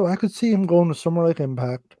 So I could see him going to somewhere like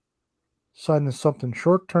Impact, signing something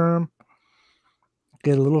short term,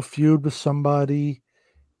 get a little feud with somebody,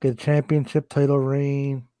 get a championship title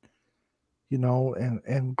reign,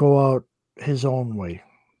 and go out his own way.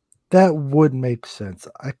 That would make sense.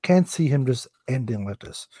 I can't see him just ending like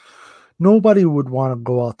this. Nobody would want to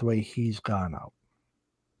go out the way he's gone out.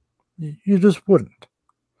 You just wouldn't.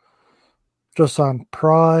 Just on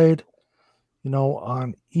pride,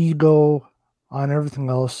 on ego, on everything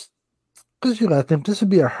else. Because you got to think, this would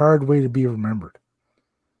be a hard way to be remembered.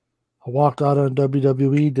 I walked out on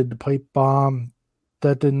WWE, did the pipe bomb.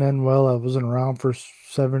 That didn't end well. I wasn't around for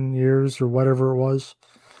 7 years or whatever it was.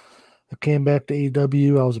 I came back to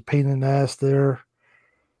AEW. I was a pain in the ass there.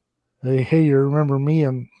 Hey, you remember me?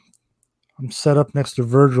 I'm set up next to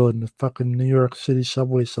Virgil in the fucking New York City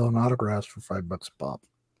subway selling autographs for $5 a pop.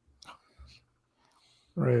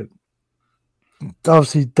 Right.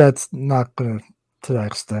 Obviously, that's not going to that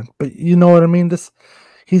extent. But you know what I mean?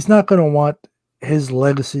 He's not going to want his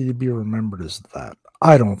legacy to be remembered as that.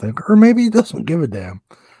 I don't think. Or maybe he doesn't give a damn.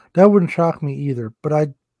 That wouldn't shock me either. But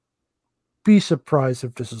I'd be surprised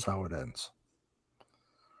if this is how it ends.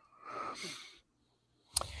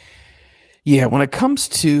 Yeah, when it comes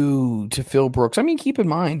to Phil Brooks, I mean, keep in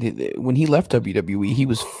mind, when he left WWE, he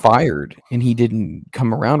was fired, and he didn't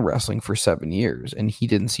come around wrestling for 7 years, and he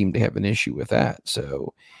didn't seem to have an issue with that.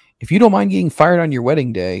 So if you don't mind getting fired on your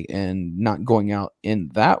wedding day and not going out in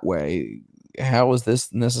that way, how is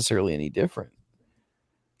this necessarily any different?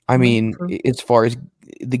 I mean, as far as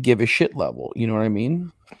the give a shit level, you know what I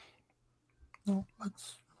mean? No,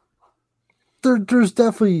 there's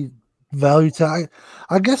definitely value to.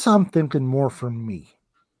 I guess I'm thinking more for me.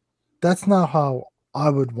 That's not how I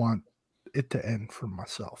would want it to end for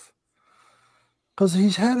myself. Because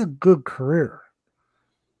he's had a good career.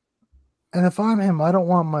 And if I'm him, I don't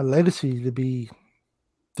want my legacy to be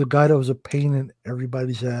the guy that was a pain in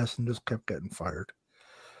everybody's ass and just kept getting fired.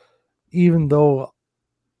 Even though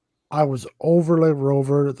I was over like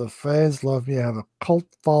Rover, the fans love me, I have a cult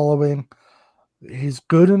following. He's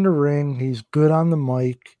good in the ring, he's good on the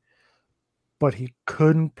mic, but he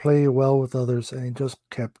couldn't play well with others and he just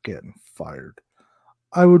kept getting fired.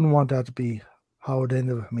 I wouldn't want that to be how it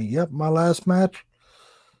ended with me. Yep, my last match,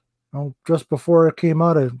 just before it came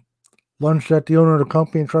out, I lunged at the owner of the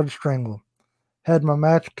company and tried to strangle him. Had my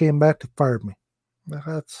match, came back to fired me.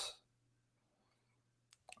 That's,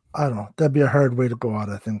 I don't know. That'd be a hard way to go out,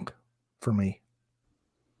 I think, for me.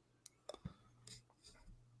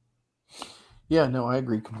 Yeah, no, I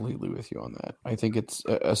agree completely with you on that. I think it's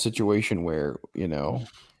a situation where,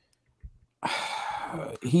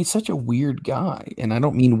 he's such a weird guy. And I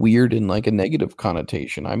don't mean weird in like a negative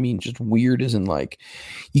connotation. I mean just weird as in like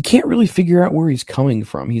you can't really figure out where he's coming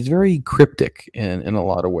from. He's very cryptic in a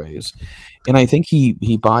lot of ways. And I think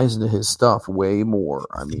he buys into his stuff way more.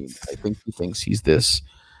 I mean, I think he thinks he's this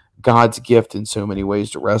God's gift in so many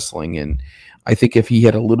ways to wrestling. And I think if he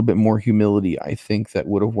had a little bit more humility, I think that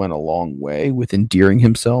would have went a long way with endearing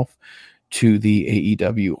himself to the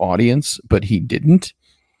AEW audience, but he didn't.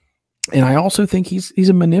 And I also think he's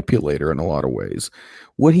a manipulator in a lot of ways.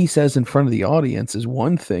 What he says in front of the audience is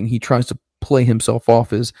one thing. He tries to play himself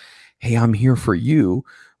off as, hey, I'm here for you.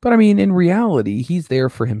 But I mean, in reality, he's there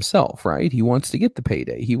for himself, right? He wants to get the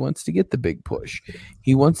payday. He wants to get the big push.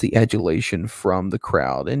 He wants the adulation from the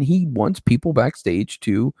crowd. And he wants people backstage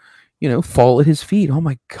to, fall at his feet. Oh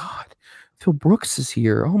my God, Phil Brooks is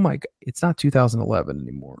here. Oh my God. It's not 2011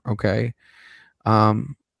 anymore. Okay.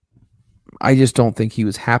 I just don't think he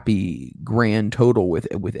was happy grand total with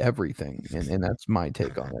everything. And that's my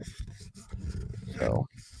take on it. So,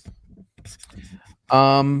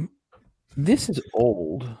 this is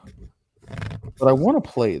old, but I want to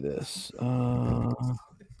play this.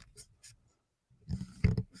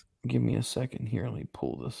 Give me a second here. Let me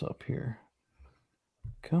pull this up here.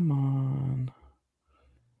 Come on.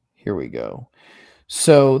 Here we go.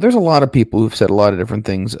 So there's a lot of people who've said a lot of different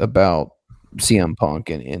things about CM Punk,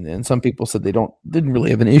 and some people said they didn't really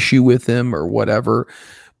have an issue with him or whatever.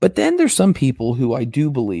 But then there's some people who I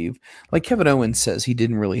do believe, like Kevin Owens says he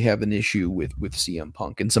didn't really have an issue with CM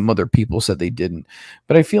Punk, and some other people said they didn't.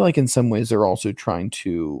 But I feel like in some ways they're also trying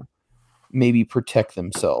to maybe protect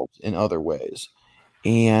themselves in other ways.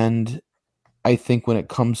 And I think when it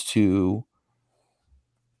comes to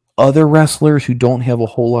other wrestlers who don't have a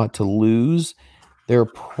whole lot to lose, they're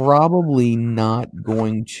probably not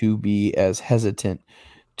going to be as hesitant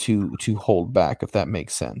to hold back, if that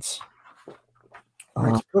makes sense.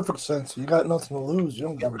 Makes perfect sense. You got nothing to lose. You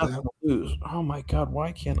don't give a damn. Lose. Oh my God,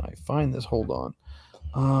 why can't I find this? Hold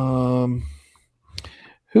on.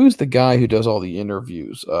 Who's the guy who does all the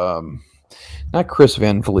interviews? Not Chris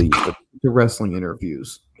Van Vliet, but the wrestling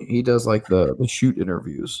interviews. He does like the shoot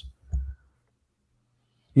interviews.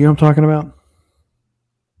 You know what I'm talking about?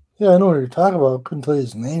 Yeah, I know what you're talking about. I couldn't tell you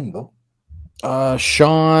his name though.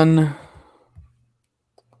 Sean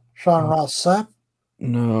Ross Sapp?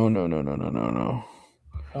 No.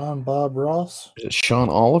 Sean Bob Ross? Is it Sean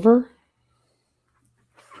Oliver?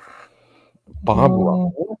 Bob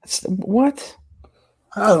Ross? What?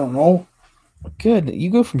 I don't know. Good. You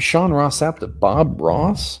go from Sean Ross Sapp to Bob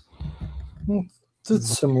Ross?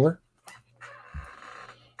 It's similar.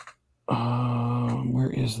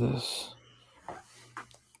 Where is this?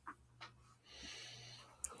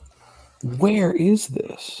 Where is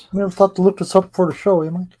this? I never thought to look this up for the show,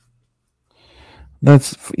 you might.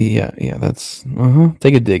 That's that's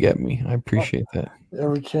take a dig at me. I appreciate that.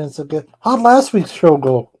 Every chance I get. How'd last week's show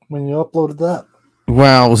go when you uploaded that?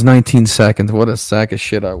 Wow, it was 19 seconds. What a sack of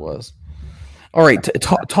shit I was. All right,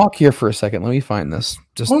 talk here for a second. Let me find this.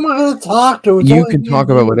 Who am I going to talk to? You can talk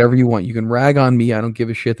about whatever you want. You can rag on me. I don't give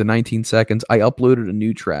a shit. The 19 seconds. I uploaded a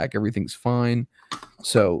new track. Everything's fine.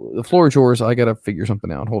 So the floor is yours. I got to figure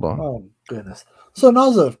something out. Hold on. Oh, goodness. So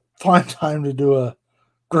now's a fine time to do a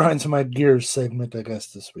Grinds My Gears segment, I guess,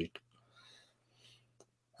 this week.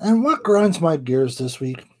 And what grinds my gears this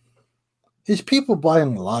week is people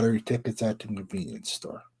buying lottery tickets at the convenience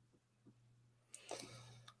store.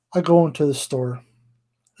 I go into the store,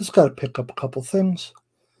 just got to pick up a couple things,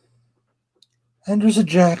 and there's a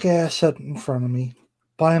jackass sitting in front of me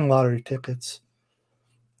buying lottery tickets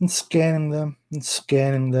and scanning them, and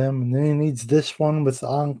then he needs this one with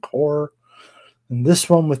Encore, and this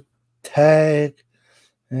one with Tag,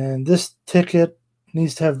 and this ticket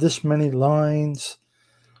needs to have this many lines.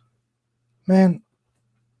 Man,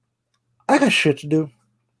 I got shit to do.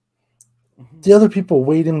 The other people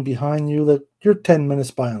waiting behind you, like you're 10 minutes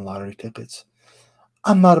buying lottery tickets.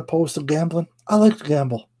 I'm not opposed to gambling. I like to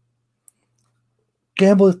gamble.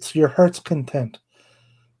 Gamble to your heart's content.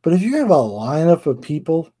 But if you have a lineup of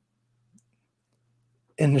people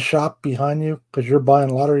in the shop behind you because you're buying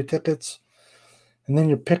lottery tickets, and then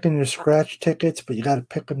you're picking your scratch tickets, but you got to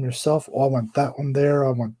pick them yourself. Oh, I want that one there.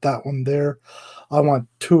 I want that one there. I want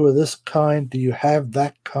two of this kind. Do you have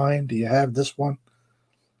that kind? Do you have this one?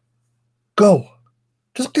 Go.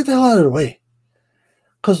 Just get the hell out of the way.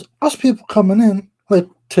 Because us people coming in, like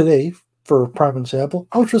today, for a prime example,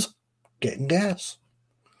 I was just getting gas.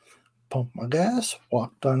 Pumped my gas,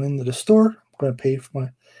 walked on into the store, I'm going to pay for my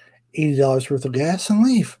 $80 worth of gas and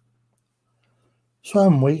leave. So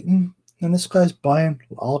I'm waiting, and this guy's buying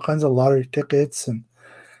all kinds of lottery tickets, and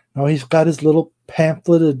now he's got his little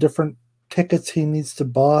pamphlet of different tickets he needs to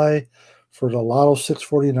buy for the Lotto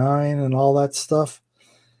 649 and all that stuff.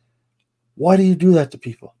 Why do you do that to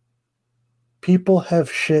people? People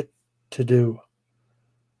have shit to do.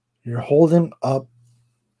 You're holding up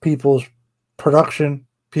people's production,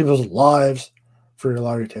 people's lives for your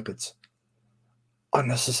lottery tickets.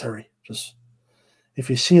 Unnecessary. Just if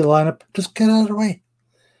you see a lineup, just get out of the way.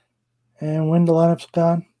 And when the lineup's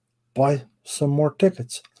gone, buy some more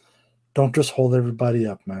tickets. Don't just hold everybody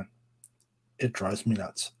up, man. It drives me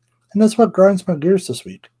nuts. And that's what grinds my gears this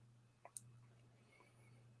week.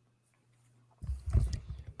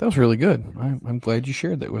 That was really good. I'm glad you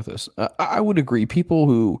shared that with us. I would agree. People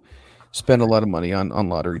who spend a lot of money on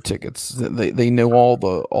lottery tickets, they know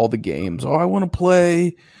all the games. Oh, I want to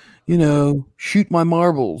play, shoot my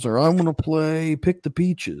marbles, or I want to play pick the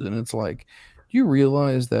peaches. And it's like, you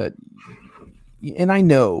realize that, and I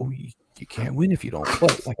know you can't win if you don't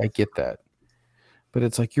play. Like, I get that. But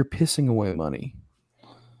it's like you're pissing away money.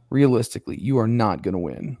 Realistically, you are not going to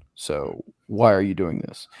win. So why are you doing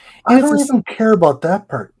this? And I don't even care about that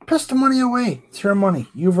part. Piss the money away. It's your money.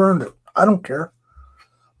 You've earned it. I don't care.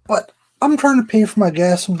 But I'm trying to pay for my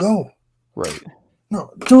gas and go. Right.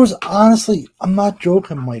 No, there was honestly, I'm not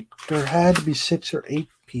joking, Mike. There had to be 6 or 8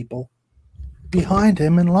 people behind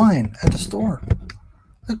him in line at the store.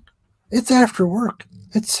 Like, it's after work.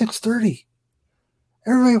 It's 6:30.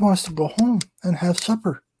 Everybody wants to go home and have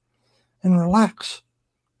supper and relax.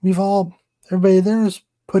 Everybody there has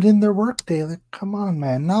put in their work day. Like, come on,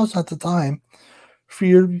 man. Now's not the time for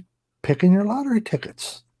you to be picking your lottery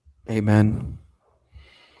tickets. Amen.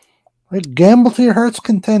 Like, gamble to your heart's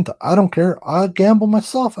content. I don't care. I gamble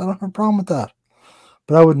myself. I don't have a problem with that.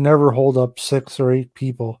 But I would never hold up 6 or 8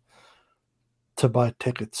 people to buy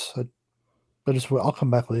tickets. I'll come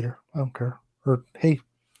back later. I don't care. Or, hey,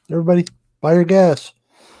 everybody, buy your gas.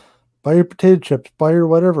 Buy your potato chips. Buy your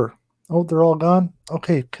whatever. Oh, they're all gone?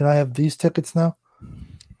 Okay, can I have these tickets now?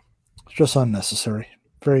 It's just unnecessary.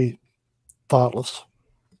 Very thoughtless.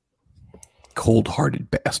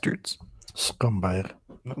 Cold-hearted bastards. Scumbag.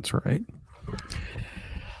 That's right.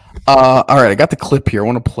 All right, I got the clip here. I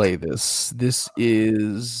want to play this. This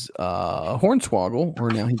is Hornswoggle,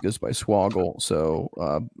 or now he goes by Swoggle. So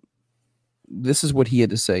this is what he had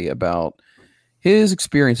to say about his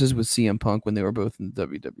experiences with CM Punk when they were both in the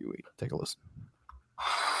WWE. Take a listen.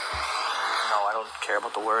 No, I don't care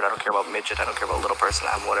about the word. I don't care about midget. I don't care about little person.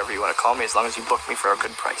 I'm whatever you want to call me, as long as you book me for a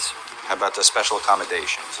good price. How about the special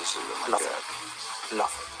accommodations? This is like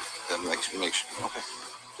Nothing. That makes okay.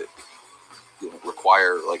 You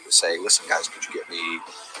require, like, say, listen, guys, could you get me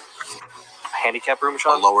A handicap room,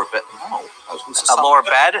 Sean? a lower bed? No, I was going to say A lower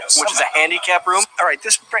bed, which is a handicap room. All right,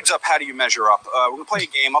 this brings up how do you measure up. We're going to play a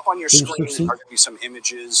game. Up on your screen are going to be some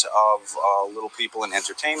images of little people in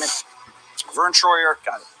entertainment. Vern Troyer,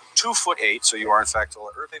 2'8", so you are in fact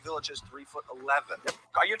taller. Hervé Village is 3'11". Yep.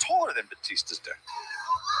 You're taller than Batista's dick.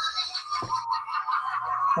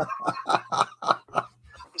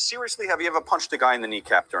 Seriously, have you ever punched a guy in the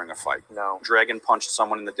kneecap during a fight? No. Dragon punched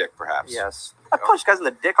someone in the dick, perhaps? Yes. I punch guys in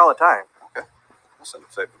the dick all the time. Okay. Listen,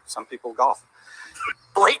 some people golf.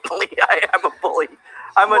 Blatantly, I am a bully.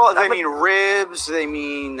 They mean ribs, they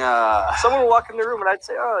mean... Someone would walk in the room and I'd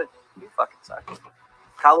say, oh, you fucking suck.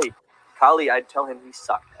 Kali, I'd tell him he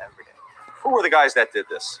sucked every day. Who were the guys that did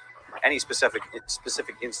this? Any specific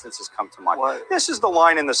instances come to mind? What? This is the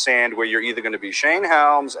line in the sand where you're either going to be Shane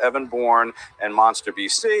Helms, Evan Bourne, and Monster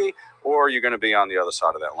BC, or you're going to be on the other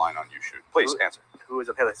side of that line on YouTube. Please answer. Who was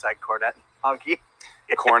on the other side? Cornette? Honky?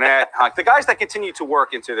 Cornette, Honk. The guys that continue to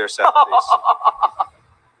work into their 70s.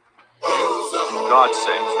 God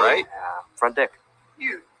saves, right? Yeah. Front dick.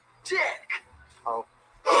 You dick. Oh.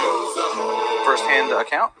 First-hand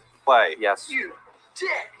account? Play. Yes. You dick.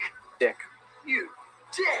 Dick. You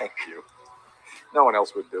dick. Thank you. No one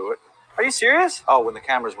else would do it. Are you serious? Oh, when the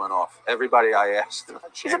cameras went off, everybody I asked.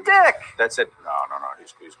 He's a dick. That said, no,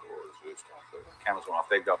 he's cool. The cameras went off.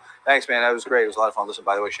 They'd go, thanks, man. That was great. It was a lot of fun. Listen,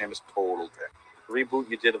 by the way, Seamus, total dick. The reboot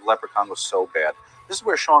you did of Leprechaun was so bad. This is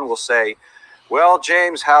where Sean will say, well,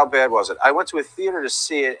 James, how bad was it? I went to a theater to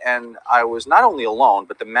see it, and I was not only alone,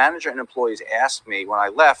 but the manager and employees asked me when I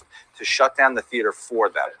left to shut down the theater for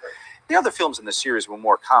them. The other films in the series were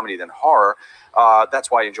more comedy than horror.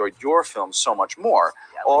 That's why I enjoyed your films so much more.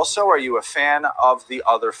 Also, are you a fan of the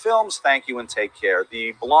other films? Thank you and take care.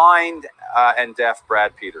 The blind and deaf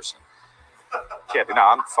Brad Peterson. Kidding. No,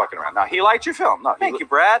 I'm fucking around. No, he liked your film. No, thank you,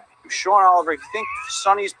 Brad. Sean Oliver, if you think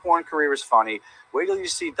Sonny's porn career is funny, wait till you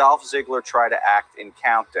see Dolph Ziggler try to act in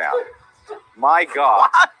Countdown. My God,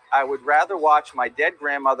 I would rather watch my dead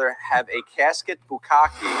grandmother have a casket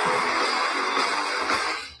bukkake.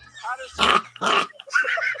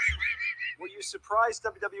 Were you surprised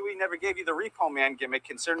WWE never gave you the Repo Man gimmick,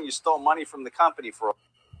 considering you stole money from the company for?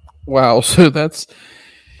 Wow, so that's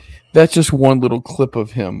just one little clip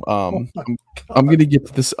of him. I'm gonna get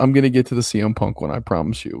to this. I'm gonna get to the CM Punk one. I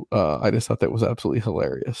promise you. I just thought that was absolutely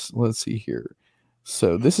hilarious. Let's see here.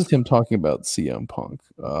 So this is him talking about CM Punk.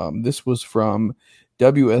 This was from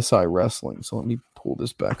WSI Wrestling. So let me pull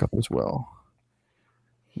this back up as well.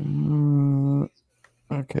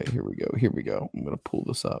 Okay, here we go. Here we go. I'm gonna pull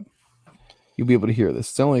this up. You'll be able to hear this.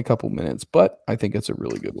 It's only a couple minutes, but I think it's a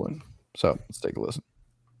really good one. So let's take a listen.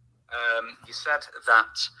 You said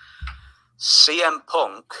that CM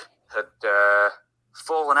Punk had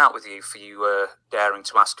fallen out with you for you daring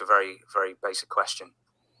to ask a very, very basic question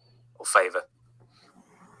or favor.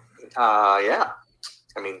 Yeah.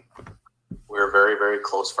 I mean, we're very, very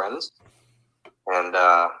close friends, and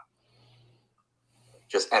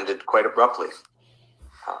just ended quite abruptly,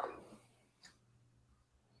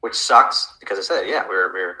 which sucks because I said, yeah,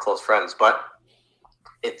 we're close friends, but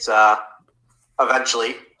it's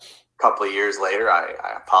eventually. Couple of years later, I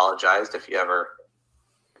apologized if you ever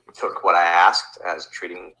took what I asked as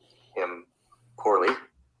treating him poorly,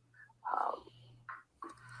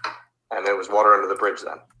 and it was water under the bridge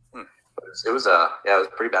then. But it was a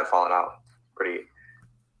pretty bad falling out, pretty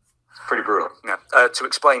brutal. Yeah. To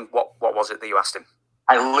explain, what was it that you asked him?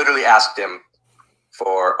 I literally asked him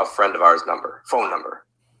for a friend of ours' phone number.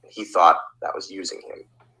 He thought that was using him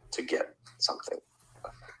to get something.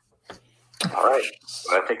 All right,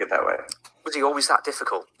 I take it that way. Was he always that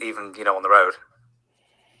difficult, even on the road?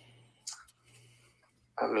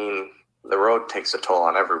 I mean, the road takes a toll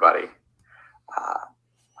on everybody.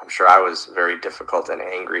 I'm sure I was very difficult and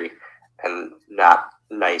angry and not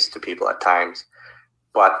nice to people at times.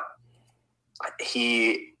 But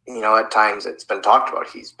he, at times it's been talked about.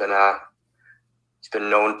 He's been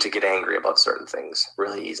known to get angry about certain things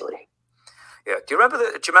really easily. Yeah. Do you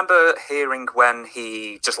remember hearing when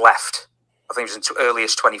he just left? I think it was in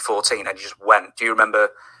earliest 2014, and he just went. Do you remember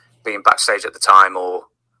being backstage at the time, or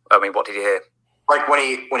what did you hear? Like when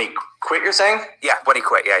he quit, you're saying? Yeah, when he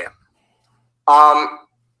quit. Yeah. I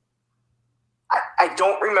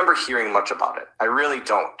don't remember hearing much about it. I really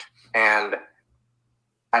don't, and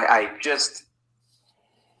I just,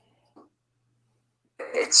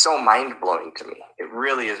 it's so mind blowing to me. It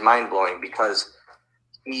really is mind blowing because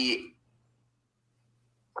he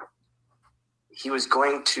was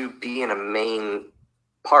going to be in a main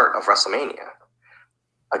part of WrestleMania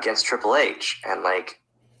against Triple H. And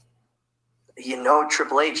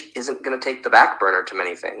Triple H isn't going to take the back burner to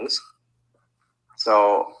many things.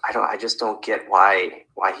 So I just don't get why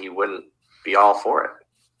he wouldn't be all for it.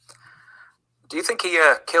 Do you think he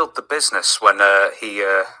killed the business when he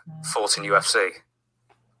fought in UFC?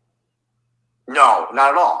 No,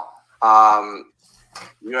 not at all.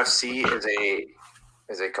 UFC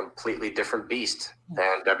is a completely different beast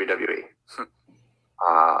than WWE.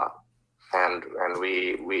 And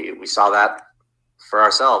we saw that for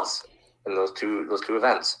ourselves in those two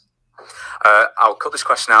events. I'll cut this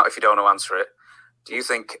question out if you don't want to answer it. Do you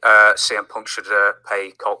think CM Punk should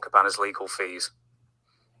pay Colt Cabana's legal fees?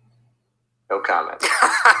 No comment.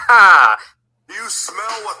 You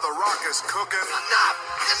smell what The Rock is cooking?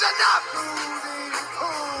 Enough is enough!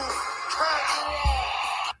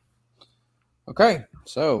 Okay,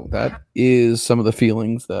 so that is some of the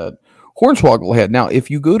feelings that Hornswoggle had. Now,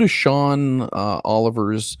 if you go to Sean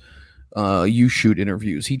Oliver's You Shoot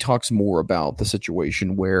interviews, he talks more about the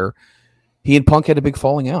situation where he and Punk had a big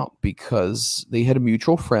falling out because they had a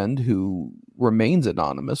mutual friend who remains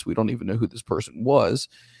anonymous. We don't even know who this person was.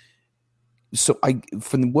 So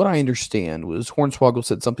from what I understand was Hornswoggle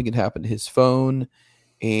said something had happened to his phone,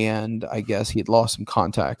 and I guess he had lost some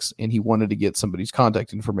contacts and he wanted to get somebody's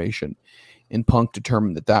contact information. And Punk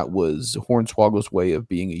determined that was Hornswoggle's way of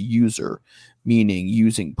being a user, meaning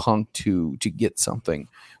using Punk to get something,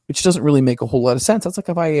 which doesn't really make a whole lot of sense. That's like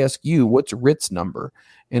if I ask you, what's Rit's number?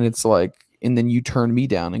 And it's like, and then you turn me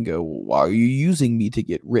down and go, why are you using me to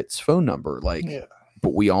get Rit's phone number?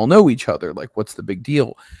 But we all know each other. Like, what's the big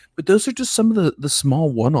deal? But those are just some of the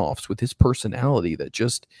small one-offs with his personality that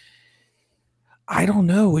just, I don't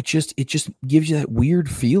know. It just gives you that weird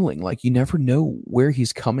feeling, like you never know where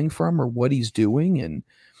he's coming from or what he's doing. And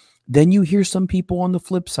then you hear some people on the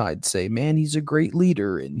flip side say, man, he's a great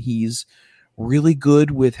leader and he's really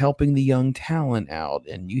good with helping the young talent out.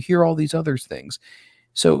 And you hear all these other things.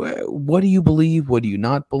 So what do you believe? What do you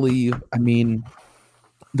not believe? I mean,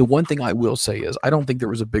 the one thing I will say is I don't think there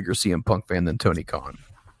was a bigger CM Punk fan than Tony Khan.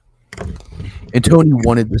 And Tony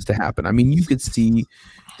wanted this to happen. I mean, you could see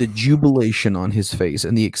the jubilation on his face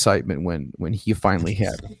and the excitement when he finally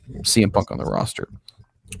had CM Punk on the roster.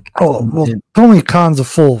 Oh, well, Tony Khan's a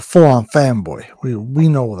full on fanboy. We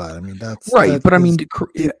know that. I mean, that's right. But I mean,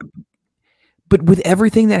 but with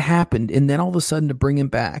everything that happened, and then all of a sudden to bring him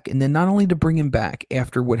back, and then not only to bring him back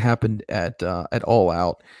after what happened at All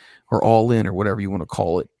Out or All In or whatever you want to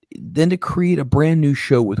call it, then to create a brand new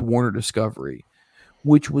show with Warner Discovery,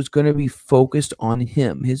 which was going to be focused on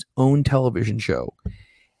him, his own television show.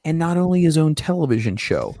 And not only his own television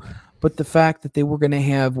show, but the fact that they were going to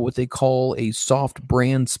have what they call a soft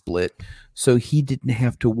brand split, so he didn't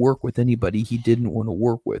have to work with anybody he didn't want to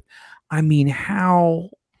work with. I mean, how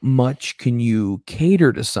much can you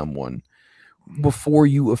cater to someone before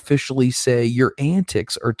you officially say your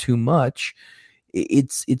antics are too much?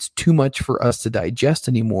 It's too much for us to digest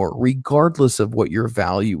anymore, regardless of what your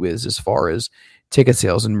value is as far as ticket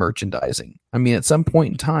sales and merchandising. I mean, at some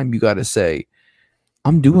point in time, you got to say,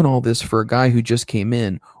 I'm doing all this for a guy who just came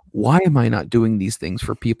in. Why am I not doing these things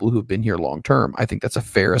for people who've been here long term? I think that's a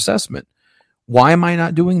fair assessment. Why am I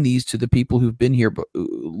not doing these to the people who've been here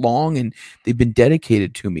long and they've been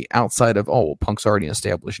dedicated to me outside of, oh, well, Punk's already an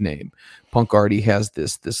established name. Punk already has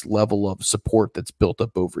this level of support that's built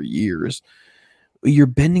up over years. You're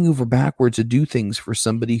bending over backwards to do things for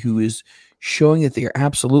somebody who is showing that they are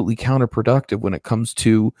absolutely counterproductive when it comes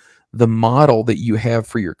to the model that you have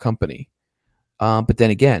for your company. But then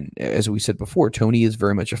again, as we said before, Tony is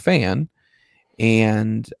very much a fan,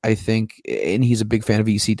 and I think, and he's a big fan of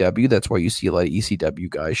ECW. That's why you see a lot of ECW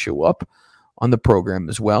guys show up on the program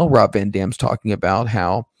as well. Rob Van Dam's talking about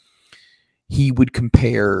how he would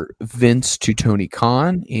compare Vince to Tony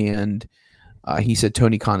Khan, and he said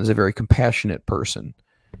Tony Khan is a very compassionate person.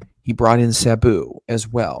 He brought in Sabu as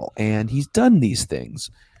well, and he's done these things.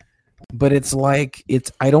 But it's like,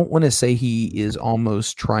 I don't want to say he is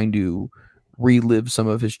almost trying to relive some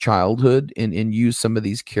of his childhood and use some of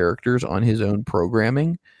these characters on his own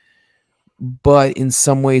programming. But in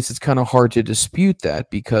some ways, it's kind of hard to dispute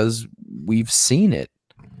that because we've seen it.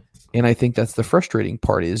 And I think that's the frustrating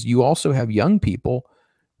part is you also have young people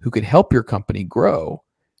who could help your company grow,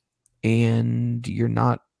 and you're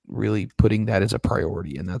not really putting that as a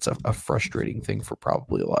priority. And that's a frustrating thing for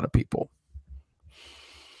probably a lot of people.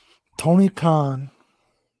 Tony Khan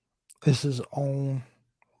is his own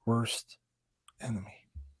worst enemy.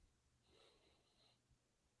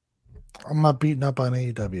 I'm not beating up on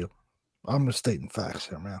AEW. I'm just stating facts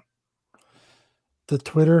here, man. The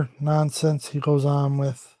Twitter nonsense he goes on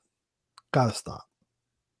with, gotta stop.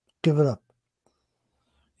 Give it up.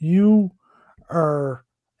 You are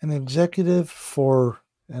an executive for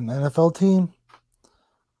an NFL team,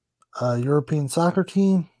 a European soccer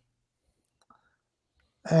team,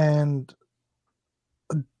 and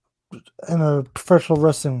a professional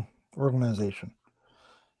wrestling organization,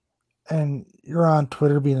 and you're on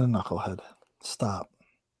Twitter being a knucklehead. Stop.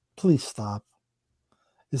 Please stop.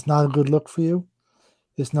 It's not a good look for you.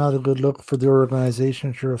 It's not a good look for the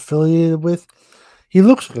organizations you're affiliated with. He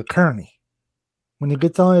looks like a carny. When you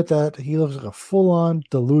get down at that, he looks like a full-on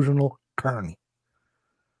delusional carny.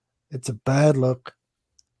 It's a bad look.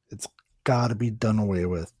 It's got to be done away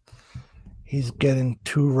with. He's getting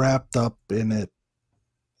too wrapped up in it.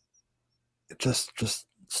 Just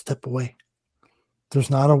step away. There's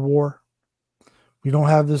not a war. We don't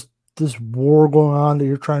have this war going on that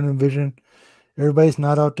you're trying to envision. Everybody's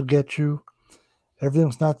not out to get you.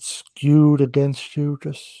 Everything's not skewed against you.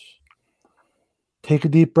 Just take a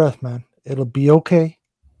deep breath, man. It'll be okay.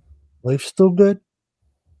 Life's still good.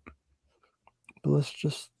 But let's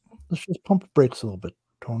just pump the brakes a little bit,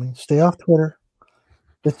 Tony. Stay off Twitter.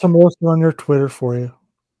 Get somebody else to run your Twitter for you.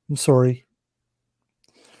 I'm sorry.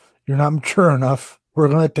 You're not mature enough. We're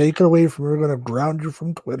going to take it away from you. We're going to ground you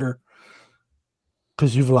from Twitter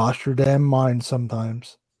because you've lost your damn mind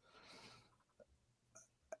sometimes.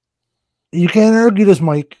 You can't argue this,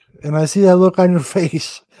 Mike. And I see that look on your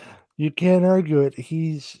face. You can't argue it.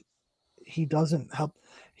 He doesn't help.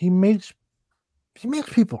 He makes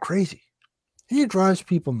people crazy. He drives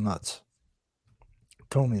people nuts.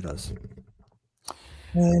 Tony does.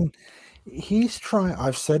 And he's trying,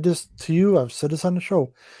 I've said this to you, I've said this on the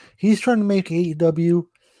show. He's trying to make AEW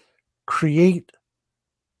create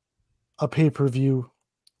a pay-per-view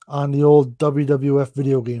on the old WWF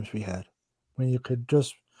video games we had, when you could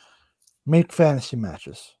just make fantasy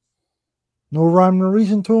matches. No rhyme or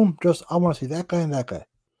reason to them, just I want to see that guy and that guy.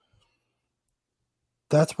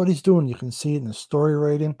 That's what he's doing. You can see it in the story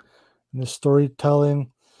writing, in the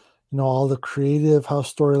storytelling, all the creative, how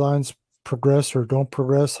storylines progress or don't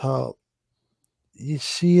progress, how you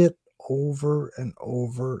see it over and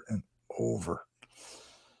over and over.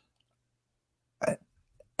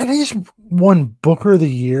 And he's won Booker of the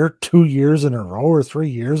Year 2 years in a row or 3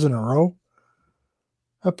 years in a row,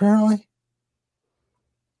 apparently.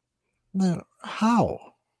 Now, how?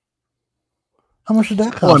 How much did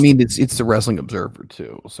that cost? Well, I mean, it's the Wrestling Observer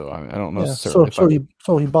too, so I don't know necessarily.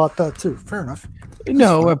 So he bought that too. Fair enough.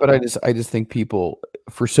 No, but I just think people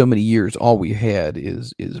for so many years all we had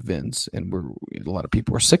is Vince, and a lot of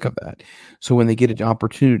people are sick of that. So when they get an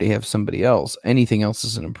opportunity to have somebody else, anything else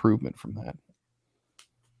is an improvement from that.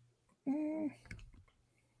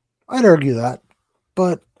 I'd argue that,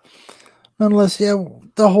 but nonetheless,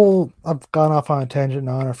 the whole I've gone off on a tangent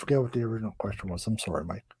now, and I forget what the original question was. I'm sorry,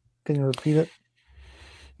 Mike. Can you repeat it?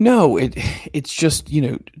 No, it's just,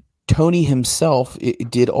 Tony himself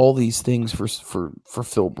did all these things for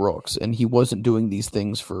Phil Brooks, and he wasn't doing these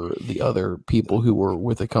things for the other people who were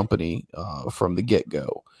with the company from the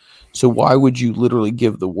get-go. So why would you literally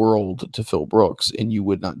give the world to Phil Brooks and you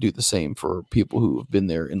would not do the same for people who have been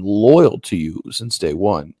there and loyal to you since day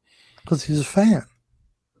one? Because he's a fan.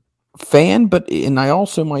 And I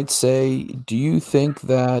also might say, do you think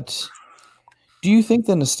the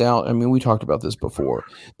nostalgia, I mean, we talked about this before,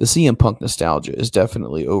 the CM Punk nostalgia is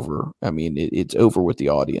definitely over. I mean, it's over with the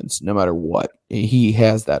audience, no matter what. He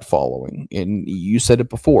has that following. And you said it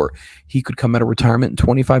before, he could come out of retirement in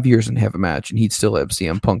 25 years and have a match, and he'd still have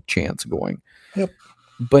CM Punk chants going. Yep.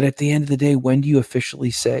 But at the end of the day, when do you officially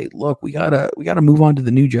say, look, we gotta move on to the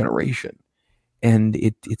new generation? And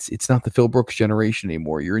it's not the Phil Brooks generation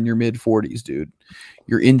anymore. You're in your mid-40s, dude.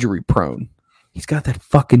 You're injury prone. He's got that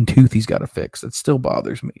fucking tooth he's got to fix. That still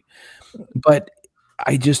bothers me. But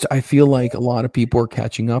I feel like a lot of people are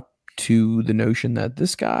catching up to the notion that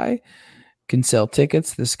this guy can sell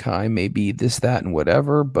tickets. This guy may be this, that, and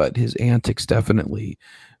whatever, but his antics definitely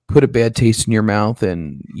put a bad taste in your mouth,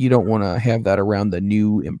 and you don't want to have that around the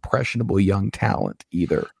new, impressionable young talent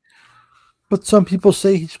either. But some people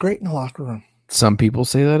say he's great in the locker room. Some people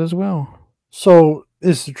say that as well. So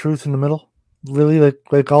is the truth in the middle? Really,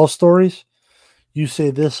 like all stories? You say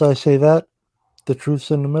this, I say that. The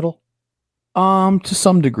truth's in the middle? To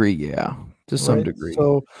some degree, yeah. To some degree.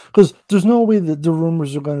 So, because there's no way that the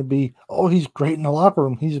rumors are going to be, oh, he's great in the locker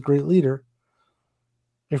room, he's a great leader,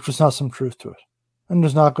 if there's not some truth to it. And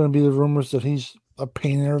there's not going to be the rumors that he's a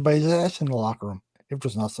pain in everybody's ass in the locker room, if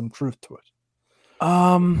there's not some truth to it.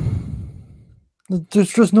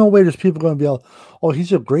 There's just no way there's people going to be like, oh,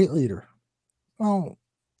 he's a great leader. Well,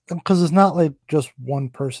 because it's not like just one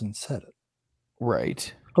person said it.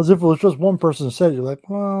 Right. Because if it was just one person said it, you're like,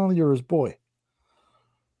 well, you're his boy.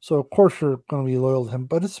 So, of course, you're going to be loyal to him.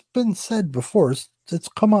 But it's been said before. It's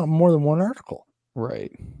come out in more than one article.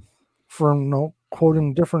 Right. From,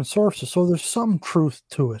 quoting different sources. So there's some truth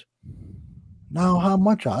to it. Now, how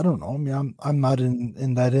much? I don't know. I mean, I'm not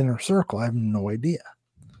in that inner circle. I have no idea.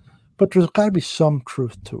 But there's got to be some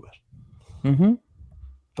truth to it. Mm-hmm.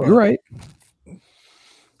 You're right.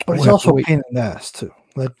 But he's also a pain in the ass, too.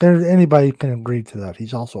 Like, anybody can agree to that.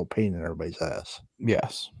 He's also a pain in everybody's ass.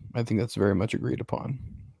 Yes. I think that's very much agreed upon.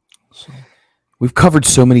 So, we've covered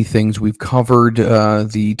so many things. We've covered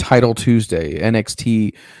the Title Tuesday,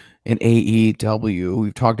 NXT and AEW.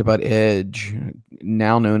 We've talked about Edge,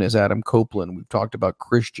 now known as Adam Copeland. We've talked about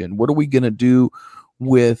Christian. What are we going to do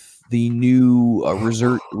with the new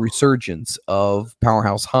resurgence of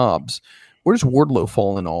Powerhouse Hobbs? Where does Wardlow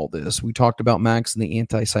fall in all this? We talked about Max and the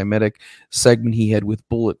anti-Semitic segment he had with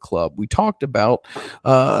Bullet Club. We talked about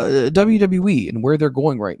WWE and where they're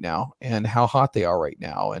going right now and how hot they are right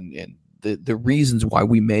now and the reasons why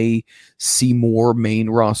we may see more main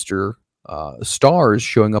roster stars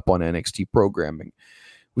showing up on NXT programming.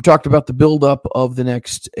 We talked about the buildup of the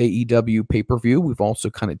next AEW pay-per-view. We've also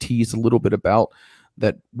kind of teased a little bit about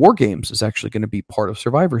that War Games is actually going to be part of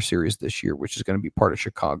Survivor Series this year, which is going to be part of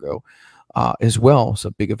Chicago as well. It's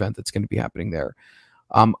a big event that's going to be happening there.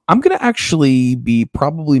 I'm going to actually be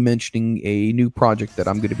probably mentioning a new project that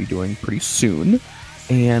I'm going to be doing pretty soon,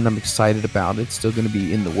 and I'm excited about it. It's still going to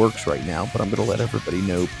be in the works right now, but I'm going to let everybody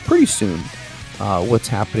know pretty soon what's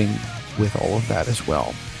happening with all of that as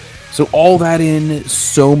well. So all that in,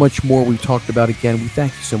 so much more we've talked about. Again, we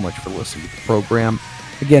thank you so much for listening to the program.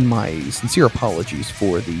 Again, my sincere apologies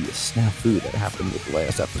for the snafu that happened with the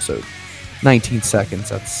last episode. 19 seconds.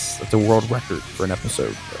 That's a world record for an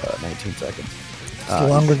episode. 19 seconds. It's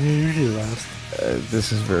longer than you usually last.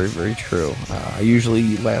 This is very, very true. I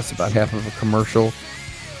usually last about half of a commercial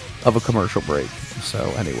break. So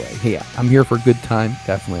anyway, yeah, I'm here for a good time,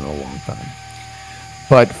 definitely in a long time.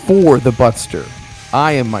 But for the Buttster,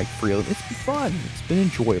 I am Mike Freland. It's been fun. It's been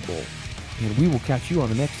enjoyable. And we will catch you on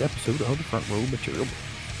the next episode of the Front Row Material.